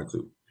prior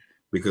to.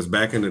 Because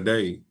back in the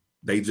day,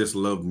 they just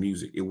loved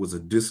music. It was a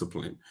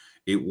discipline.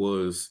 It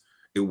was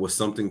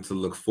something to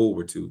look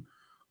forward to.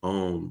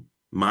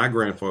 My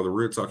grandfather,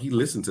 real talk, he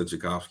listened to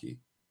Tchaikovsky,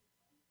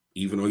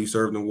 even though he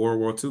served in World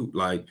War II.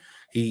 Like,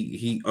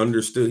 he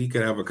understood, he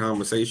could have a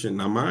conversation.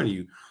 Now, mind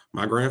you,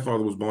 my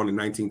grandfather was born in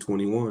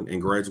 1921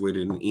 and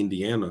graduated in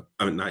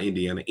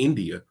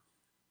India,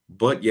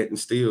 but yet and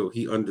still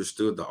he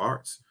understood the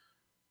arts.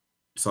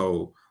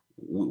 So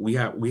we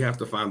have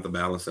to find the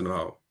balance in it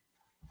all.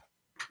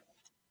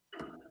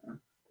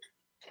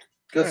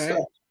 Good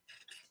stuff.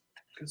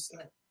 Good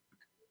stuff.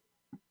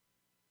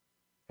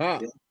 Huh?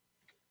 Yeah.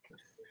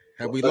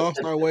 Have we lost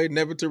our way,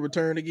 never to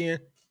return again?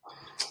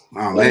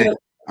 Oh man,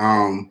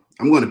 I'm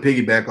going to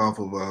piggyback off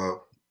of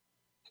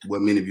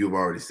what many of you have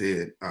already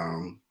said,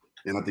 and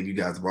I think you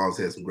guys have all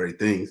said some great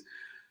things.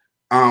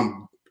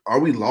 Are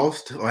we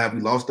lost, or have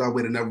we lost our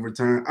way to never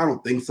return? I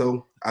don't think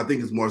so. I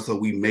think it's more so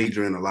we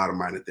major in a lot of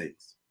minor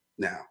things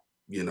now.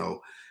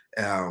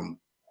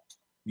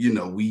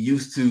 We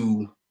used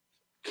to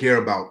care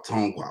about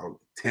tone quality,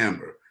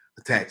 timbre,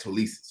 attacks,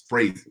 releases,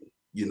 phrasing.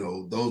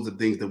 Those are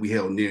things that we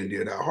held near and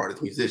dear to our heart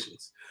as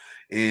musicians.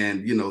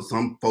 And,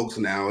 some folks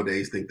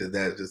nowadays think that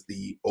that's just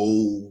the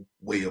old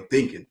way of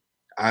thinking.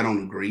 I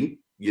don't agree,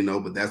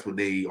 but that's what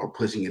they are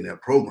pushing in their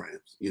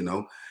programs,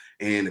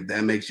 and if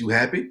that makes you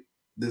happy,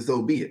 then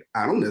so be it.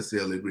 I don't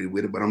necessarily agree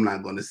with it, but I'm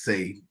not going to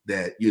say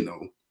that,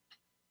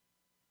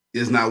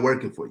 it's not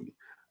working for you.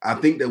 I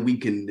think that we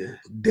can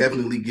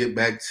definitely get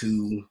back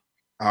to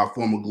our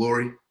former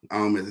glory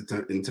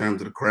in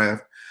terms of the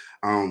craft.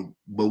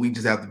 But we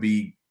just have to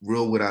be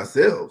real with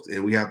ourselves,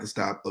 and we have to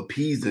stop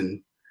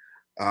appeasing.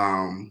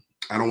 I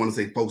don't want to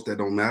say folks that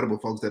don't matter,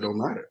 but folks that don't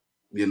matter.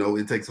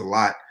 It takes a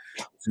lot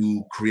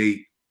to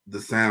create the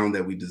sound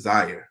that we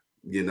desire,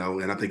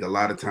 and I think a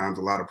lot of times,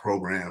 a lot of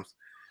programs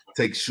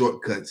take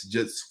shortcuts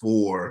just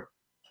for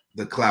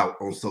the clout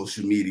on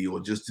social media, or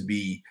just to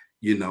be,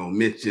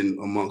 mentioned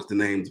amongst the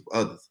names of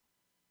others,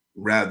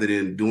 rather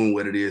than doing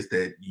what it is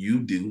that you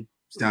do,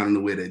 sounding the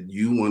way that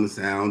you want to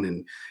sound,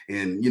 and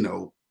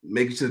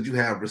making sure that you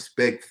have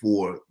respect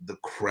for the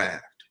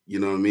craft. You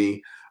know what I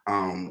mean?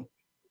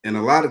 And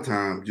a lot of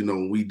times,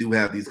 when we do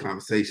have these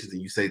conversations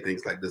and you say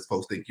things like this,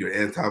 folks think you're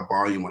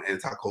anti-volume or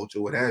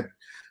anti-culture, what have you.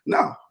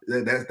 No,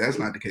 that's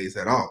not the case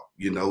at all.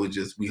 It's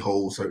just we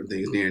hold certain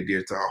things near and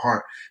dear to our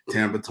heart.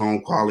 Timbre,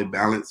 tone, quality,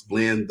 balance,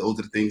 blend. Those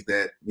are the things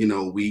that,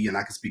 we, and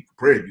I can speak for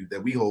Prairie View,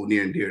 that we hold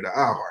near and dear to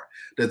our heart.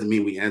 Doesn't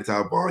mean we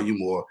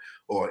anti-volume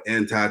or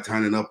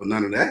anti-turning up or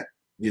none of that.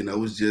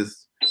 It's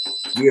just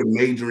we're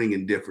majoring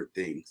in different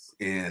things.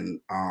 And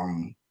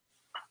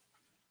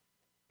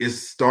it's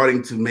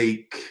starting to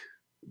make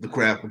the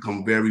craft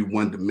become very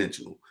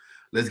one-dimensional.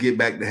 Let's get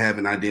back to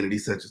having identity,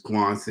 such as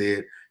Quan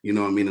said. You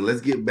know what I mean? And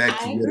let's get back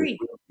to what it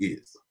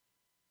is.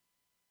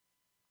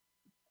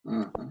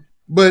 Mm-hmm.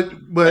 But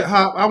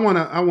I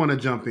wanna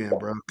jump in,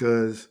 bro,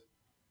 because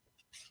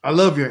I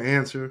love your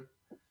answer,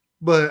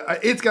 but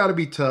it's got to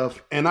be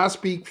tough. And I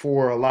speak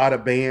for a lot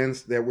of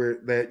bands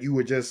that you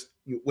were just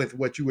with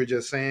what you were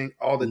just saying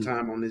all the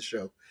time on this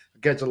show. I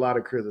catch a lot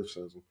of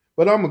criticism,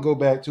 but I'm gonna go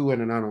back to it,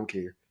 and I don't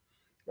care.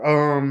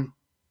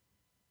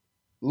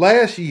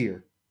 Last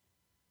year,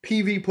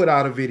 PV put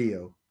out a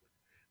video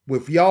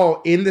with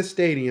y'all in the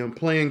stadium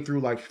playing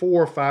through like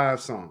 4 or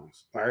 5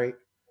 songs. All right,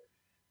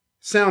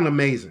 sound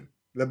amazing.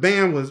 The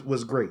band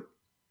was great.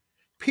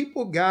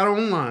 People got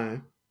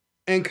online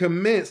and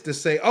commenced to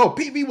say, "Oh,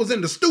 PV was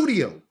in the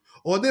studio,"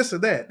 or this or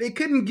that. They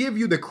couldn't give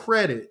you the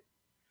credit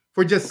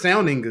for just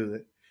sounding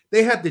good.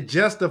 They had to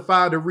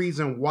justify the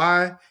reason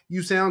why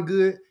you sound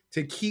good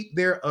to keep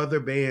their other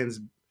bands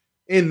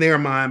in their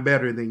mind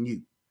better than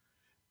you.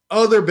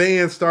 Other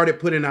bands started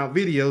putting out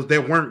videos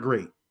that weren't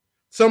great,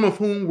 some of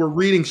whom were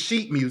reading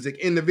sheet music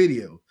in the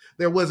video.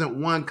 There wasn't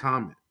one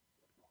comment,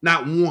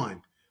 not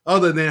one,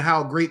 other than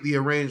how great the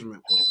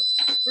arrangement was.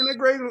 And the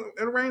great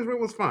arrangement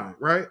was fine,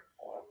 right?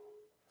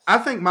 I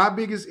think my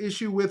biggest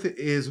issue with it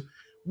is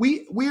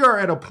we are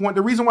at a point.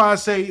 The reason why I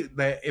say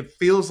that it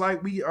feels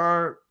like we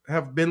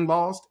have been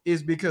lost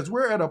is because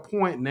we're at a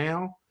point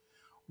now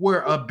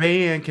where a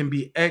band can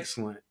be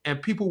excellent and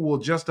people will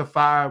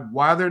justify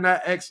why they're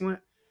not excellent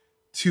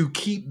to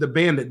keep the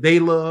band that they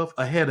love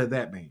ahead of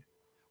that band.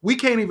 We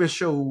can't even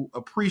show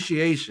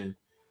appreciation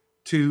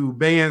to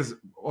bands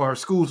or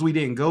schools we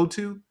didn't go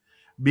to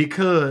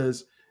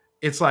because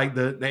it's like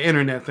the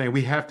internet thing.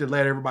 We have to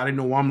let everybody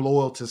know I'm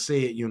loyal to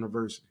Say It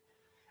University.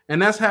 And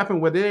that's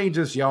happened with it ain't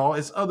just y'all,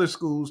 it's other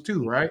schools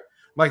too, right?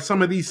 Like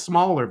some of these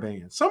smaller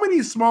bands. Some of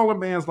these smaller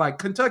bands like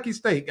Kentucky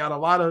State got a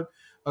lot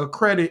of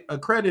credit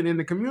in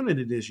the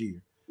community this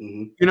year.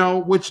 You know,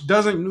 which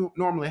doesn't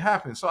normally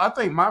happen. So I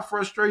think my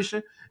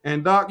frustration,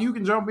 and Doc, you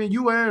can jump in,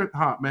 you and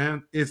Hot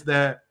Man, is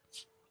that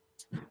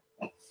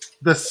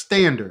the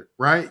standard,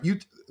 right?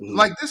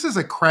 Like this is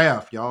a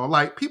craft, y'all.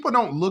 Like people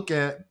don't look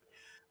at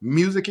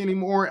music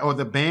anymore or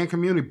the band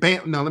community.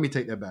 No, let me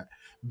take that back.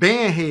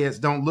 Band heads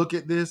don't look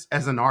at this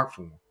as an art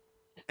form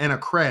and a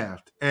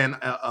craft and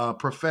a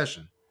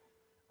profession,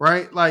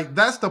 right? Like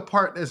that's the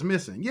part that's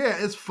missing. Yeah,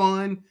 it's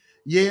fun.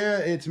 Yeah,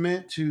 it's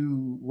meant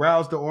to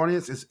rouse the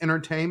audience. It's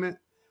entertainment.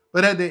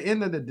 But at the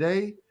end of the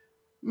day,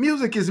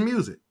 music is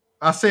music.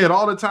 I say it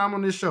all the time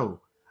on this show.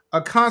 A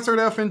concert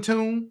effing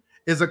tune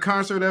is a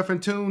concert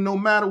effing tune no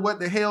matter what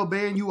the hell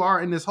band you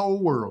are in this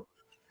whole world.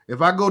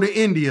 If I go to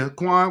India,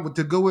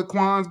 to go with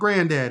Quan's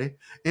granddaddy,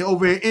 and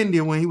over in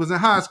India when he was in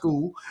high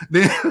school,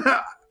 then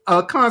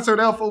a concert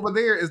elf over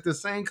there is the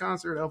same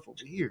concert elf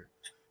over here.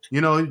 You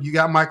know, you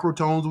got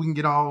microtones. We can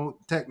get all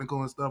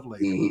technical and stuff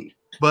later.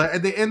 But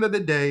at the end of the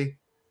day,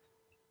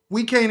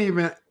 we can't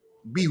even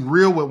be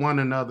real with one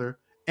another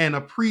and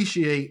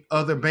appreciate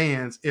other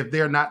bands if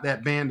they're not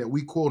that band that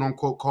we quote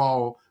unquote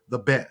call the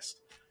best.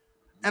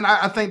 And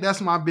I think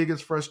that's my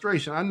biggest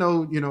frustration. I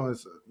know, you know,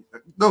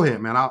 go ahead,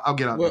 man. I'll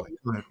get out the way.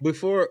 Go ahead.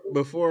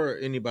 Before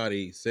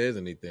anybody says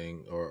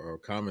anything or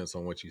comments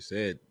on what you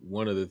said,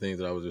 one of the things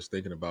that I was just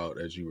thinking about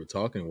as you were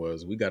talking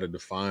was we got to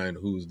define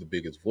who's the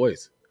biggest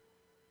voice,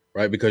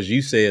 right? Because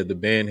you said the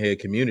band head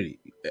community,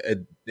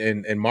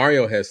 and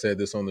Mario has said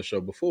this on the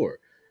show before.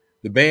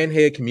 The band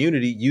head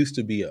community used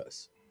to be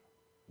us.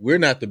 We're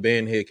not the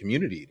band head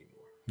community anymore.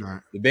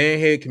 Right. The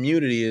band head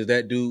community is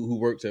that dude who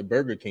works at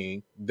Burger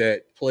King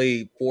that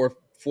played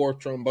fourth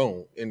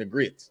trombone in the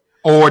grits.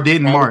 Or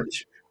didn't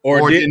march.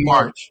 Or didn't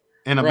march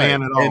in a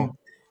band at all.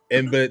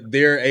 But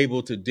they're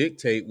able to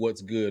dictate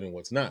what's good and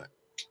what's not.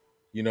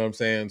 You know what I'm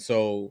saying?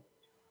 So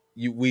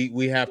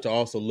we have to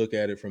also look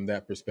at it from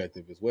that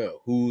perspective as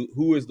well.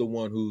 Who is the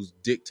one who's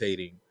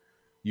dictating,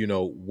 you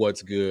know,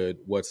 what's good,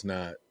 what's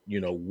not, you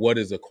know, what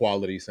is a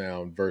quality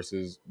sound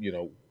versus, you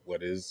know,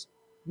 what is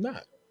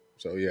not.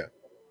 So yeah.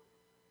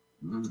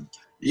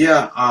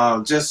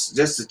 Yeah, just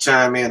to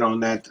chime in on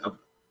that.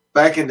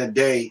 Back in the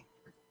day,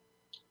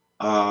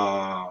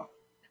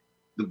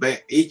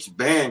 each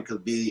band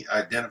could be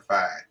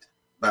identified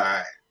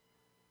by,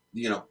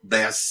 you know,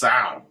 their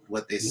sound,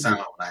 what they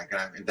sound like.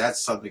 I mean,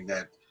 that's something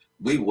that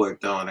we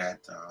worked on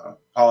at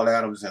Paul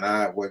Adams and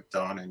I worked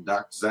on, and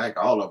Dr. Zach,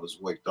 all of us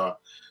worked on.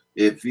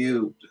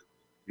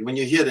 When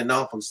you hear the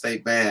Norfolk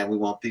State Band, we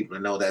want people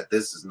to know that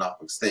this is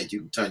Norfolk State. You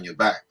can turn your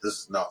back. This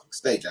is Norfolk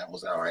State. That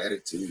was our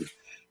attitude,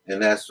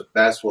 and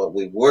that's what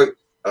we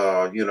worked,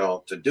 you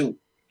know, to do.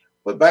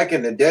 But back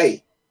in the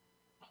day,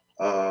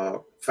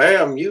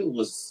 FAMU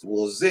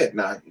was it.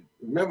 Now,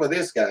 remember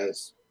this,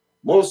 guys.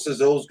 Most of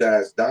those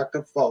guys,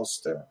 Dr.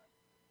 Foster,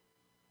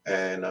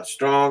 and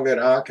Strong at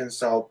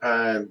Arkansas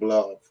Pine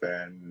Bluff,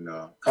 and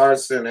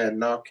Carson at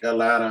North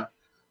Carolina,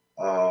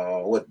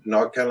 with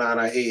North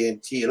Carolina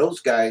A&T, those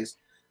guys,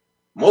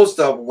 most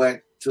of them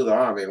went to the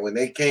Army. When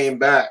they came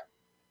back,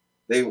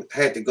 they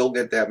had to go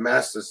get their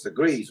master's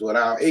degrees. Well,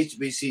 our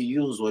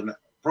HBCUs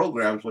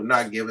programs were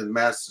not giving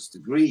master's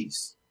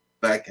degrees.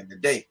 back in the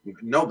day.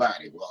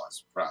 Nobody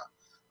was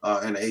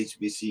in the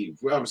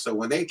HBCU. So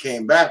when they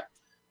came back,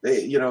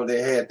 they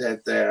had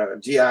that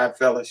GI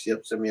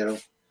fellowships,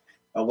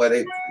 where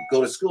they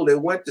go to school. They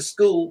went to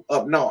school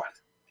up north.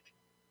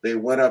 They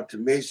went up to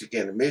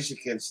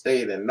Michigan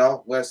State and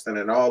Northwestern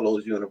and all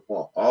those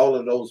uniforms, all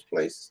of those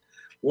places.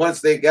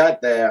 Once they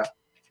got there,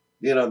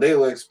 they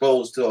were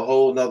exposed to a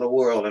whole nother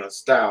world and a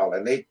style.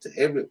 And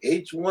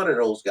each one of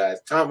those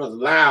guys, Thomas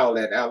Lyle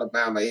at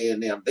Alabama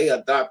A&M, they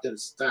adopted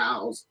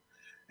styles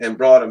and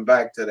brought them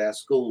back to their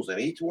schools. And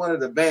each one of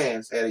the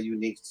bands had a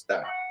unique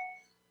style.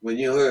 When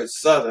you heard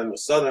Southern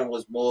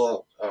was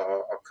more a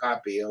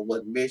copy of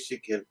what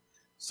Michigan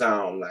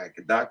sound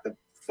like. Dr.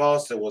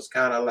 Foster was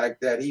kind of like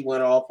that. He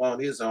went off on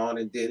his own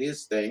and did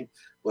his thing,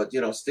 but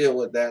still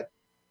with that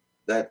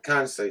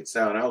concert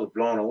sound. I was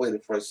blown away the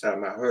first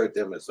time I heard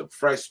them as a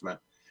freshman.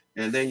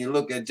 And then you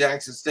look at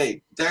Jackson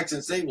State.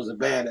 Jackson State was a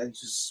band that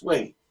just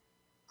swing.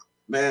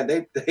 Man,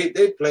 they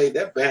played,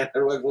 that band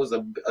was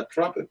a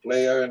trumpet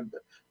player and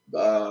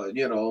a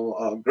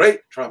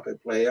great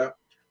trumpet player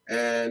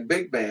and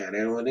big band.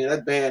 And when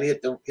that band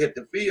hit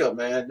the field,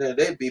 man,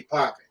 they'd be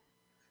popping.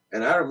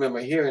 And I remember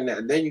hearing that.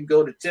 And then you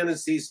go to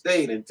Tennessee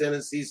State,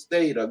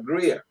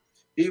 Greer.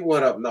 He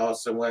went up north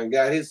somewhere and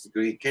got his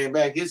degree. Came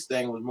back, his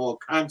thing was more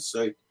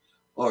concert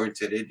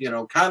oriented,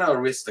 kind of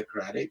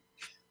aristocratic,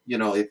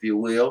 if you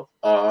will,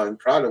 and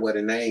probably where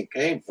the name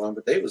came from.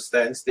 But they was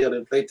standing still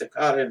and play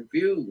Toccata and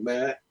Fugue,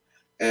 man,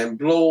 and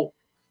blow,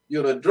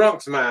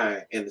 drunk's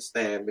mind in the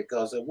stand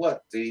because of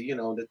what?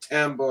 The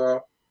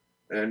timbre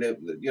and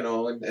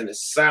and the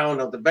sound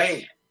of the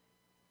band.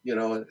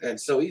 And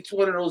so each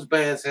one of those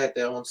bands had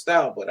their own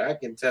style. But I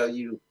can tell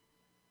you,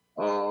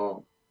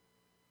 now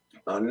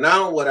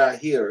what I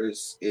hear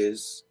is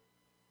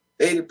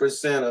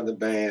 80% of the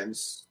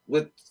bands,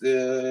 with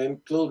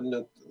including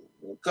there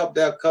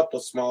are a couple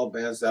of small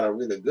bands that are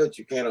really good.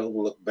 You can't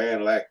overlook a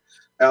band like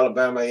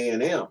Alabama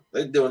A&M.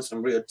 They're doing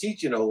some real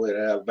teaching over at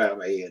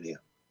Alabama A&M.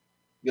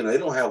 They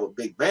don't have a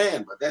big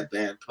band, but that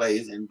band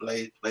plays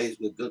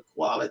with good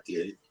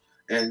quality.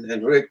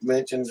 And Rick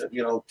mentioned,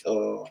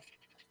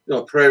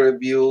 Prairie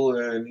View,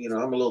 and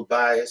I'm a little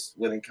biased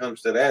when it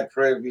comes to that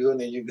Prairie View, and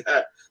then you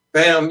got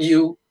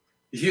FAMU.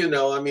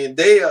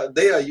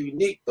 They are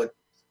unique, but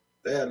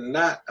there are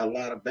not a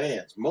lot of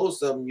bands.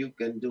 Most of them you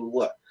can do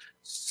what?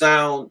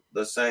 Sound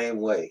the same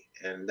way,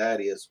 and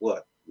that is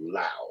what?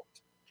 Loud.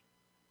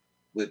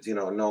 With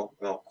no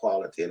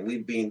quality. And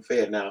we've been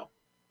fed now.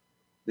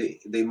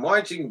 The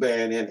marching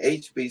band in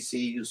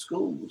HBCU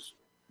schools,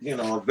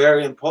 are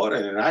very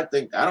important. And I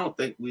don't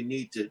think we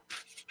need to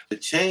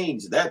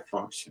change that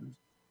function.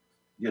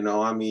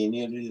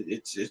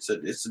 It's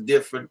a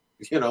different,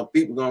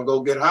 people gonna go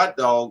get hot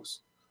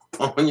dogs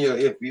on you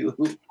if you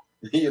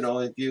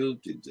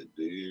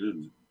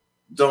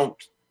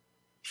don't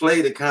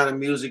play the kind of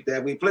music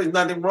that we play.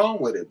 Nothing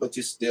wrong with it, but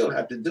you still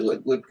have to do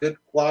it with good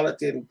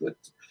quality and good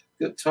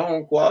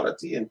tone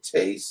quality and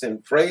taste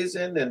and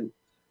phrasing and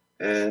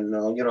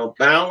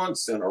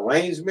balance and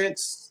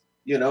arrangements.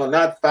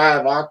 Not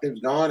 5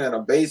 octaves gone and a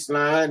bass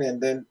line and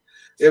then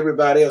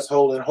everybody else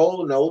holding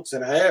whole notes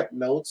and half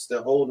notes,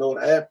 the whole note,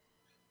 half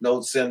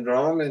note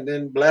syndrome, and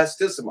then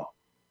blastissimo.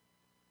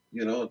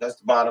 That's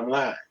the bottom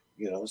line.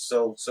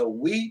 So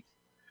we've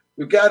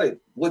got it.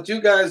 What you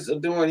guys are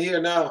doing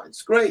here now,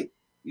 it's great.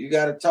 You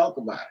got to talk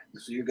about it.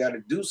 So you got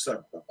to do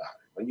something about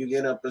it when you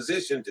get in a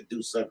position to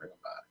do something about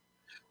it,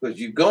 because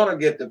you're gonna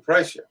get the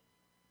pressure,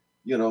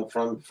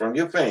 from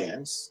your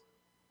fans,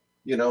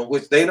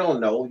 which they don't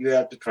know. You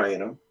have to train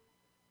them.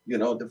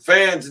 The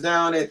fans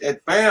down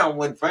at FAM,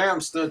 when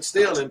FAM stood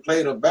still and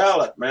played a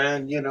ballad,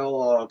 man,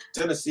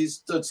 Tennessee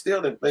stood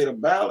still and played a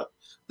ballad.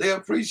 They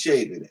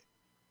appreciated it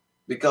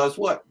because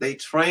what? They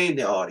trained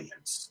the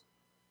audience.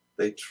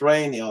 They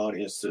train the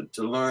audience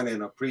to learn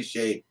and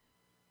appreciate.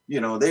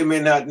 They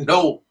may not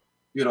know,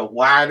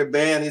 why the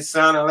band is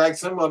sounding like.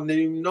 Some of them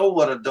didn't even know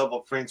what a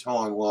double French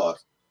horn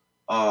was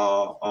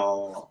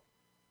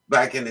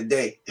back in the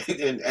day.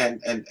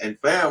 and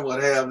FAM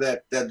would have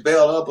that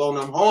bell up on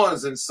them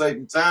horns in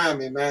certain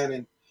time, and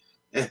man,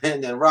 and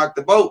then rock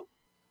the boat,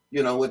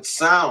 with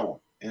sound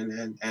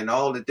and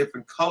all the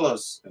different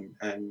colors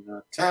and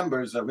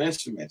timbres of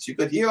instruments. You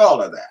could hear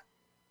all of that.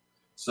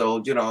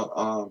 So,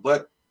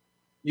 but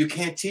you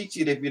can't teach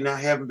it if you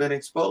haven't been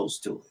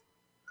exposed to it.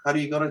 How are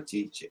you going to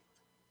teach it?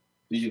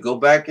 Do you go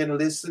back and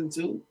listen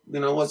to,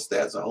 what's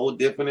that? It's a whole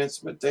different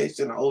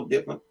instrumentation, a whole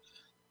different,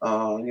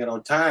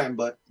 time.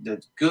 But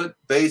the good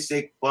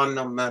basic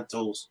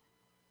fundamentals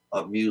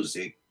of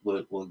music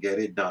will get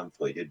it done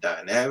for you.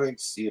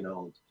 Dynamics,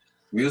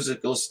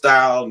 musical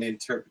style and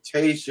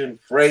interpretation,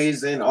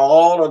 phrasing,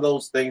 all of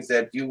those things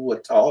that we were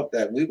taught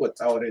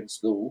in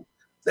school,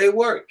 they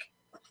work.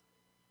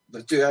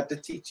 But you have to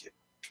teach it.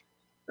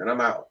 And I'm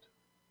out.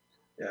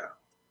 Yeah.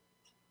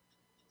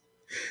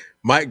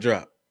 Mic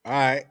drop. All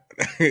right.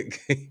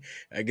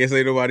 I guess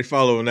ain't nobody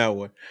following that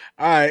one.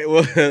 All right.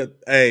 Well,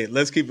 hey,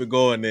 let's keep it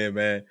going then,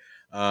 man.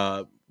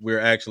 we're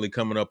actually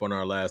coming up on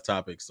our last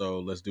topic, so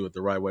let's do it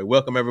the right way.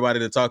 Welcome everybody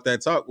to Talk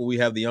That Talk, where we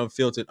have the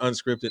unfiltered,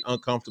 unscripted,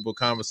 uncomfortable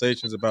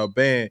conversations about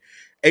band,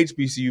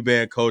 HBCU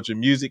band culture,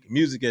 music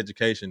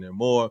education, and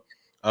more.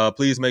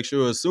 Please make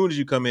sure as soon as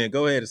you come in,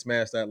 go ahead and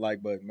smash that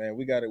like button, man.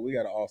 We got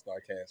an all-star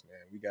cast,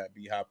 man. We got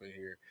B Hopper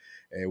here,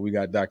 and we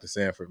got Dr.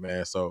 Sanford,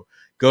 man. So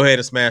go ahead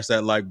and smash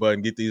that like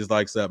button. Get these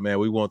likes up, man.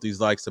 We want these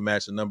likes to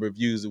match the number of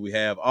views that we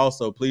have.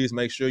 Also, please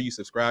make sure you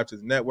subscribe to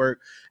the network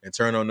and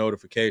turn on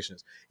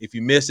notifications. If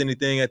you miss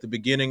anything at the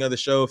beginning of the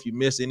show, if you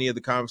miss any of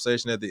the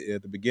conversation at the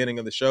beginning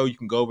of the show, you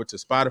can go over to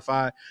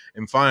Spotify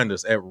and find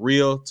us at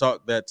Real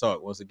Talk That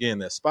Talk. Once again,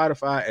 that's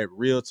Spotify at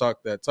Real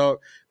Talk That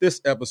Talk.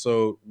 This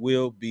episode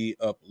will be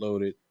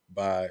uploaded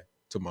by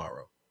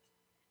tomorrow.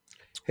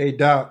 Hey,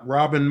 Doc,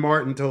 Robin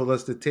Martin told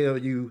us to tell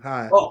you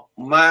hi. Oh,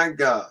 my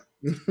God.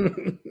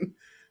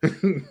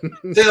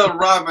 Tell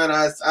Robin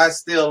I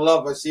still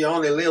love her. She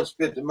only lives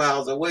 50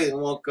 miles away and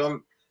won't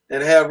come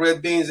and have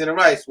red beans and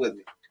rice with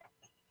me.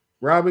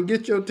 Robin,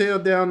 get your tail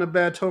down to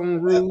Baton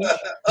Rouge.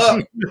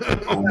 On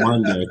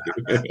Monday.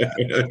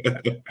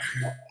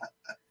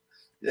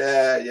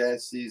 Yeah,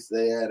 she's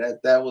there.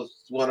 That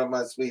was one of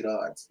my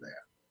sweethearts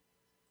there.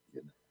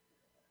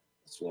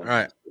 All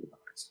right.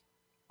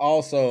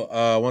 Also,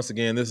 once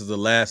again, this is the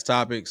last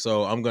topic,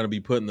 so I'm going to be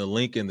putting the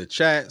link in the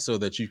chat so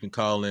that you can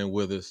call in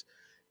with us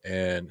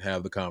and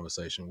have the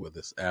conversation with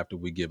us after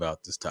we give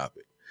out this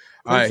topic.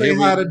 All right, say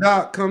hi to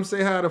Doc. Come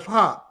say hi to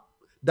Hop.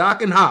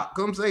 Doc and Hop,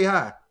 come say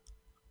hi.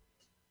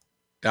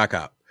 Doc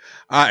Hop.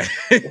 All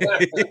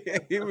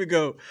right, here we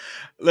go.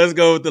 Let's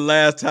go with the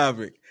last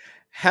topic.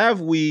 Have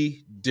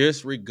we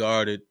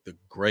disregarded the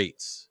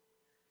greats?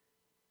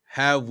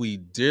 Have we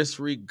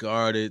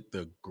disregarded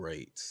the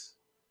greats?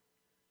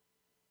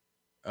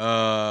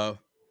 Hop.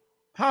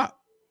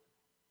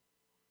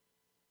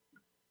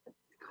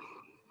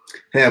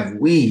 Have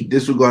we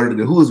disregarded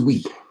it? Who is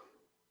we?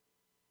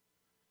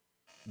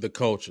 The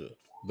culture,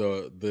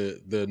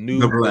 the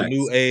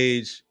new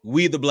age.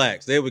 We the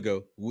blacks. There we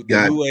go.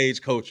 The new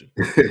age culture.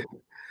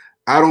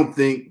 I don't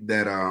think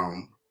that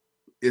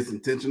it's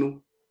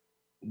intentional,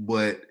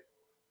 but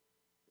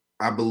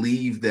I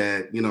believe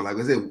that, like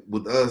I said,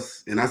 with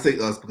us, and I say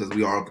us because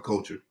we are of the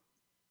culture.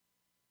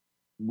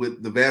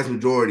 With the vast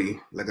majority,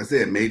 like I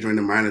said, majoring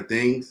in minor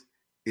things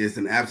is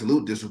an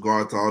absolute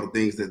disregard to all the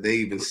things that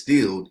they've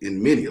instilled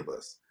in many of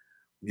us.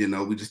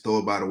 We just throw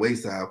it by the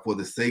wayside for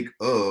the sake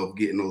of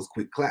getting those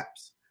quick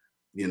claps.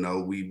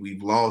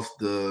 We've lost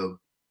the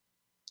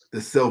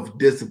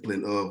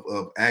self-discipline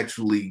of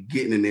actually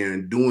getting in there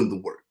and doing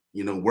the work,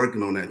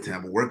 working on that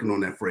tempo, working on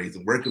that phrase,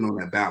 and working on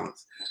that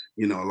balance.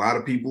 A lot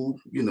of people,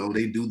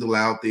 they do the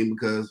loud thing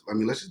because,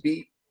 let's just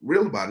be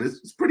real about it.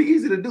 It's pretty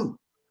easy to do,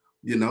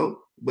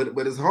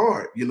 but it's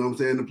hard,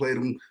 to play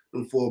them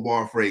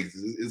 4-bar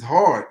phrases. It's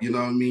hard, to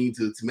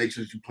make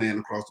sure that you're playing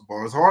across the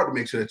bar. It's hard to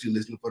make sure that you're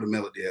listening for the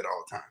melody at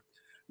all times.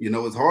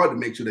 It's hard to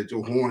make sure that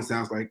your horn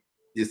sounds like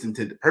its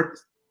intended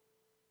purpose,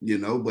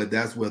 but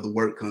that's where the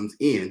work comes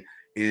in.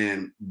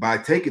 And by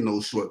taking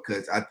those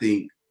shortcuts, I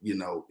think,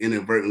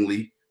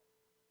 inadvertently,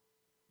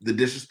 the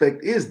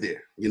disrespect is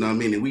there,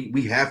 and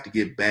we have to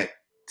get back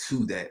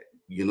to that,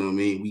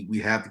 we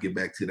have to get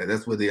back to that.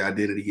 That's where the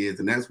identity is,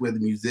 and that's where the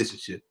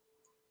musicianship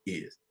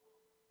is.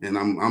 And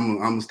I'm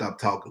gonna stop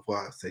talking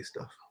before I say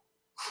stuff.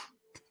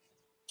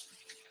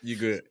 You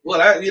good?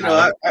 Well,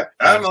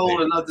 I'm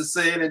old enough to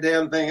say any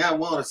damn thing I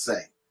want to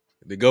say.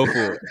 To go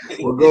for it.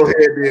 Well, go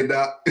ahead, then,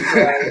 Doc.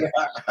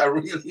 I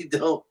really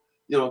don't,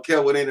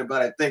 care what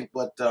anybody think,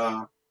 but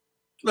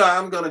no,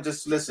 I'm gonna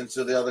just listen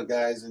to the other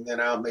guys, and then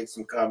I'll make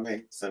some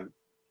comments, and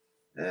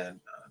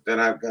then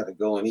I've got to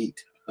go and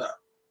eat.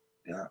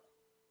 Yeah.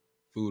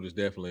 Food is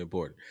definitely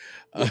important.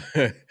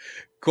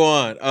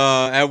 Quan,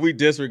 have we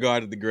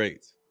disregarded the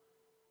greats?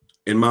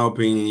 In my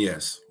opinion,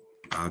 yes.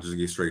 I'll just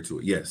get straight to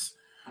it. Yes.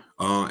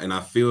 And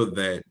I feel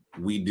that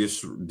we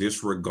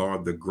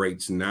disregard the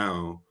greats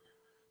now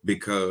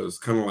because,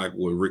 kind of like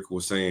what Rick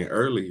was saying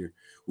earlier,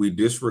 we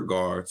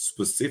disregard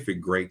specific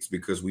greats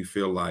because we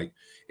feel like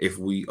if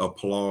we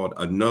applaud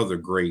another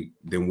great,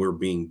 then we're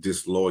being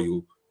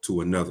disloyal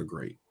to another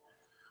great.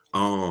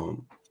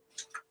 In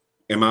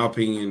my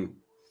opinion,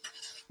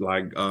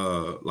 like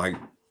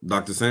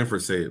Dr.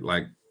 Sanford said,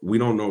 like, we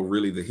don't know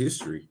really the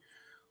history.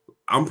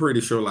 I'm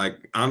pretty sure,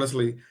 like,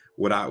 honestly,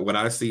 what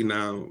I see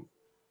now,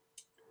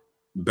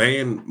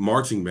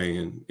 marching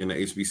band in the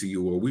HBCU,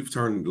 well, we've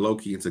turned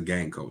low-key into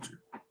gang culture,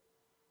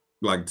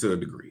 like, to a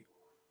degree.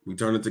 We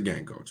turned it to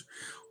gang culture.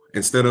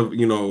 Instead of,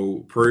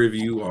 Prairie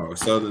View or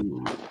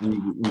Southern,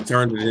 we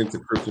turned it into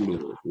Christian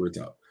Blues, we're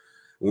top.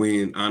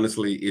 When,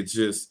 honestly, it's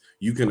just,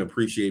 you can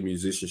appreciate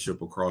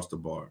musicianship across the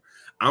bar.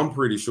 I'm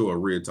pretty sure,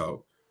 real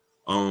talk,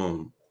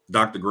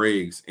 Dr.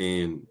 Greggs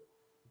and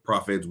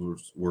Prof.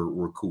 Edwards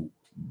were cool.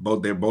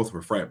 They both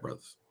were frat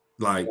brothers.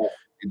 Like,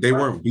 they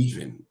weren't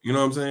beefing. You know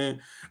what I'm saying?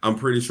 I'm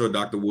pretty sure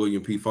Dr.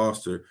 William P.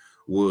 Foster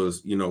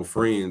was,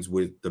 friends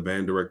with the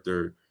band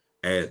director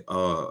at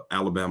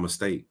Alabama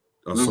State.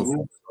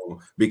 So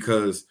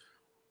because,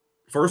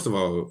 first of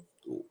all,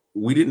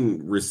 we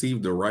didn't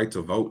receive the right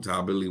to vote till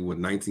I believe with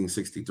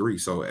 1963.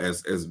 So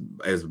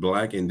as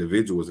Black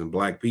individuals and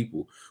Black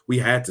people, we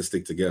had to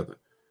stick together.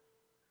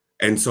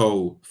 And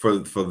so for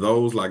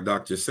those, like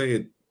Doc just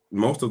said,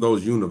 most of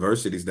those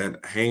universities,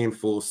 that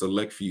handful,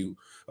 select few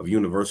of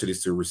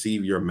universities to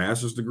receive your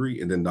master's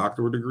degree and then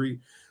doctorate degree,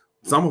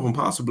 some of them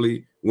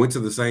possibly went to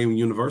the same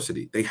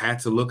university. They had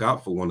to look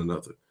out for one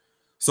another.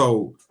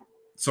 So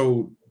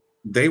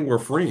they were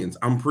friends,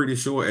 I'm pretty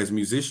sure, as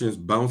musicians,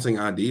 bouncing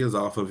ideas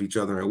off of each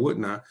other and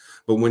whatnot.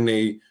 But when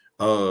they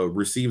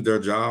received their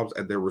jobs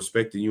at their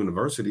respective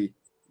university,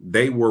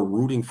 they were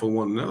rooting for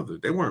one another.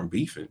 They weren't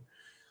beefing.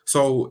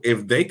 So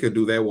if they could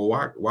do that,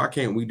 well, why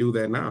can't we do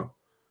that now?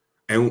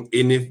 And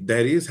if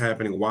that is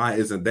happening, why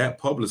isn't that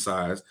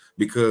publicized?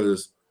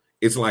 Because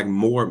it's like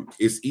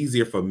it's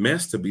easier for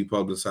mess to be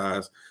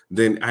publicized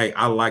than, hey,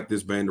 I like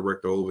this band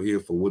director over here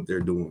for what they're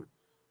doing.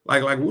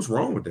 Like what's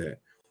wrong with that?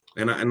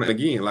 And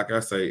again, like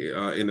I say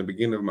in the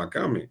beginning of my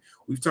comment,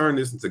 we've turned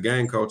this into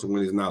gang culture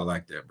when it's not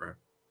like that, bro.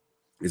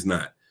 It's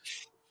not.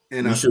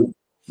 And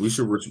we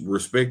should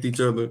respect each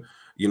other,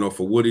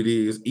 for what it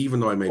is, even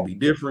though it may be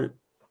different.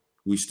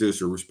 We still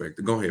should respect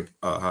it. Go ahead.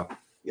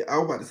 Yeah, I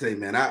was about to say,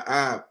 man,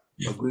 I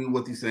agree with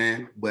what you're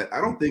saying, but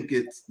I don't think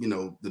it's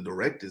the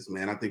directors,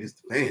 man. I think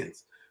it's the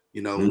fans.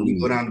 When we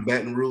go down to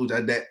Baton Rouge,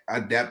 I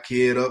dap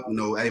kid up,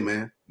 hey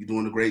man, you're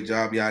doing a great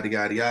job, yada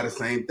yada yada.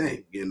 Same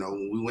thing.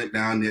 When we went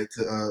down there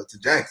to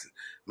Jackson,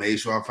 made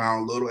sure I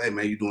found Little, hey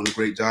man, you're doing a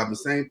great job. The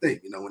same thing,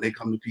 when they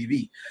come to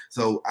PV.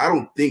 So I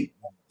don't think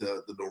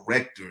the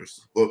directors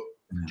or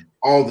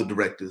all the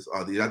directors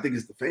are these. I think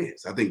it's the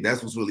fans. I think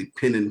that's what's really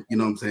pinning,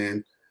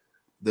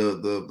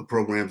 the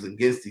programs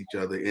against each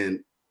other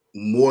in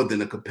more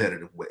than a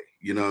competitive way.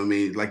 You know what I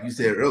mean? Like you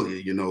said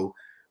earlier,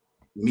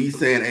 me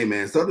saying, hey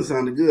man, something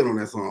sounded good on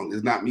that song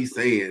is not me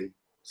saying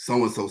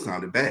so-and-so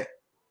sounded bad.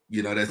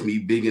 That's me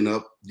bigging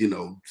up,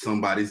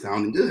 somebody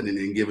sounding good and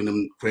then giving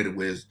them credit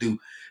where it's due.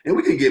 And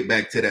we can get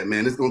back to that,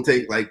 man. It's going to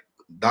take, like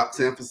Doc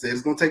Sanford said,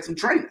 it's going to take some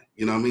training.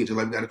 You know what I mean? Just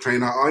like we got to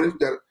train our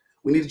artists,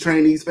 we need to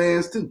train these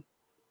fans too.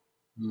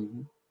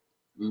 Mm-hmm.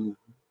 Mm-hmm.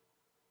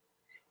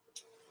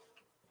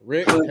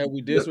 Rick, have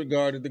we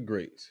disregarded the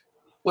greats?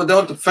 Well,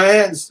 don't the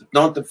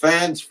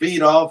fans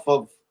feed off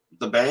of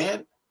the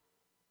band?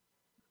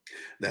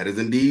 That is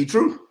indeed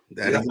true.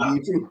 That is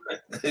indeed true.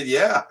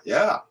 Yeah.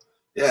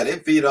 They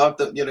feed off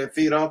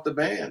the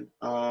band.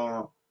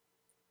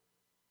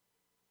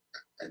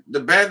 The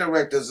band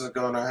directors are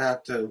gonna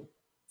have to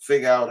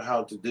figure out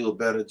how to do a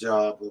better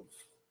job of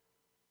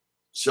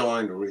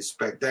showing the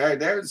respect.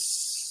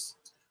 There's,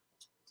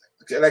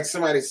 like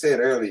somebody said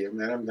earlier,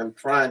 man. I'm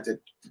trying to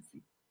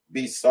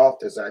be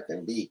soft as I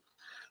can be.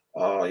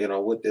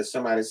 With this,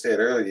 somebody said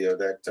earlier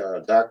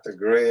that Dr.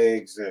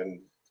 Griggs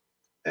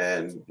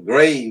and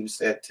Graves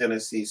at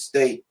Tennessee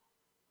State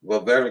were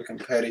very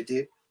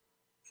competitive,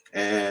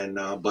 and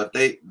but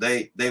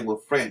they were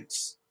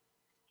friends.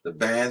 The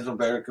bands were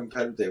very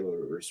competitive. They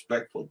were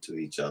respectful to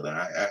each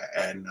other,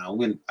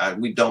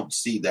 we don't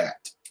see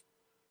that.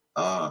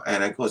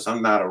 And of course,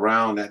 I'm not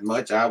around that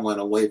much. I went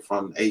away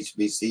from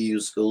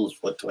HBCU schools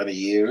for 20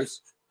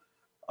 years.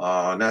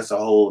 And that's a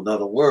whole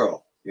nother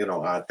world,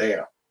 out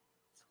there.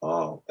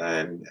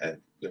 And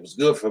it was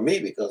good for me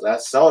because I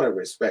saw the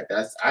respect.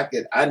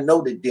 I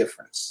know the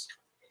difference,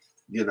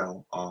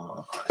 and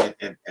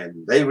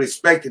they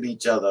respected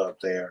each other up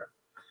there.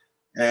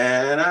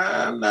 And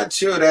I'm not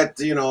sure that,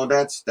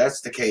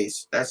 that's the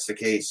case. That's the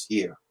case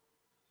here.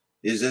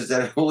 It's just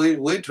that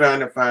we're trying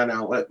to find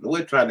our way.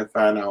 We're trying to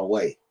find our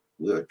way.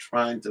 We're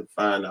trying to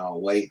find our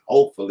way,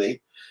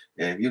 hopefully.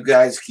 And if you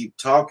guys keep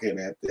talking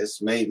at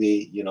this,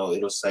 maybe,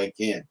 it'll sink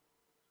in.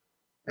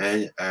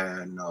 And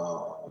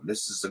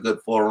this is a good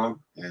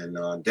forum.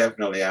 And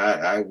definitely,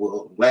 I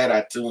will, glad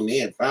I tuned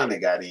in, finally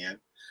got in.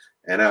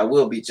 And I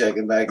will be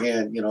checking back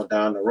in,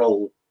 down the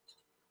road,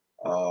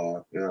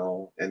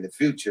 in the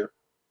future,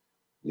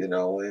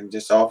 and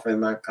just offering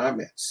my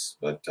comments.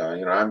 But,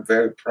 I'm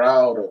very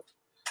proud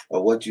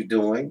of what you're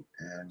doing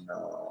and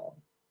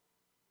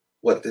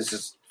what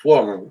this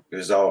forum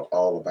is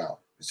all about.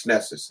 It's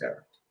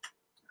necessary.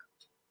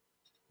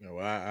 No,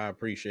 I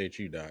appreciate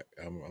you, Doc.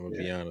 I'm gonna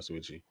be honest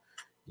with you.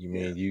 You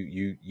mean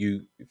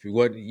you if it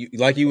wasn't you,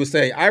 like you would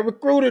say, I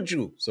recruited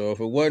you. So if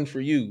it wasn't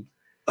for you,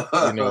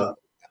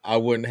 I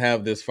wouldn't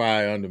have this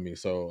fire under me.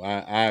 So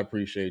I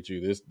appreciate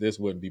you. This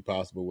wouldn't be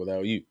possible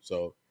without you.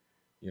 So,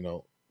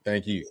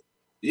 thank you.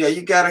 Yeah,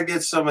 you got to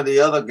get some of the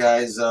other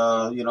guys,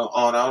 on.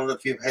 I don't know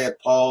if you've had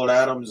Paul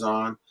Adams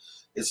on.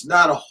 It's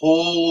not a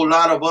whole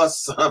lot of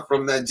us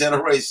from that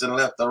generation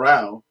left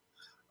around.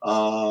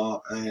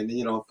 And,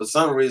 for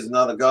some reason or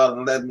other,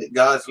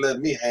 God's let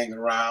me hang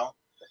around.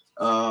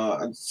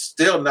 I'm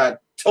still not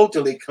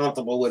totally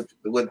comfortable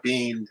with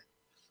being,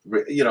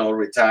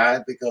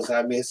 retired because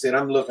I said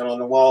I'm looking on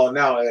the wall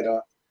now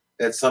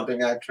at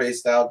something I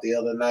traced out the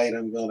other night.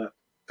 I'm going to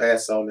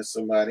pass on to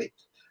somebody.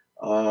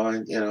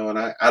 And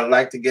I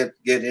like to get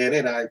in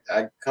it.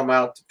 I come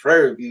out to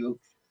Prairie View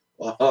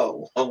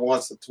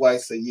once or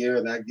twice a year,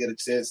 and I get a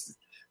chance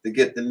to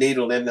get the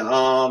needle in the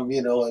arm,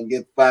 you know, and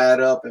get fired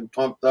up and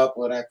pumped up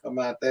when I come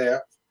out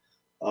there.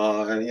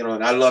 And you know,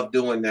 and I love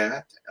doing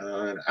that.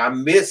 I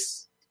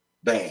miss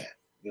band,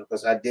 you know,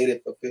 because I did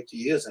it for 50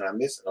 years and I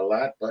miss it a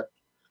lot. But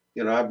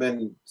you know, I've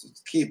been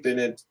keeping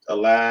it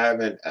alive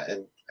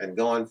and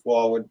going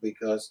forward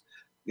because,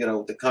 you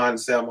know, the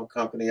Conn-Selmer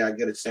Company, I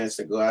get a chance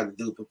to go out and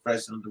do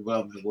professional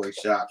development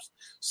workshops.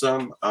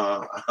 Some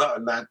are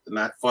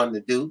not fun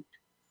to do,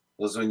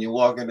 because when you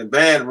walk in the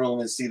band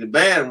room and see the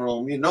band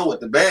room, you know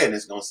what the band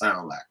is going to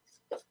sound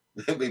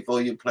like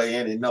before you play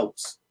any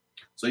notes.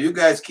 So you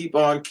guys keep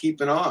on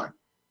keeping on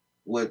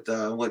with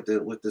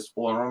this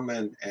forum,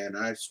 and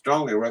I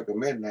strongly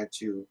recommend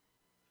that you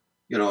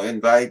know,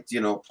 invite, you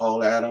know,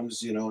 Paul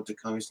Adams, you know, to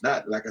come. It's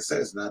not, like I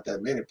said, it's not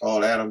that many.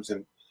 Paul Adams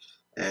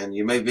and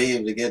you may be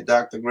able to get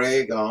Dr.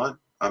 Greg on.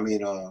 I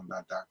mean,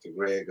 not Dr.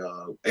 Greg,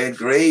 Ed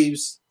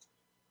Graves,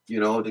 you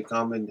know, to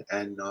come and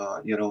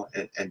you know,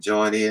 and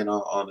join in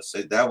on the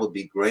set. That would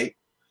be great.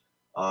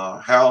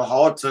 Hal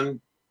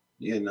Horton,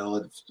 you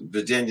know,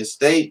 Virginia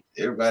State.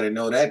 Everybody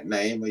know that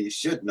name, or you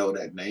should know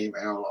that name.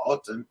 Hal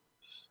Horton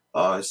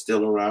is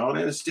still around,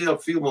 and there's still a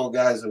few more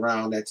guys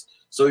around. That's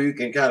so you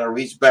can kind of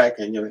reach back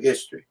in your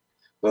history.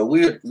 But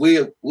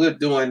we're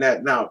doing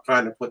that now,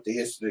 trying to put the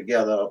history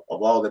together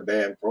of all the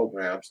band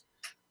programs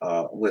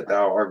with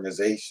our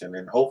organization,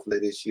 and hopefully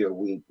this year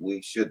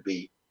we should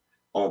be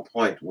on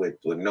point with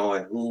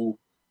knowing who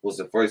was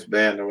the first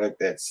band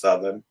director at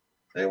Southern.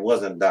 And it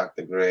wasn't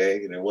Dr.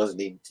 Greg, and it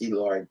wasn't even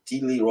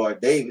T. Leroy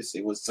Davis.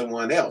 It was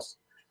someone else.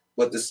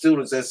 But the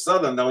students at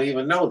Southern don't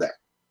even know that,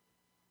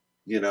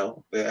 you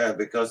know,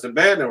 because the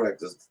band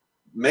directors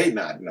may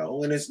not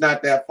know, and it's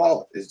not their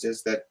fault. It's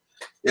just that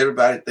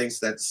everybody thinks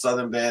that the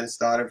Southern band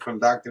started from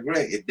Dr.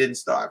 Greg. It didn't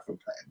start from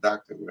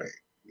Dr. Greg.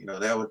 You know,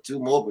 there were 2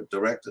 more but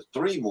directors,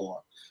 3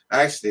 more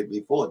actually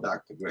before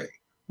Dr. Greg.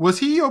 Was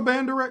he your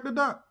band director,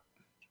 Doc?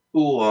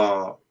 Who?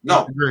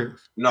 No.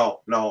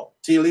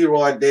 T.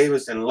 Leroy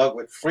Davis and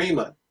Ludwig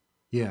Freeman.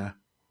 Yeah.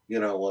 You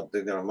know what?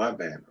 They're my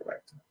band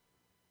director.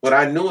 But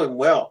I knew him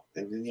well,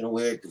 and you know,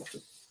 we had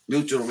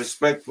mutual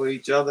respect for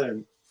each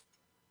other,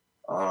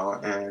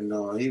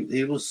 and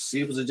he was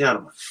a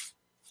gentleman.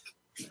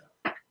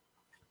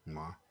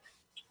 Wow.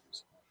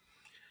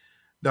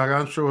 Doc,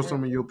 I'm sure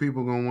some of your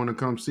people gonna want to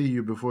come see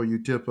you before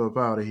you tip up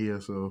out of here.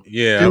 So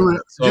yeah,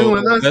 Julian,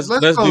 let's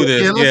do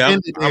this. Yeah,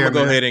 I'm gonna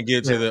go ahead and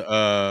get to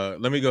the.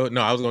 Let me go. No,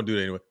 I was gonna do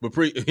that anyway. But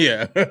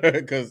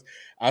because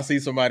I see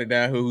somebody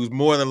down who's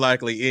more than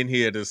likely in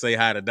here to say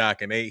hi to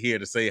Doc, and ain't here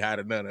to say hi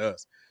to none of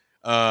us.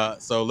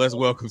 So let's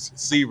welcome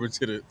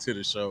Sebring to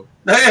the show.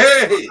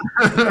 Hey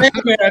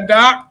there,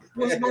 Doc.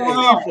 What's going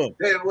on?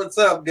 Hey, what's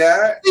up,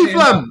 guy?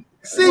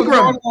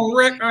 Seagram.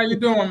 Rick, how you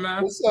doing,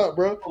 man? What's up,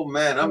 bro? Oh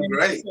man, I'm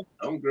great,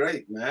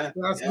 man.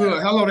 That's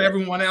good. Hello to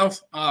everyone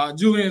else.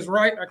 Julian's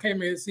right. I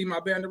came here to see my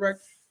band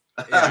director.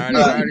 Yeah, I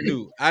already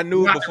knew. I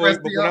knew it before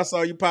when I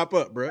saw you pop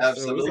up, bro.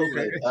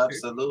 Absolutely,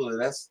 absolutely.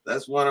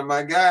 That's one of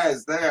my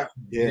guys there.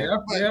 Yeah.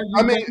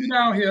 I mean, you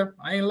down here.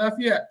 I ain't left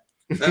yet.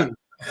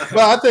 But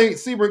I think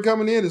Sebring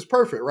coming in is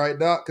perfect, right,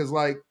 Doc? Because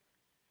like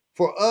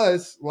for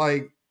us,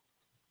 like,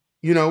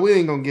 you know, we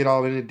ain't gonna get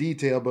all into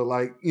detail, but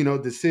like, you know,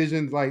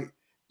 decisions, like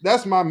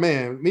that's my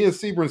man. Me and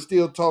Sebring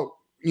still talk,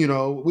 you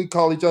know, we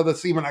call each other,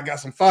 Sebring, I got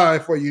some fire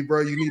for you,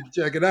 bro. You need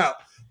to check it out.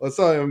 Or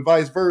so, and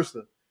vice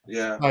versa.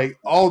 Yeah. Like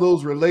all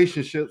those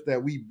relationships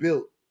that we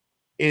built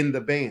in the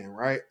band,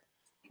 right?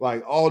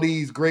 Like all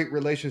these great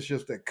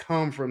relationships that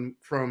come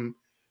from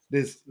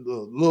this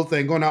little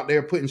thing, going out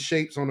there, putting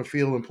shapes on the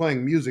field and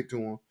playing music to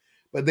them.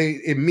 But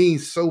it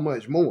means so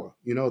much more.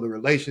 You know, the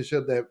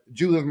relationship that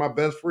Julian's my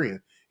best friend.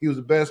 He was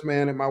the best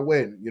man at my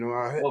wedding. You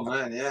know, oh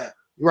man, yeah.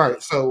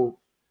 Right. So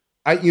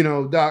you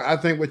know, Doc, I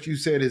think what you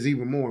said is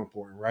even more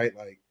important, right?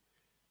 Like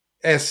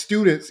as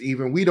students,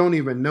 even we don't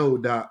even know,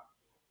 Doc,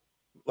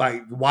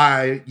 like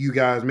why you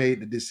guys made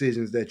the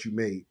decisions that you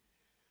made.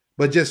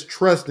 But just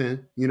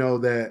trusting, you know,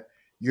 that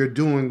you're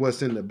doing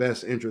what's in the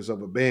best interest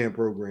of a band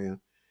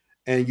program,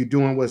 and you're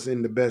doing what's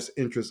in the best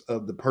interest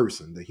of the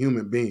person, the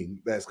human being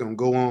that's going to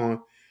go on.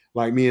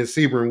 Like me and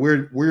Sebring,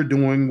 we're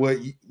doing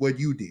what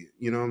you did.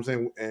 You know what I'm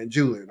saying? And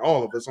Julian,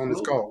 all of us on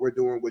this call, we're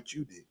doing what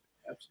you did.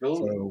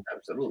 Absolutely.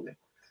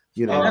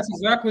 You know, that's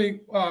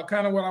exactly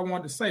kind of what I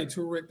wanted to say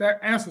too, Rick. That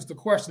answers the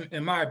question,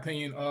 in my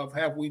opinion, of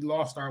have we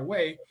lost our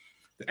way?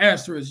 The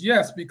answer is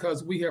yes,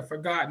 because we have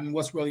forgotten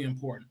what's really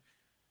important.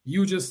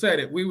 You just said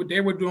it.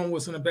 They were doing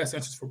what's in the best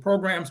interest for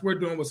programs. We're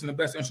doing what's in the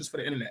best interest for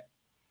the internet.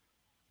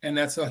 And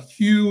that's a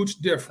huge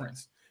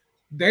difference.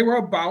 They were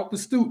about the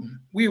student.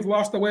 We have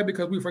lost our way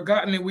because we've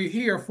forgotten that we're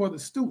here for the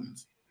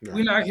students. Right.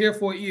 We're not here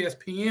for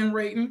ESPN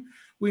rating.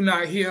 We're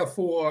not here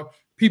for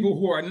people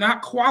who are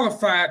not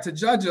qualified to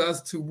judge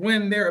us to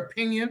win their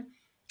opinion.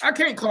 I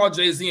can't call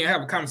Jay-Z and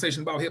have a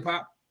conversation about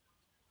hip-hop.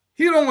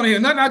 He don't want to hear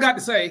nothing I got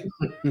to say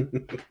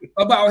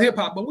about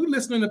hip-hop, but we're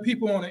listening to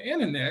people on the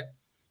internet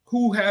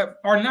who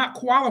are not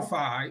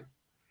qualified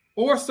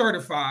or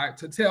certified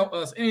to tell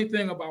us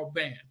anything about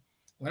band.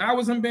 When I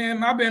was in band,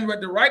 my band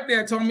director right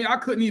there told me I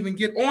couldn't even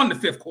get on the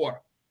fifth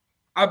quarter.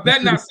 I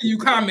bet not see you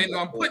commenting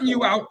on putting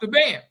you out the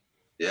band.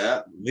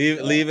 Yeah,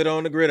 leave it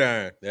on the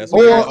gridiron. That's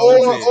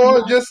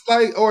or just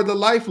like the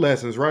life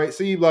lessons, right?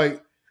 See, like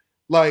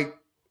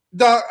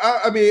Doc.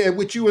 I mean,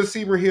 with you and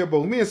Seamer here,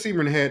 but me and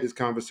Seamer had this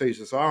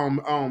conversation, so I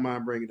don't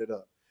mind bringing it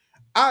up.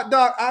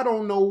 Doc, I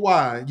don't know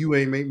why you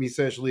ain't make me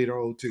session leader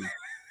 02.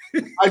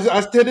 I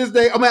to this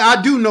day, I mean,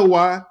 I do know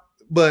why,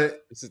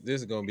 but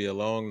this is gonna be a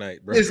long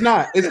night, bro. It's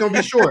not. It's gonna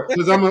be short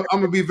because I'm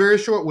gonna be very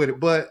short with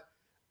it. But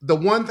the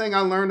one thing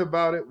I learned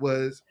about it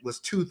was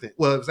two things.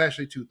 Well, it was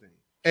actually two things.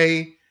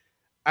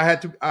 I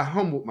had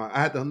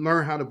to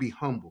learn how to be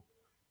humble,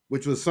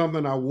 which was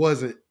something I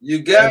wasn't.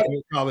 You got it.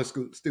 A college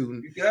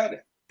student. You got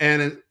it.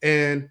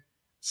 And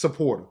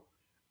supportive.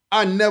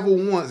 I never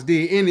once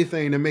did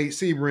anything to make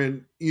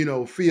Sebring,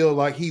 feel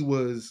like he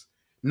was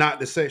not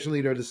the section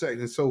leader of the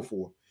section and so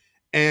forth.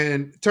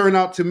 And turned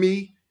out to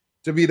me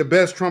to be the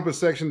best trumpet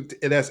section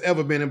that's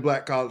ever been in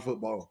black college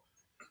football.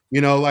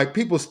 Like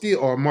people still,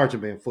 or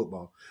marching band,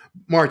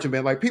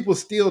 like people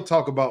still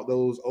talk about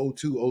those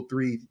 02,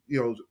 03,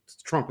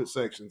 trumpet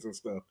sections and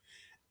stuff.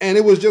 And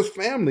it was just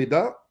family,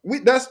 doc.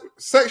 That's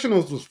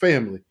sectionals was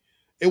family.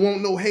 It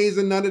won't no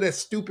hazing, none of that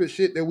stupid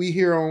shit that we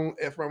hear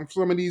from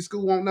some of these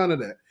schools. Won't none of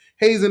that.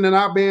 Hazing in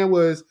our band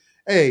was,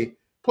 hey,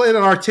 play an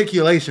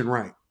articulation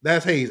right.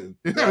 That's hazing.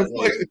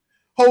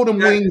 Hold them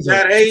wings.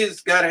 Got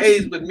haze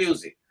with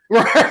music.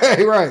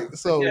 Right.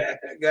 So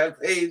got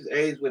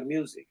haze with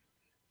music.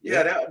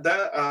 Yeah,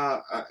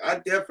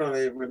 I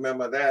definitely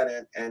remember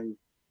that, and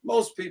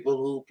most people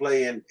who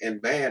play in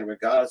band,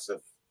 regardless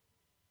of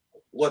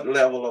what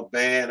level of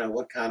band or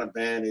what kind of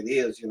band it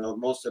is,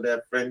 most of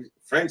that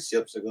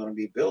friendships are going to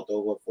be built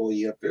over a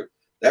 4-year period.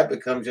 That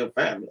becomes your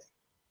family.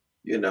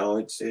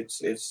 It's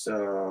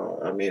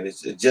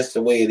just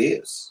the way it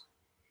is.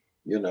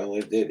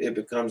 It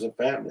becomes a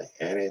family,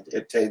 and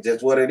it takes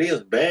that's what it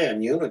is.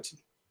 Band unity,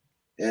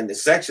 and the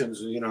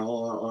sections,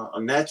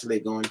 are naturally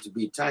going to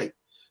be tight.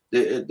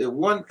 The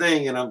one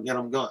thing, and I'm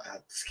going, I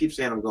keep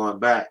saying I'm going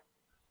back,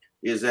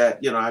 is that,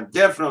 I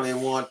definitely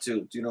want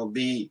to,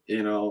 be,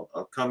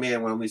 come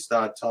in when we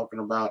start talking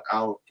about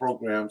our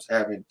programs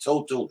having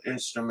total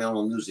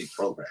instrumental music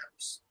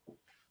programs.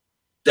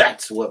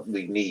 That's what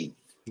we need.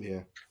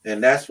 Yeah.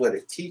 And that's what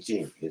the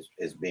teaching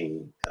is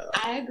being.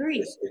 I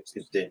agree.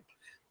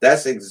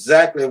 That's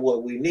exactly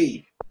what we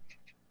need.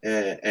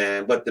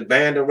 But the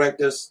band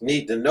directors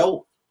need to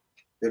know,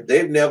 if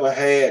they've never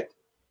had,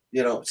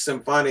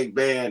 symphonic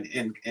band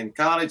in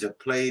college or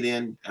played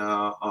in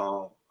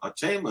a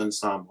chamber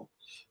ensemble.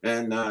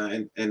 And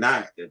I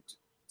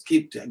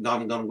I'm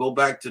gonna go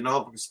back to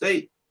Norfolk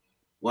State.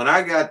 When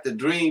I got the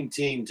dream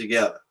team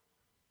together,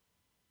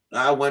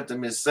 I went to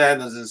Miss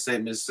Sanders and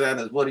said, Miss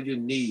Sanders, what do you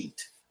need,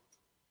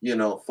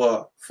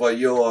 for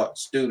your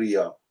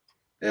studio?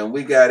 And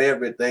we got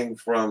everything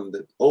from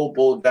the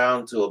oboe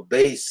down to a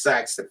bass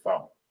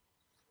saxophone.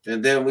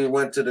 And then we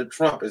went to the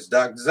trumpets.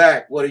 Doc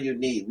Zach, what do you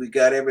need? We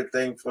got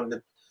everything from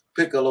the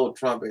piccolo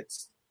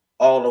trumpets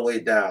all the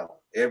way down.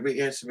 Every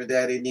instrument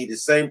that he needed.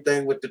 Same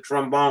thing with the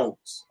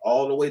trombones,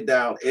 all the way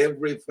down.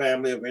 Every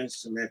family of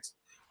instruments,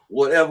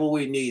 whatever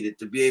we needed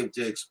to be able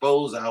to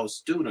expose our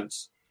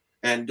students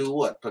and do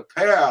what?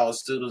 Prepare our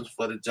students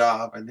for the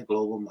job and the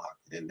global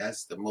market. And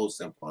that's the most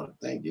important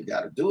thing. You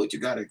got to do it. You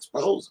got to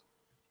expose them.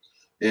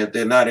 And if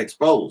they're not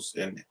exposed,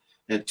 and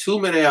too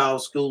many of our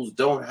schools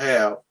don't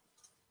have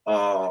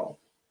a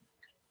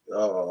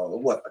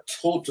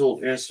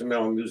total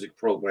instrumental music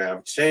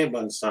program, chamber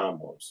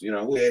ensembles.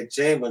 We had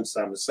chamber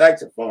ensemble,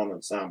 saxophone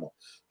ensemble,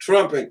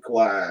 trumpet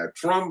choir,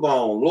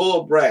 trombone,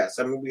 lower brass.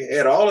 I mean, we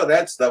had all of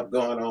that stuff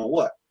going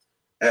on.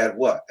 At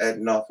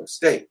Norfolk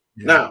State.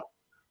 Yeah.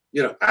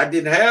 Now, I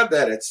didn't have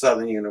that at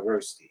Southern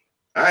University.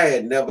 I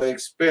had never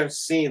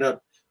seen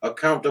a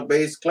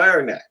counterbass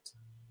clarinet.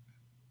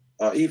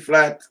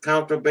 E-flat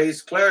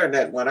counterbass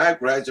clarinet when I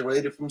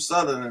graduated from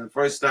Southern, and the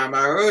first time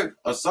I heard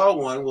or saw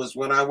one was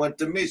when I went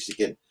to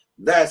Michigan.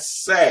 That's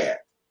sad,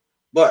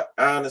 but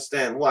I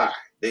understand why.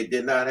 They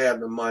did not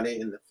have the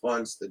money and the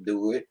funds to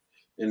do it,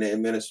 and the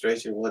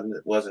administration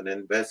wasn't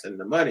investing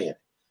the money in it.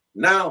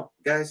 Now,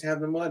 guys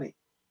have the money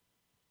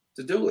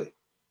to do it,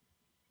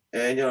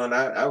 and and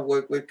I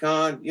work with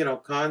Con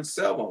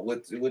Selma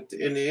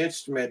in the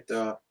instrument,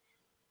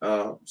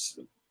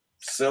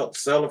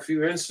 sell a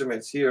few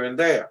instruments here and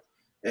there.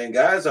 And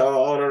guys are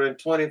ordering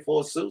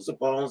 24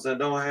 sousaphones and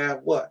don't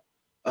have what?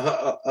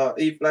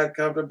 E-flat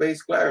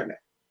counterbass clarinet.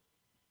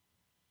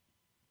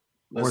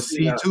 Or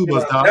C2,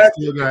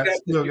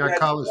 still got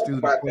college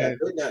students playing.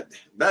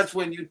 That's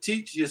when you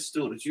teach your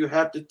students. You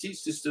have to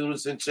teach the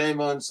students in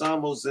chamber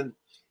ensembles and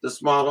the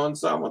small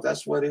ensemble.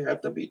 That's where they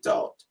have to be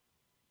taught.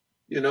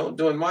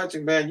 Doing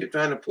marching band, you're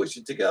trying to push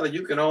it together.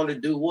 You can only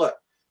do what?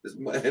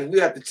 And we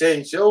have to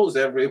change shows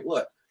every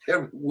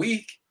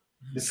week.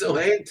 So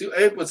ain't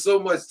but so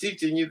much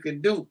teaching you can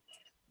do,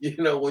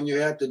 when you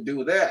have to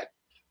do that.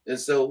 And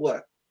so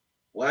what?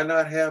 Why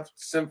not have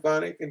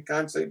symphonic and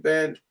concert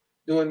band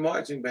doing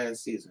marching band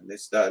season? They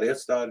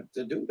started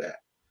to do that.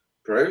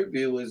 Prairie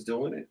View is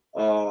doing it.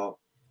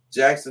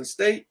 Jackson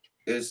State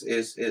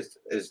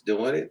is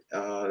doing it.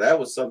 That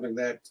was something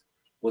that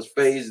was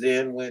phased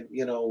in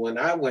when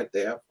I went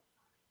there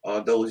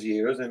those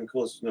years, and of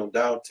course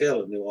Dow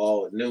Taylor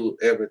knew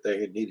everything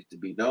that needed to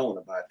be known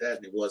about that,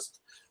 and it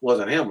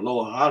wasn't him.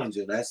 Loa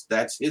Hollinger,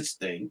 that's his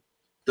thing,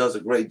 does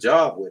a great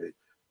job with it,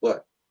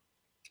 but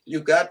you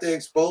got to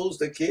expose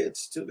the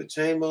kids to the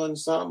chamber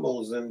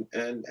ensembles, and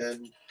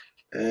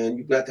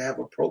you got to have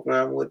a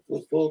program with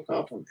full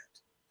complement.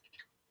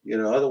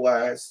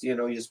 Otherwise,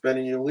 you're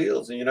spinning your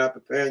wheels and you're not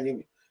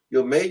preparing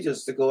your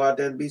majors to go out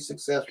there and be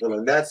successful.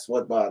 And that's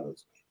what bothers me.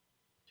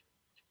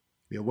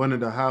 Yeah, one of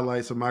the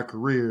highlights of my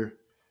career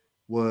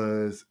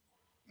was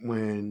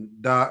when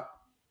Doc,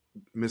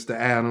 Mr.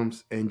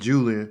 Adams, and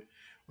Julian,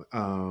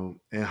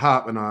 and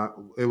Hop and I,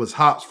 it was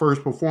Hop's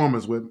first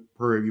performance with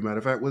Prairie View. Matter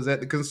of fact, was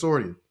at the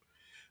Consortium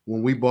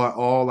when we bought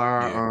all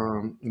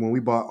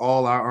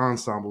our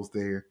ensembles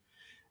there,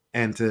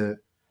 and to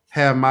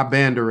have my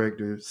band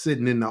director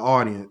sitting in the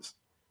audience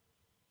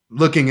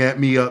looking at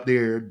me up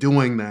there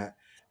doing that,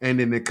 and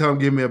then they come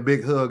give me a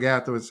big hug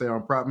after and say,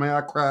 I'm proud. Man,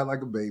 I cried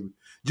like a baby.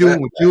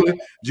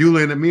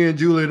 Julian and me and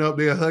Julian up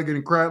there hugging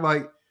and crying.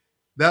 Like,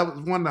 that was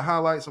one of the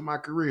highlights of my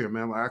career,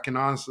 man. Like, I can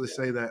honestly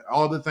say that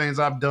all the things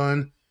I've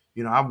done,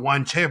 I've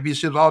won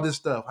championships, all this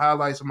stuff.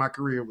 Highlights of my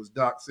career was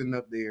Doc sitting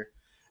up there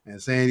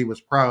and saying he was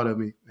proud of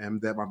me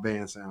and that my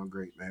band sound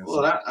great, man.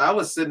 Well, so, I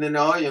was sitting in the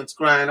audience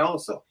crying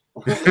also.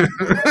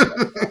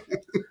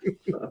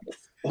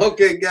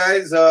 Okay,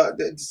 guys,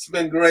 it's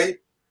been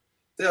great.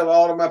 Tell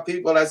all of my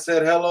people I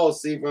said hello,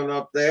 Sebring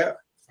up there.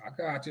 I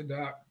got you,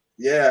 Doc.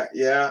 Yeah,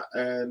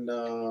 and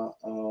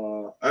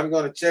I'm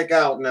going to check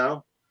out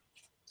now.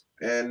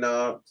 And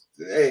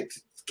hey,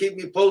 keep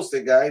me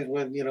posted, guys.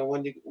 When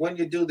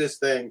you do this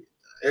thing,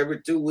 every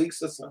 2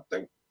 weeks or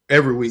something.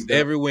 Every week,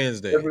 every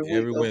Wednesday.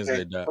 Every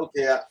Wednesday, Doc.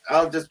 Okay,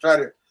 I'll just try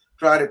to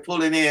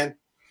pull it in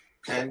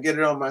and get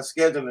it on my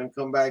schedule and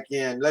come back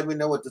in. Let me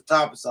know what the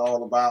topic's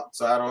all about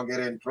so I don't get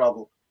in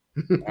trouble.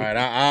 All right,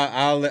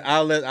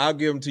 I'll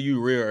give them to you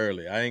real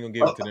early. I ain't gonna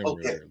give it to them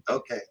real early.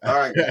 Okay, all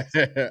right, guys.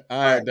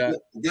 All right, Doc.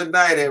 Good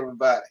night,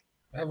 everybody.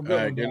 Have a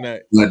good one. Good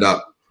night. Good night,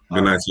 Doc.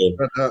 Good night, sir.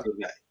 Good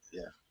night.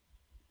 Yeah.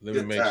 Let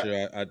me make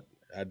sure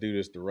I do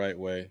this the right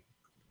way.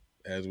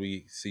 As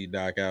we see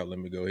Doc out, let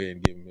me go ahead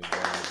and give him his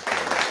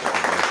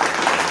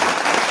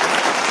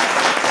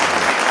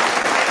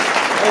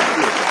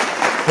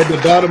At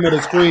the bottom of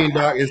the screen,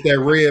 Doc, is that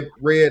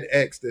red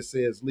X that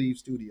says leave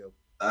studio.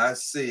 I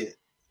see it.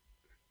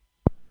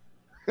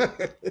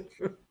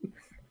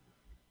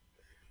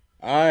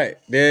 All right,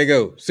 there you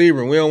go.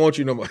 Sebring, we don't want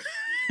you no more.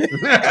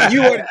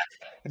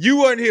 You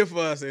wasn't here for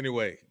us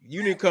anyway.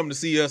 You didn't come to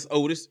see us,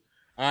 Otis.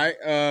 All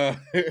right.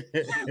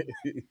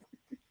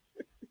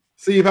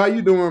 Steve, how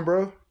you doing,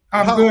 bro?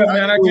 I'm good,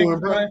 man. I can't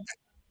complain.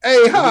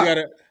 Hey,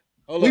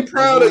 we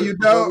proud of you,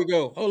 dog. We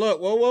go. Hold up.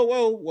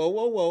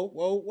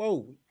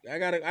 Whoa. I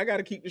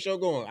gotta keep the show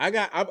going.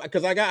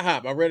 Because I got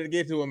Hop. I'm ready to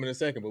get to him in a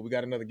second, but we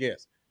got another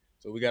guest.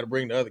 So we got to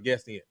bring the other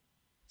guest in.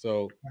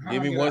 So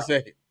give me 1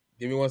 second.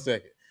 Give me 1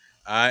 second.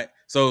 All right.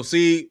 So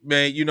see,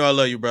 man, I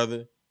love you,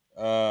 brother.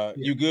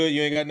 You good?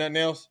 You ain't got nothing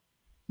else?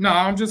 No,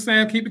 I'm just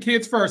saying keep the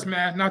kids first,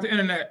 man. Not the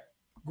internet.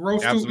 Grow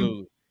student.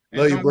 Absolutely.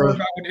 Love you, bro. Worry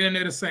about what the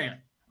internet is saying.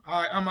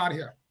 All right, I'm out of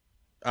here.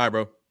 All right,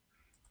 bro.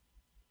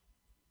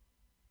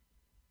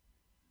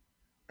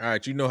 All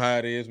right, you know how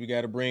it is. We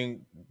got to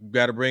bring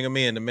him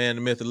in, the man,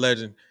 the myth, the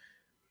legend,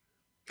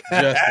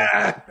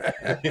 Justin.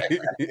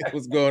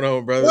 What's going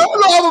on, brother? Well,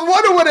 I was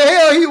wondering where the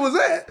hell he was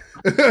at.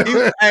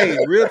 Hey,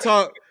 real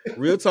talk.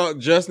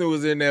 Justin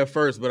was in there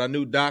first, but I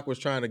knew Doc was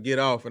trying to get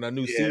off, and I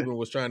knew Sebring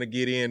was trying to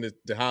get in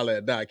to holler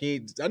at Doc.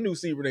 I knew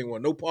Sebring didn't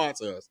want no parts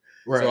of us,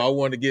 right. So I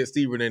wanted to get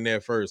Sebring in there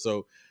first.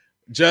 So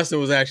Justin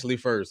was actually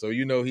first. So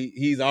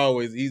he's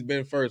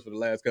been first for the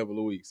last couple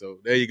of weeks. So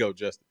there you go,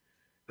 Justin.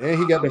 And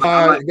he got the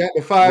five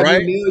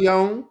right?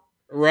 million.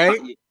 Right?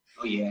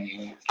 Oh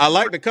yeah. I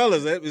like the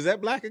colors. Is that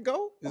black and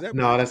gold? Is that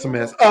no? That's a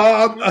mess.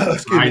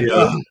 Excuse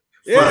me.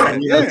 Yeah.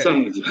 Agree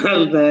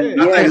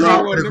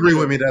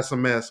with me. That's a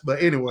mess.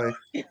 But anyway,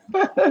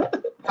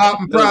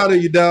 I'm proud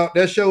of you, dog.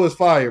 That show is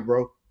fire,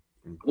 bro.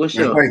 What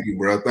show? Thank you,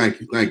 bro.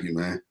 Thank you,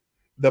 man.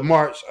 The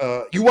March.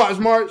 You watched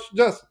March,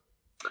 Justin?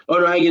 Oh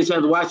no, I didn't get a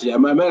chance to watch it. As a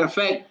matter of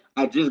fact,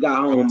 I just got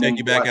home. Take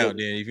you back out,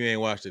 then, if you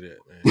ain't watched it yet.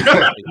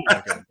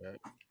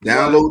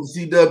 Download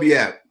the CW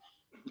app.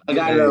 I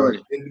got it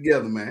already. Get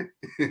together, man.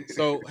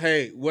 So,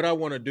 hey, what I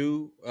want to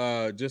do,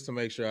 just to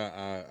make sure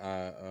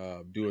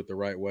I do it the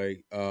right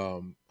way,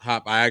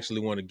 Hop, I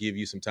actually want to give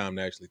you some time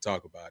to actually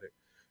talk about it.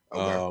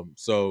 Okay.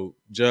 So,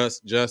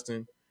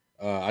 Justin,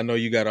 I know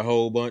you got a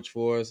whole bunch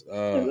for us.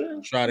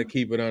 Try to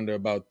keep it under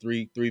about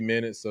three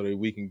minutes so that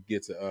we can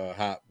get to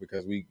Hop,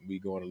 because we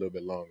going a little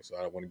bit longer. So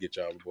I want to get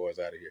y'all boys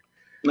out of here.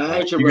 Nah,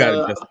 you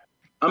bro.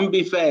 I'm gonna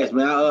be fast,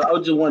 man. I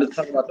just wanted to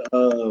talk about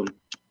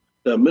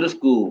the middle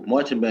school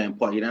marching band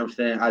part. You know what I'm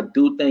saying? I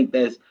do think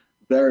that's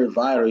very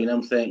vital. You know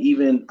what I'm saying?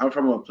 Even I'm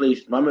from a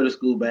place, my middle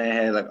school band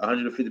had like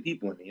 150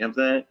 people in it. You know what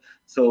I'm saying?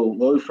 So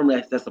where we from,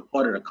 that's a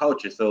part of the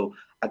culture. So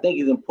I think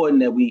it's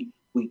important that we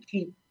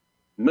keep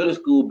middle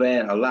school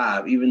band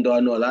alive, even though I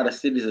know a lot of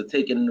cities are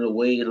taking it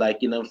away,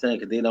 like, you know what I'm saying,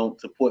 because they don't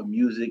support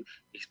music,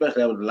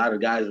 especially with a lot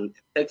of guys in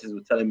Texas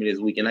were telling me this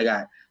week, and I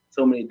got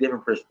so many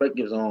different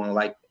perspectives on,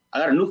 like, I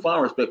got a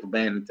newfound respect for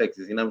band in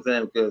Texas, you know what I'm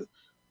saying, because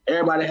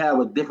everybody have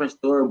a different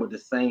story but the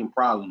same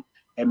problem,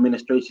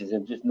 administrations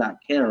and just not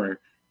caring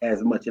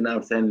as much, you know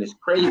what I'm saying. It's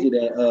crazy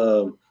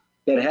that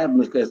that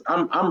happens, because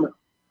I'm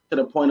to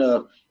the point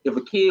of, if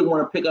a kid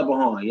want to pick up a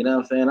horn, you know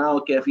what I'm saying, I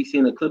don't care if he's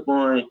seen a clip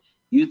on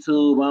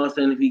YouTube,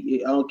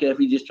 I don't care if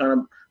he's just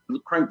trying to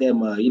crank that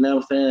mud, you know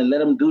what I'm saying,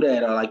 let him do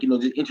that, or like, you know,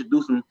 just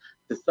introduce him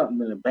to something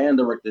in the band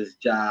director's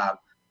job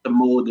to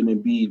mold them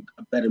and be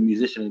a better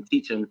musician and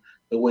teach him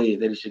the way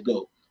that it should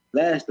go.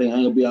 Last thing, I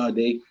ain't gonna be all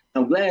day.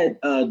 I'm glad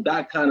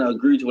Doc kind of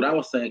agreed to what I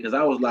was saying, because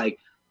I was like,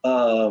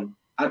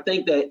 I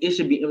think that it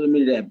should be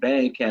implemented at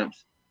band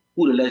camps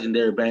who the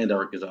legendary band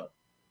directors are.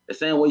 The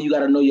same way you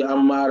got to know your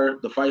alma mater,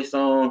 the fight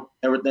song,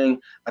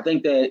 everything. I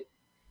think that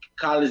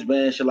college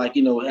bands should, like,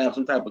 you know, have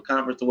some type of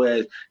conference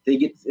where they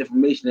get this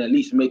information and at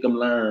least make them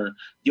learn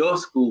your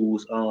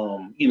school's,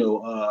 you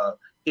know,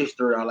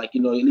 history, or like,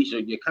 you know, at least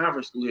your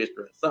conference school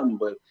history or something.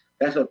 But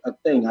that's a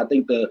thing. I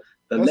think the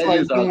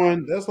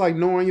that's like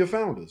knowing your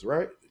founders,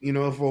 right? You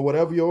know, for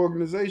whatever your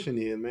organization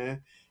is,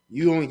 man.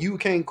 You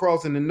can't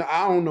cross in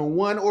I don't know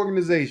one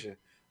organization,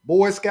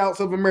 Boy Scouts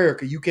of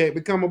America. You can't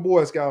become a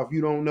Boy Scout if you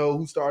don't know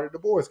who started the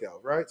Boy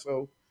Scouts, right?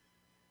 So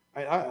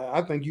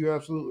I think you're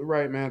absolutely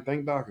right, man. I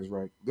think Doc is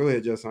right. Go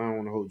ahead, Justin. I don't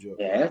want to hold you up.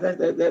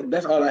 Yeah,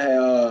 that's all I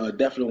had.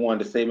 Definitely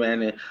wanted to say,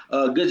 man.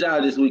 And good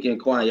job this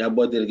weekend, Quan. Y'all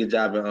both did a good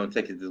job in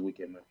Texas this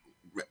weekend, man.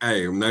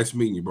 Hey, nice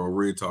meeting you, bro.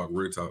 Real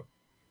talk.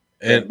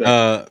 And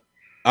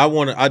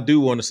I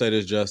do want to say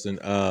this, Justin.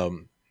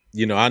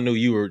 You know, I knew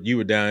you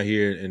were down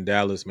here in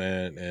Dallas,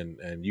 man,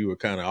 and you were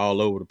kind of all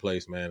over the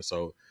place, man.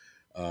 So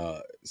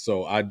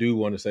I do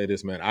want to say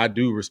this, man. I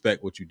do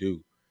respect what you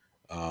do.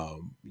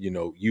 You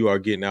know, you are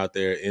getting out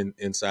there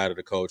inside of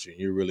the culture, and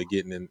you're really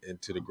getting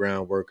into the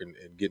groundwork and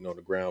getting on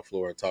the ground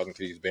floor and talking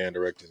to these band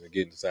directors and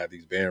getting inside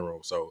these band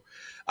rooms. So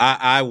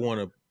I want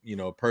to, you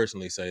know,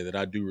 personally say that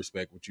I do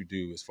respect what you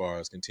do as far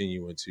as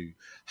continuing to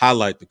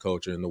highlight the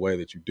culture and the way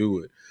that you do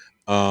it.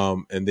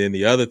 And then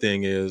the other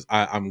thing is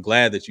I'm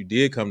glad that you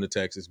did come to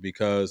Texas,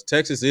 because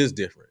Texas is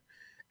different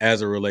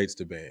as it relates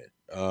to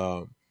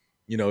band.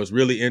 You know, it's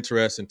really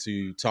interesting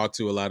to talk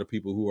to a lot of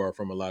people who are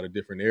from a lot of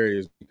different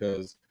areas,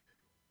 because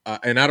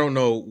and I don't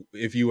know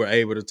if you were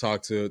able to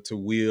talk to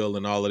Will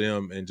and all of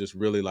them and just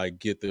really like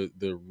get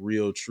the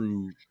real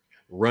true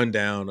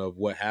rundown of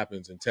what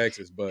happens in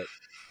Texas. But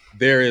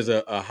there is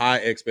a high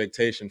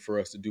expectation for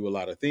us to do a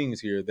lot of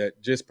things here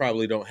that just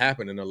probably don't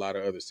happen in a lot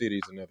of other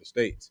cities and other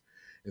states.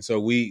 And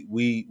so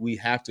we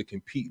have to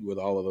compete with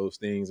all of those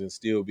things and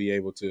still be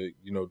able to,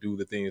 you know, do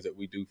the things that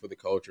we do for the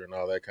culture and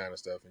all that kind of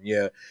stuff. And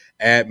yeah,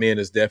 admin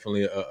is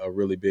definitely a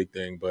really big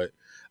thing, but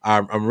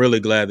I'm really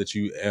glad that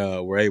you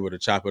were able to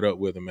chop it up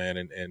with him, man.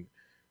 And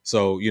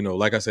so, you know,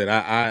 like I said,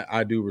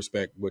 I do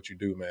respect what you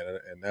do, man.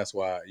 And that's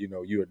why, you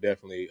know, you are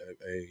definitely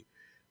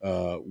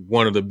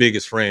one of the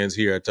biggest friends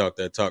here at Talk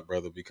That Talk,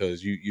 brother,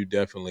 because you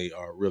definitely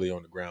are really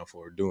on the ground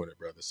for doing it,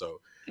 brother.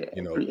 So,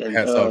 you know,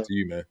 hats off to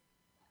you, man.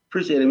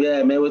 Appreciate it,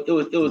 yeah, man. It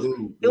was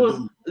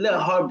a little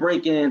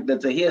heartbreaking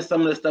to hear some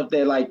of the stuff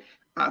that, like,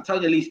 I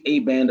talked to at least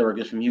 8 band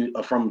directors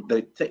from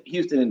the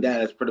Houston and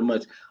Dallas, pretty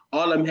much.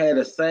 All of them had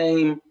the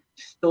same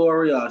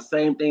story or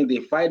same thing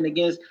they're fighting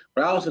against.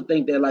 But I also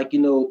think that, like, you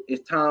know,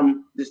 it's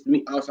time, this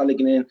me also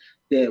looking in,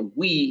 that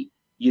we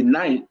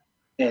unite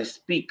and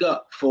speak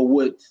up for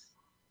what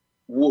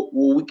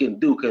we can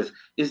do, because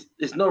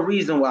it's no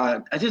reason why.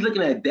 I just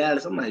looking at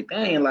Dallas, I'm like,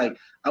 dang, like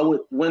I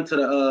went to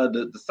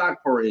the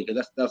sock parade,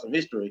 because that's some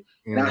history,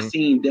 and I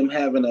seen them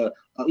having a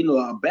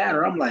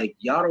banner. I'm like,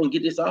 y'all don't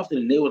get this often,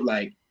 and they was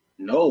like,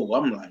 no.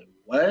 I'm like,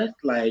 what?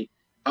 Like,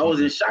 I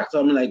was in shock. So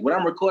I'm like, what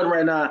I'm recording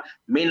right now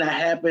may not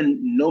happen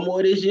no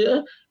more this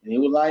year, and they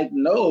were like,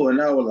 no, and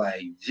I was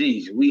like,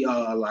 geez, we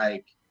are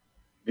like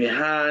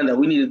behind, that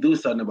we need to do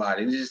something about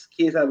it. It's just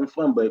kids having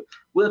fun, but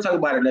we'll talk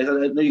about it next. I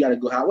know you got to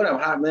go. What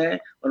up, Hot Man?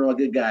 One of my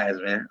good guys,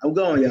 man. I'm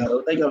going,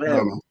 y'all. Thank you for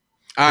having me. All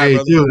right,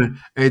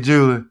 hey,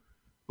 Julian.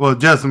 Well,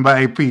 Justin,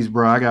 by peace,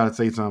 bro. I got to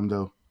say something,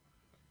 though.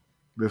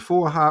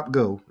 Before Hop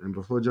go, and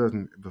before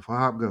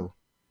Hop go,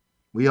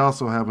 we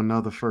also have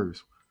another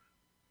first.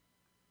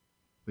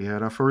 We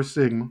had our first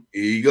Sigma.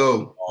 Here you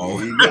go.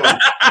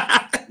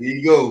 Here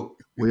you go.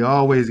 We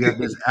always got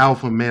this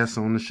alpha mess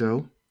on the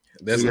show.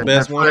 That's the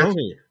best one on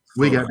here.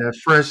 We got that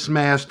fresh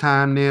smash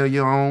time nail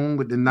you on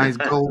with the nice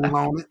gold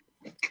on it.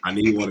 I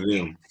need one of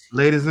them.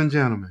 Ladies and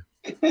gentlemen,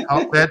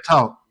 Talk That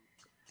Talk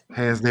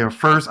has their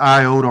first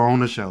iota on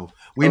the show.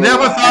 We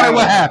never thought it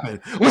would happen.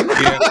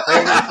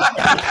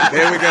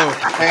 There we go.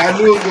 Hey, I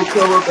knew it was gonna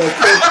come up that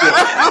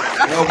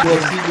boy,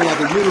 you like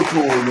a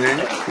unicorn, man.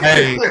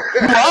 Hey, you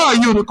are a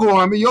unicorn.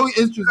 I mean, your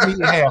interest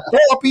meeting have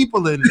 4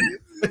 people in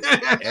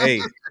it.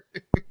 Hey,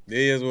 it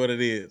is what it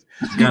is.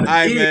 Got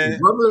a dig, man.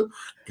 Brother.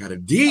 Got a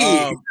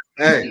dig.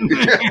 Hey.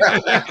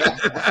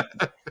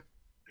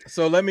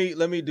 So let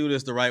me do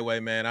this the right way,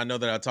 man. I know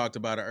that I talked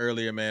about it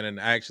earlier, man, and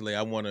actually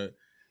I want to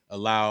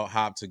allow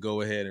Hop to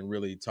go ahead and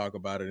really talk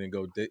about it and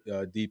go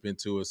deep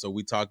into it. So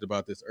we talked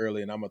about this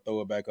early, and I'm gonna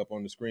throw it back up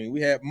on the screen. We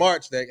had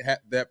March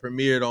that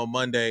premiered on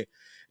Monday,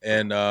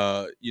 and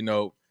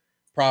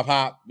Prof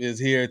Hop is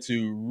here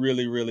to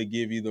really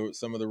give you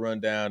some of the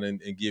rundown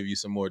and give you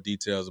some more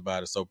details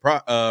about it. So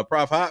Prof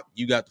Hop,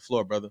 you got the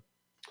floor, brother.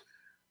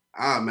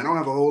 Man, I don't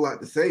have a whole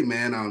lot to say,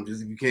 man.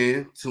 Just if you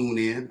can tune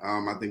in.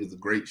 I think it's a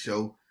great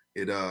show.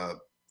 It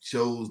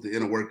shows the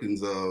inner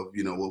workings of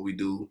what we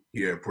do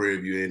here at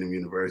Prairie View A&M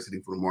University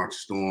for the March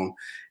Storm,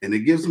 and it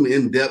gives some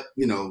in-depth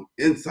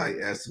insight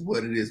as to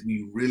what it is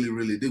we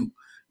really do.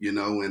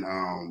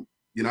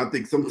 And I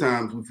think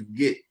sometimes we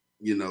forget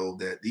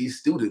that these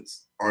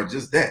students are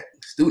just that,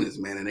 students,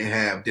 man, and they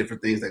have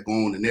different things that go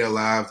on in their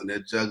lives, and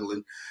they're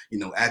juggling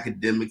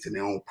academics and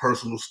their own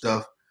personal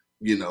stuff,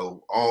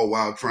 all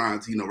while trying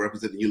to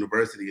represent the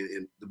university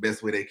in the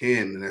best way they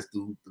can, and that's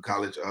through the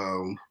college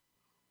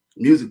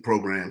music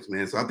programs,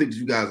 man. So I think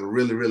you guys will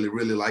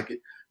really like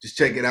it. Just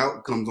check it out.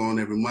 It comes on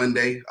every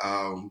Monday,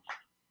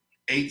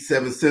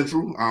 8-7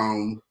 Central.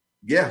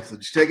 So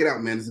just check it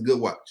out, man. It's a good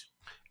watch.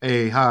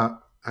 Hey,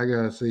 Hop, I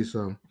gotta say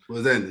something.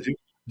 What's that?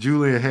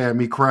 Julian had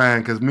me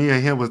crying because me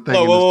and him was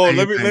thinking.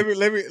 Let me do it.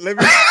 Let me do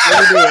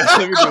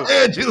it.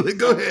 Hey, Julian,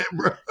 go ahead,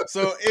 bro.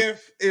 So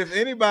if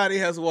anybody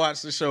has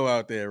watched the show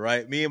out there,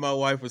 right? Me and my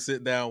wife were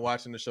sitting down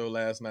watching the show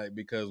last night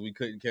because we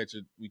couldn't catch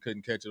it. We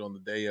couldn't catch it on the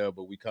day of,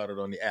 but we caught it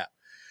on the app.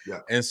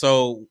 Yeah. And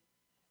so,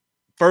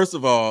 first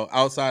of all,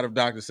 outside of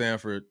Dr.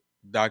 Sanford,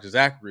 Dr.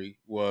 Zachary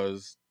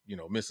was,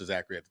 Mr.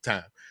 Zachary at the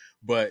time,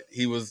 but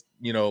he was,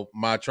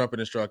 my trumpet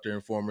instructor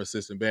and former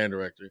assistant band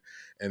director.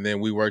 And then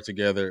we worked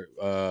together.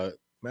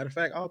 Matter of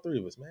fact, all three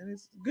of us, man,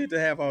 it's good to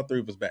have all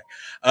three of us back.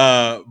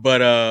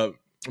 But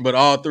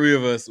all three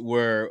of us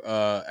were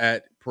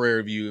at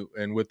Prairie View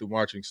and with the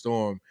Marching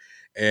Storm.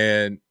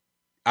 And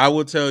I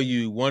will tell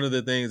you, one of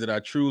the things that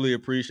I truly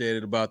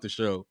appreciated about the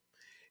show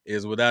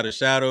is, without a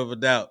shadow of a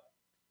doubt,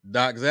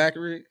 Doc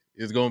Zachary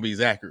is going to be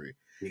Zachary.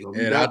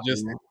 And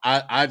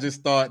I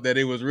just thought that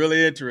it was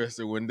really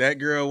interesting when that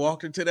girl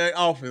walked into that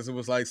office. It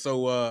was like,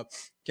 so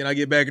can I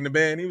get back in the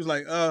band? He was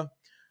like, I'm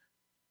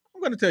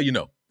going to tell you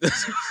no.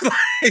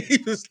 He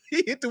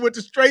hit them with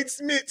the straight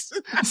Smiths.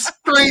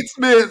 Straight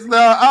Smiths. No,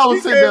 I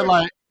was sitting there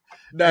like,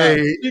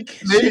 hey.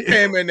 She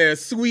came in there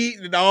sweet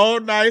and all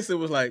nice. It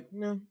was like,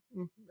 no,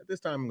 this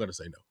time I'm going to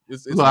say no.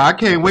 Look, I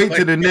can't wait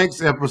to the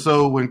next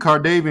episode when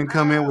Cardavian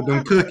come in with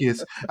them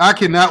cookies. I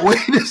cannot wait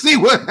to see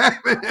what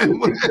happens.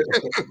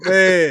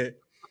 Man.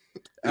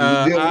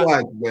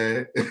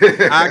 Man.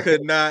 I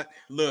could not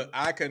look.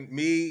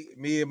 Me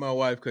and my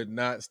wife could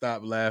not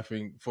stop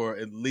laughing for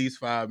at least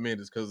 5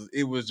 minutes because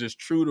it was just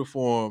true to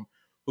form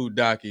who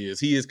Doc is.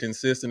 He is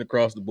consistent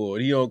across the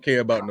board. He don't care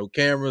about no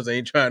cameras.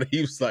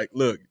 He was like,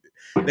 look,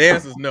 the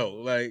answer's no.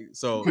 Like,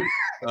 so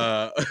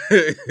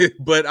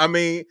but I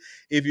mean,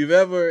 if you've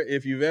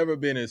ever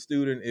been a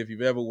student, if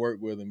you've ever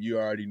worked with him, you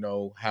already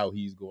know how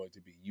he's going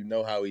to be. You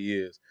know how he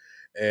is.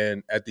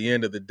 And at the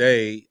end of the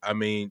day, I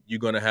mean, you're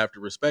going to have to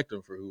respect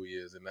him for who he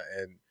is. And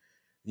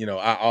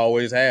I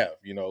always have,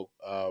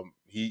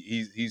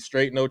 he's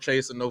straight, no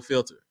chaser, no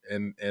filter.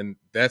 And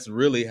that's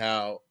really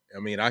how,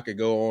 I mean, I could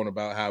go on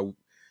about how,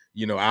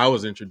 I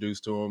was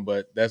introduced to him,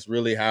 but that's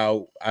really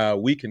how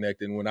we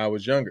connected when I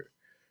was younger,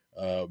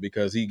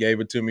 because he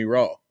gave it to me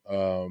raw.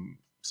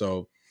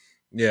 So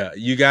yeah,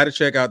 you got to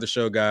check out the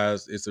show,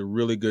 guys. It's a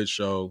really good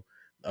show.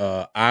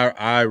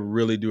 I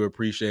really do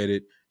appreciate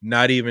it.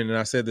 Not even, and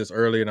I said this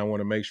earlier, and I want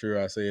to make sure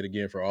I say it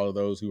again for all of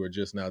those who are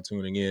just now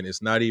tuning in.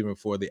 It's not even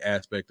for the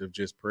aspect of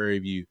just Prairie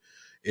View.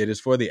 It is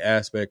for the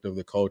aspect of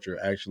the culture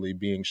actually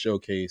being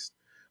showcased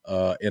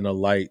in a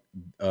light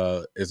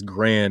as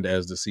grand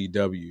as the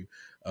CW.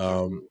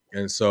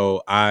 And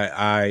so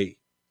I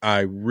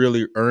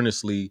really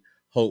earnestly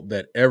hope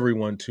that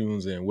everyone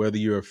tunes in, whether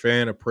you're a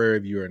fan of Prairie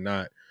View or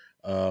not.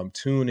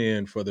 Tune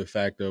in for the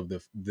fact of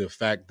the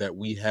fact that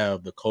we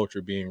have the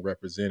culture being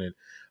represented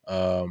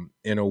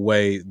in a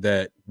way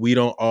that we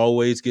don't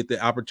always get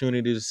the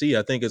opportunity to see.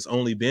 I think it's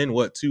only been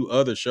 2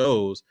 other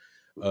shows.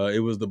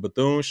 It was the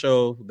Bethune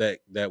show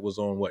that was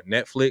on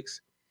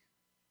Netflix,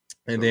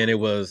 and then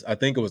I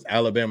think it was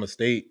Alabama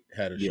State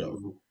had a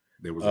show.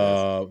 There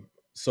was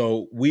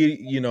so we,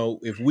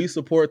 if we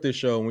support this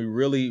show and we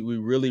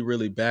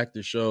really back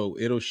the show,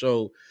 it'll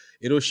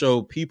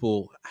show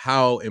people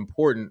how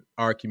important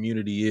our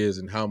community is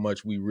and how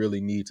much we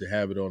really need to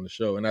have it on the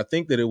show. And I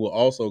think that it will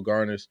also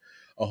garnish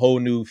a whole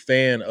new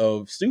fan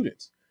of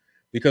students,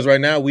 because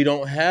right now we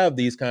don't have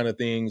these kind of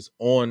things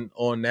on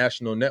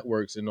national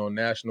networks and on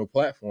national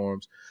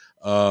platforms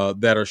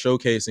that are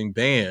showcasing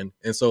band.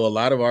 And so a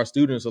lot of our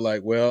students are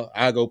like, well,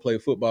 I go play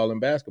football and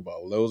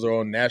basketball. Those are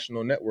on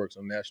national networks,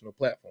 on national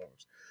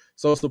platforms.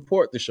 So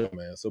support the show,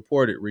 man.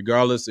 Support it,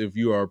 regardless if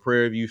you are a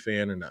Prairie View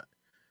fan or not.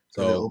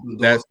 So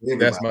that's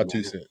my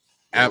 2 cents.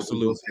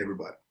 Absolutely.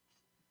 Everybody.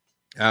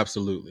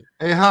 Absolutely.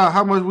 Hey,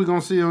 how much we gonna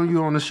see on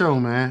you on the show,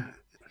 man?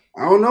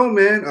 I don't know,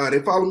 man.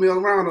 They follow me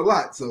around a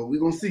lot, so we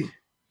gonna see.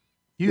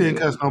 You didn't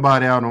cuss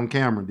nobody out on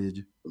camera, did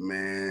you?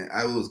 Man,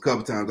 I was a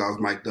couple times I was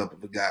mic'd up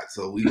and forgot,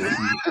 so we gonna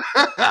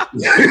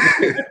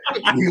see.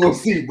 We gonna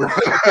see, bro.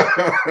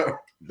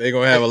 They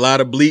gonna have a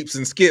lot of bleeps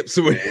and skips.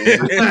 You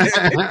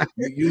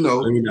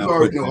already know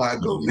how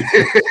it goes, man.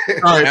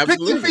 All right, pick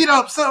your feet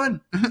up,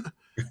 son.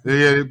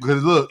 Yeah,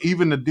 because look,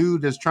 even the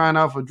dude that's trying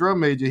out for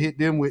drum major hit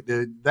them with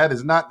that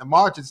is not the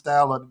marching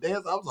style of the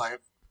dance. I was like,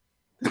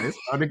 it's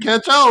starting to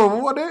catch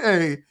on. What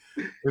if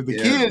the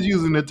kids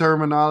using the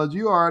terminology,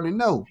 you already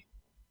know.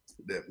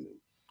 Definitely.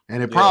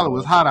 And it probably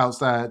was hot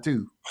outside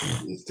too.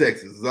 It's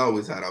Texas. It's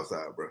always hot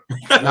outside, bro.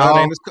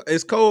 No,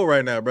 it's cold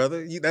right now,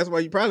 brother. That's why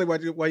you got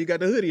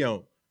the hoodie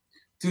on.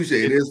 Touche.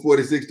 It is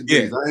 46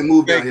 degrees. I ain't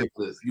moved down here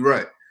for this. You're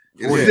right.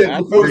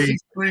 It's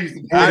 46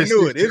 degrees. I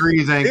knew it.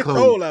 It's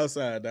cold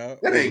outside, dog.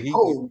 That ain't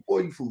cold, boy.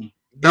 You fool.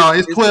 No,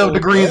 it's 12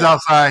 degrees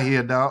outside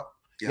here, dog.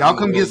 Y'all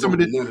come get some of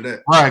this.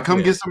 Right,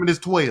 come get some of this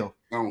 12.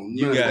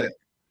 You got it.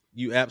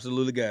 You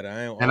absolutely got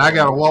it. I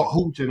got to walk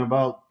Hooch in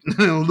about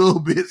a little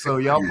bit, so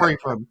y'all pray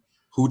for me.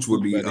 Hooch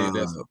would be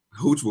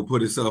Hooch will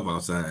put himself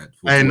outside.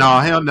 Hey, no,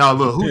 hell no.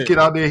 Look, Hooch get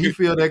out there. He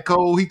feel that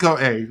cold. He come.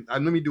 Hey,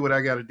 let me do what I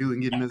got to do and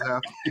get in this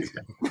house.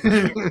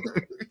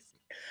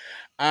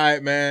 All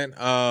right, man.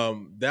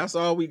 That's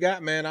all we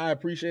got, man. I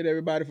appreciate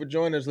everybody for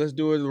joining us. Let's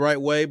do it the right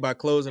way by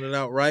closing it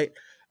out right.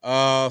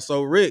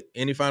 So, Rick,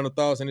 any final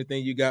thoughts?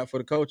 Anything you got for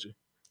the culture?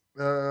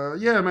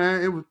 Yeah,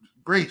 man. It was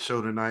a great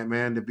show tonight,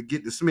 man. To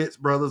get the Smiths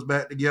brothers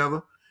back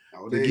together.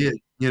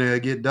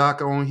 Get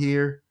Doc on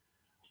here.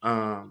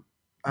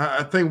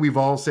 I think we've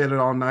all said it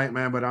all night,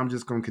 man, but I'm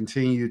just going to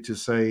continue to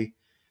say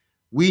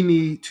we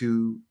need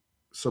to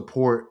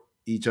support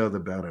each other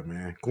better,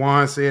 man.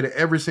 Quan said it.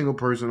 Every single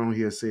person on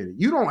here said it.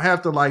 You don't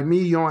have to like me.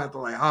 You don't have to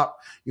like Hop.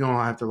 You don't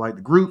have to like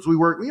the groups we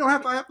work. You don't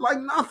have to like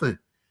nothing.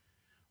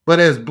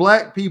 But as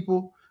Black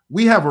people,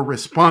 we have a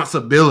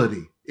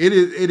responsibility. It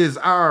is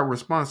our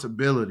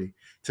responsibility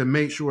to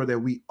make sure that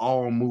we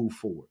all move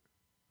forward.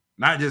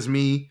 Not just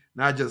me,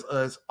 not just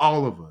us,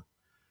 all of us.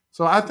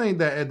 So I think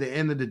that at the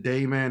end of the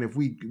day, man, if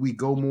we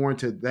go more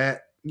into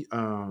that,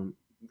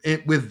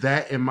 with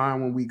that in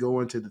mind, when we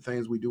go into the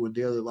things we do in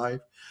daily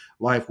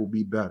life will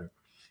be better.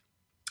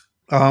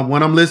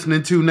 What I'm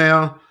listening to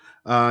now,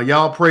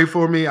 y'all pray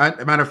for me.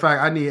 Matter of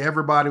fact, I need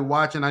everybody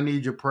watching. I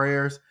need your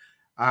prayers.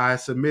 I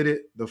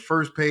submitted the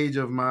first page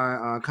of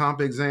my comp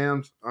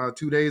exams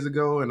 2 days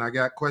ago, and I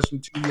got question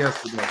 2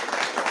 yesterday.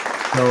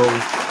 So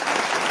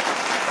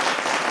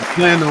I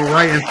plan on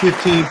writing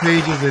 15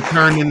 pages that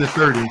turned into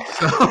 30.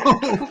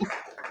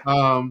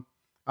 So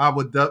I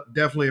would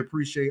definitely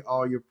appreciate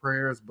all your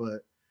prayers,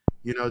 but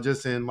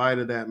just in light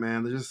of that,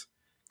 man, just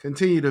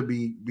continue to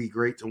be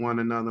great to one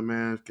another,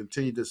 man.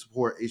 Continue to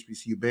support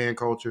HBCU band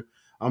culture.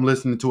 I'm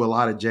listening to a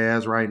lot of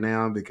jazz right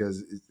now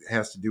because it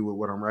has to do with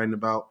what I'm writing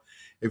about.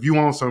 If you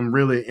want some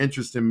really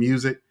interesting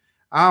music,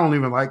 I don't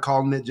even like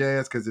calling it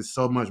jazz because it's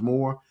so much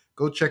more.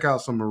 Go check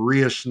out some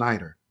Maria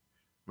Schneider.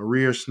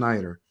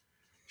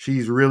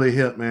 She's really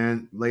hip,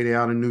 man. Lady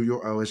out in New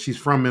York. Oh, she's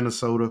from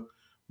Minnesota,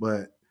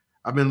 but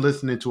I've been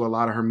listening to a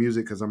lot of her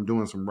music because I'm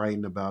doing some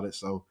writing about it.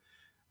 So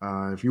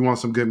if you want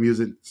some good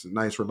music, some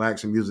nice,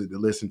 relaxing music to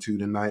listen to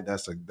tonight,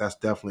 that's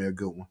definitely a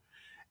good one.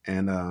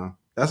 And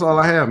that's all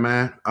I have,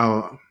 man.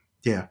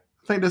 Yeah,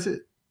 I think that's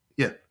it.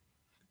 Yeah.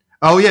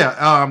 Oh,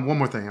 yeah. One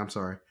more thing. I'm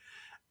sorry.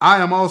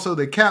 I am also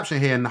the caption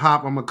head, and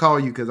Hop, I'm going to call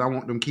you because I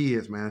want them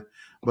kids, man.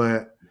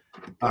 But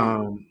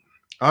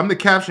I'm the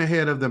caption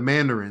head of the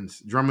Mandarins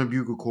Drum and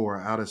Bugle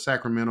Corps out of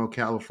Sacramento,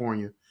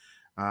 California.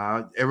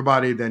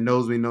 Everybody that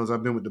knows me knows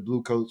I've been with the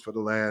Blue Coats for the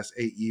last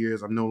 8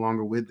 years. I'm no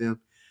longer with them.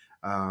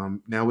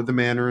 Now with the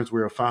Mandarins,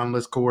 we're a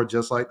finalist corps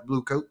just like the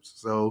Blue Coats.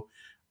 So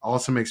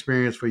awesome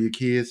experience for your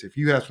kids. If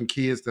you have some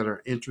kids that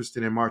are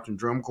interested in marching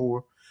drum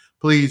corps,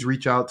 please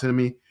reach out to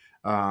me.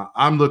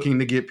 I'm looking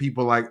to get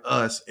people like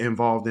us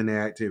involved in the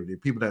activity,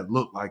 people that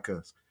look like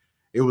us.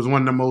 It was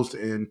one of the most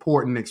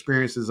important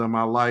experiences of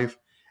my life,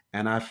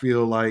 and I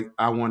feel like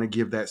I want to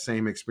give that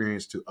same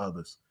experience to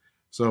others.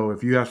 So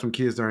if you have some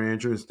kids that are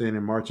interested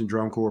in marching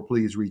drum corps,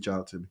 please reach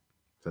out to me.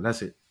 So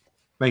that's it.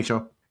 Thanks,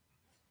 y'all.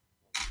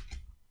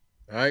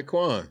 All right,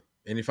 Quan.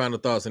 Any final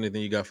thoughts?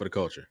 Anything you got for the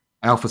culture?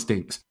 Alpha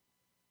stinks.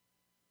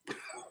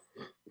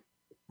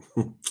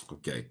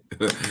 Okay.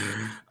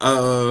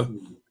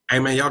 Hey,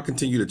 man, y'all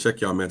continue to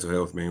check y'all mental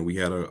health, man. We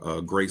had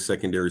a great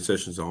secondary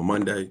sessions on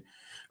Monday.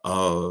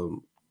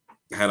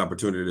 Had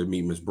opportunity to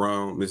meet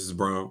Mrs.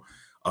 Brown.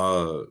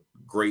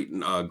 Great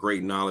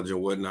knowledge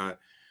and whatnot.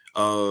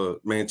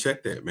 Man,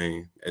 check that,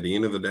 man. At the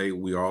end of the day,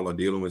 we all are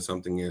dealing with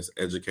something as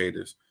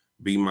educators.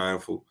 Be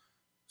mindful.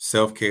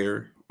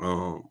 Self-care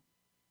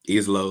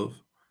is love.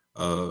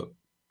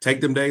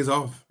 Take them days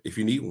off if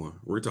you need one.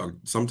 We're talking,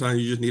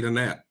 sometimes you just need a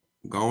nap.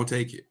 Go and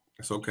take it.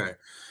 It's okay.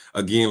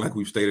 Again, like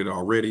we've stated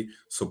already,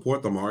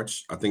 support the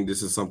march. I think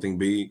this is something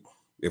big.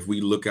 If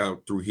we look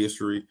out through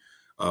history,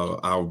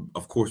 our,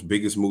 of course,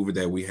 biggest movie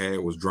that we had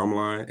was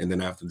Drumline. And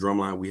then after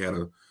Drumline, we had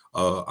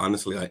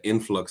honestly an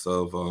influx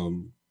of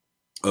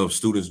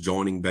students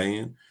joining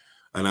band.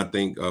 And I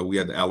think we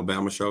had the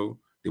Alabama show,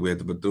 then we had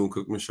the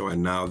Bethune-Cookman show,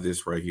 and now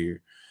this right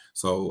here.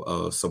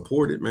 So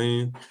support it,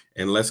 man,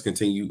 and let's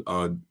continue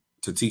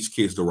to teach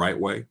kids the right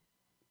way.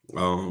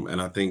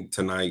 And I think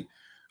tonight,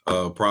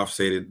 Prof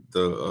said it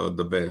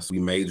the best. We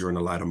major in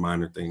a lot of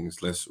minor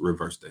things. Let's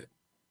reverse that.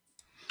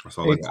 That's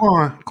all hey,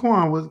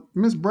 Quan was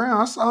Miss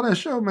Brown. I saw that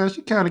show, man.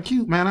 She kind of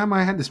cute, man. I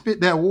might have to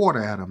spit that water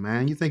at her,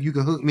 man. You think you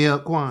can hook me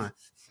up, Quan?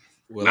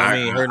 Well, I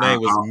mean, her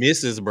name was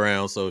Mrs.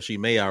 Brown, so she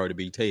may already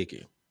be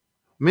taken.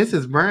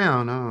 Mrs.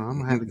 Brown, I'm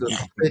gonna have to go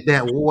spit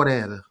that water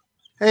at her.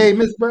 Hey,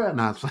 Miss Brown,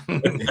 nah,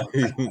 man,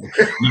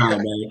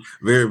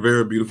 very,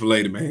 very beautiful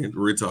lady, man.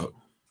 Real talk.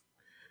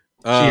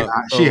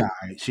 She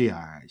all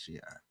right.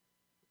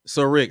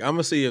 So, Rick, I'm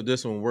gonna see if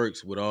this one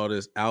works with all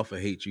this alpha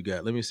hate you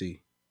got. Let me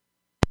see.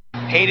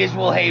 Haters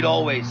will hate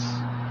always.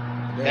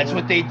 That's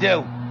what they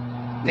do.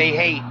 They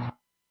hate.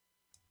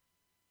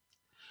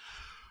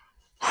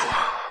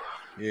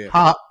 Yeah.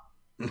 Hop.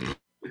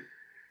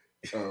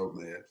 Oh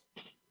man.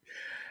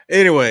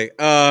 Anyway,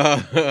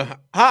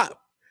 Hop.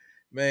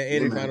 Man,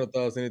 any final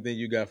thoughts? Anything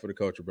you got for the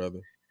culture, brother?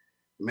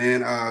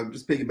 Man,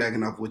 just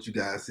piggybacking off what you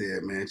guys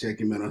said, man.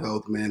 Check your mental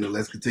health, man, and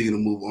let's continue to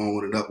move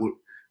on and upward.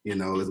 You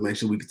know, let's make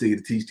sure we continue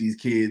to teach these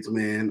kids,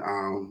 man,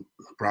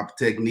 proper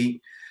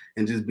technique,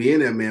 and just being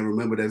there, man.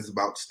 Remember that it's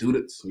about the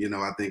students. You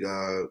know, I think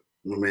my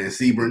man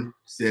Sebring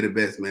said it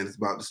best, man. It's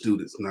about the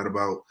students, not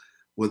about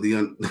what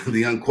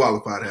the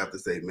unqualified have to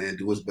say, man.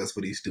 Do what's best for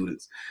these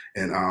students.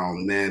 And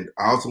man,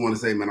 I also want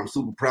to say, man, I'm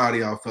super proud of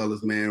y'all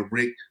fellas, man.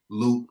 Rick,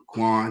 Luke,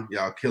 Quan,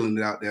 y'all killing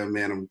it out there,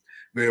 man. I'm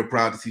very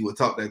proud to see what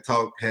Talk That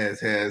Talk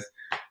has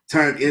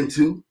turned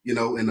into, you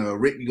know. And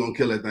Rick, you're gonna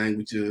kill that thing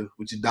with your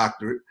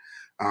doctorate.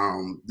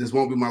 This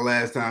won't be my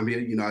last time here.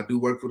 You know, I do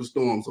work for the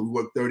Storm, so we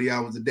work 30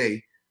 hours a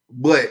day.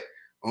 But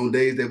on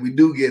days that we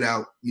do get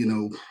out, you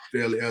know,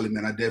 fairly early,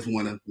 man, I definitely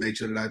want to make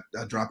sure that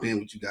I drop in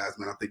with you guys,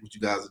 man. I think what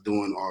you guys are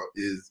doing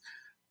is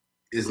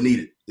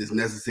needed. It's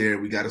necessary.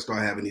 We got to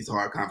start having these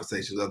hard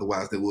conversations.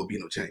 Otherwise, there will be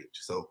no change.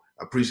 So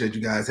I appreciate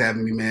you guys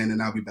having me, man,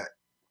 and I'll be back.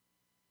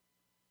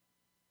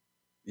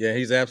 Yeah,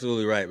 he's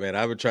absolutely right, man.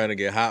 I've been trying to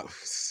get Hop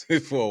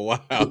for a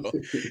while.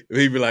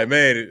 He'd be like,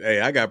 man,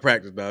 hey, I got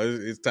practice now.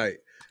 It's tight.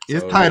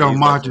 It's tight on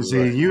marching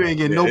season. You ain't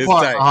getting no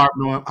parts of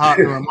Hop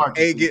during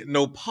marching. Ain't getting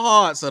no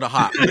parts of the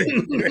Hop.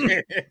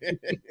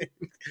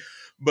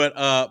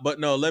 But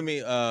no, let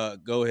me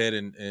go ahead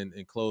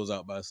and close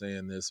out by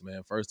saying this,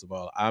 man. First of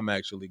all, I'm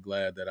actually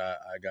glad that I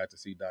got to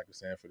see Dr.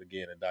 Sanford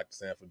again, and Dr.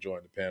 Sanford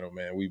joined the panel,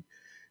 man.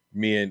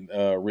 Me and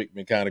Rick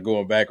been kind of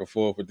going back and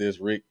forth with this.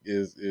 Rick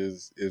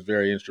was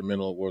very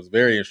instrumental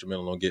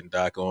on getting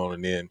Doc on,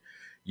 and then,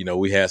 you know,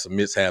 we had some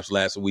mishaps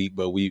last week,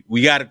 but we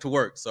got it to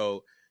work.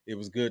 So it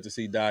was good to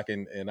see Doc,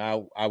 and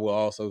I will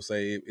also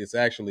say it's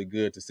actually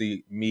good to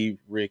see me,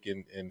 Rick,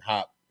 and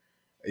Hop,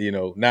 you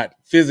know, not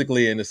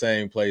physically in the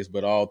same place,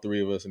 but all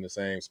three of us in the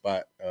same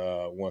spot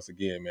once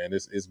again, man.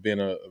 It's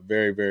been a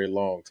very, very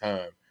long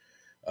time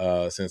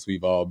since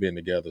we've all been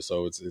together,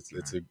 so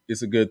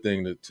it's a good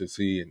thing to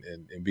see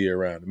and be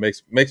around. It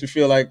makes me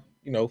feel like,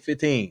 you know,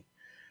 15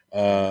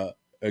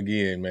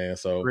 again, man.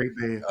 So great,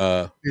 man.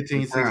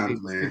 15, 16,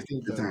 man.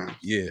 16 times.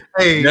 Yeah.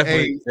 Hey,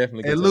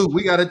 definitely. Hey, Luke,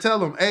 we got to tell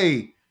them,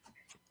 hey,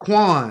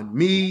 Quan,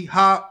 me,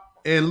 Hop,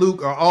 and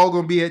Luke are all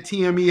gonna be at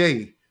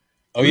TMEA.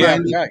 Oh yeah,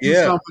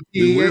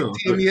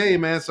 TMEA,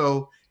 man.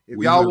 So if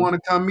y'all want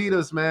to come meet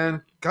us,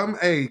 man, come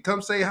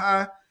say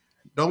hi.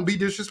 Don't be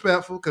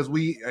disrespectful, because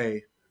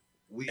we're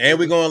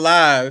going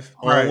live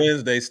on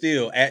Wednesday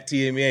still at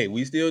TMEA.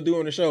 We still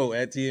doing the show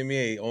at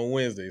TMEA on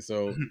Wednesday.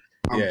 So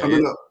I'm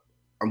coming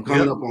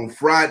up on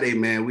Friday,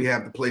 man. We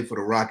have to play for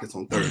the Rockets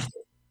on Thursday.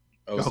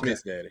 Oh, okay.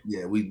 Daddy.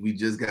 Yeah, we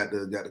just got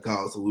the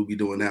call, so we'll be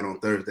doing that on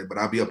Thursday. But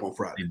I'll be up on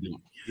Friday.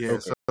 Yeah,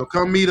 okay. So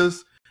come meet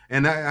us.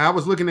 And I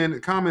was looking in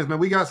the comments, man.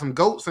 We got some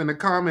goats in the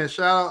comments.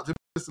 Shout out to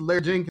Mr.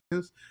 Larry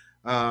Jenkins,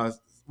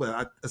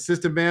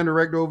 assistant band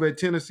director over at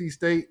Tennessee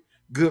State.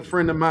 Good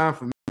friend of mine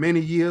for many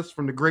years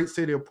from the great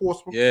city of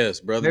Portsmouth. Yes,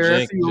 brother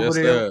Jenkins. Over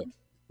there.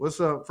 What's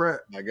up,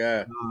 Fred? My guy.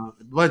 A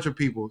bunch of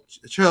people.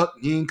 Chuck,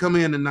 he didn't come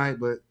in tonight,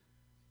 but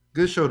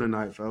good show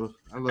tonight, fellas.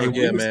 I love it.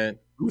 Yeah, man.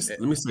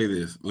 Let me say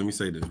this.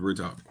 Real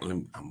talk.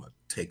 I'm gonna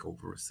take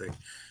over a second.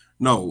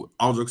 No,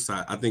 all jokes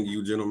aside, I think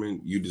you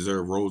gentlemen, you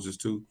deserve roses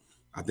too.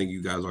 I think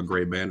you guys are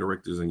great band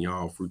directors, and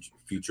y'all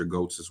future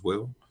goats as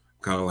well.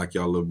 Kind of like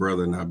y'all little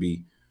brother, and I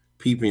be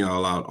peeping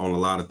y'all out on a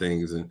lot of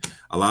things. And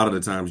a lot of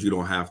the times, you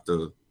don't have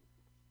to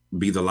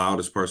be the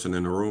loudest person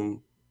in the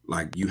room.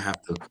 Like, you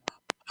have to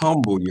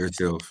humble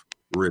yourself,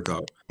 real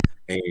talk.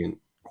 And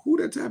who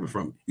that tapping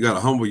from? You got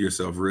to humble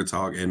yourself, real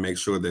talk, and make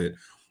sure that,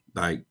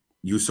 like,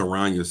 you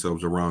surround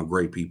yourselves around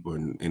great people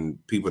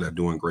and people that are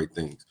doing great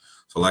things.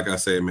 So like I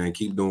said, man,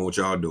 keep doing what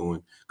y'all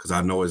doing, because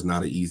I know it's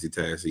not an easy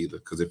task either.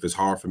 Because if it's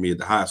hard for me at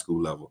the high school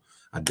level,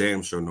 I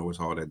damn sure know it's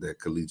hard at that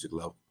collegiate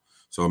level.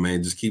 So,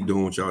 man, just keep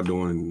doing what y'all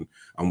doing.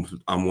 And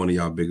I'm one of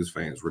y'all biggest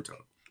fans. Return.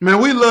 Man,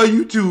 we love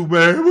you too,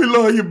 man. We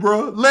love you,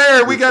 bro.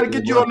 Larry, we got to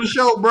get you on the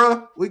show,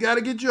 bro. We got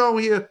to get you on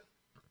here.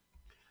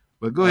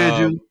 But go ahead,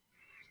 Julie.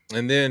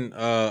 And then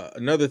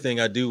another thing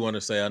I do want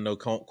to say, I know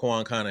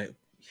Quan kind of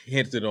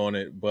hinted on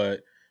it,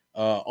 but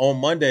On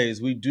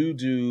Mondays, we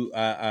do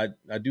I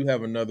do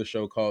have another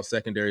show called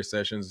Secondary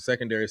Sessions.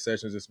 Secondary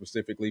Sessions is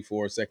specifically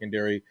for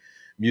secondary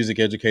music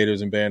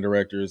educators and band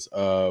directors,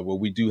 where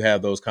we do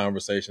have those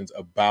conversations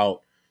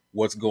about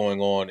what's going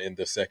on in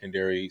the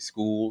secondary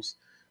schools.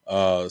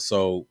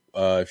 So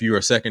if you're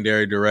a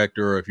secondary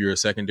director or if you're a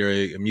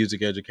secondary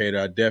music educator,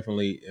 I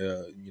definitely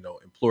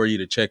implore you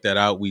to check that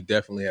out. We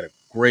definitely had a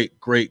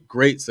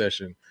great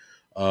session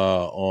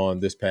on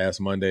this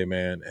past Monday,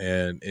 man,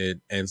 and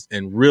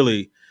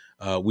really.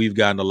 We've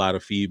gotten a lot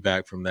of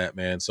feedback from that,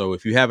 man. So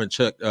if you haven't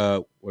checked,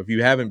 or if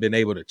you haven't been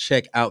able to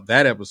check out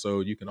that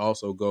episode, you can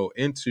also go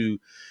into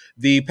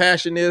the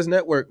Passion Is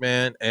Network,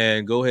 man,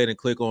 and go ahead and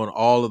click on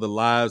all of the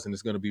lives, and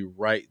it's going to be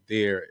right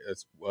there.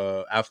 It's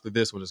after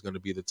this one is going to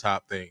be the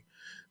top thing.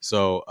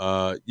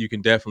 So you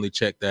can definitely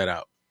check that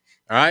out.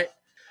 All right.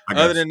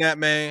 Other than that,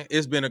 man,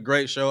 it's been a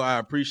great show. I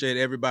appreciate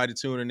everybody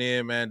tuning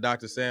in, man.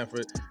 Dr.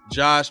 Sanford,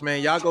 Josh,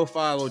 man, y'all go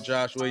follow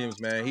Josh Williams,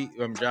 man.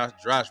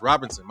 Josh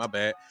Robinson, my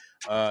bad.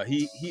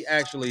 He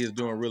actually is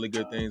doing really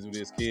good things with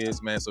his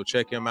kids, man. So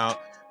check him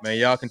out, man.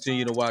 Y'all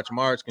continue to watch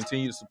March,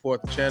 continue to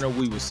support the channel.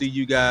 We will see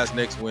you guys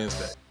next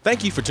Wednesday.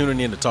 Thank you for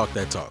tuning in to Talk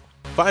That Talk.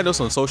 Find us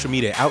on social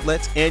media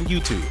outlets and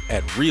YouTube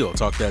at Real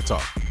Talk That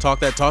Talk.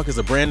 Talk That Talk is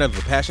a brand of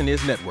the Passion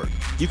Is Network.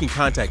 You can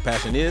contact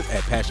Passion Is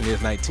at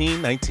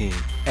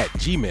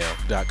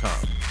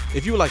passionis1919@gmail.com.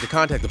 If you would like to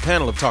contact the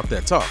panel of Talk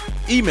That Talk,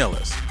 email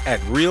us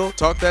at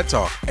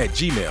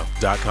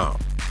realtalkthattalk@gmail.com.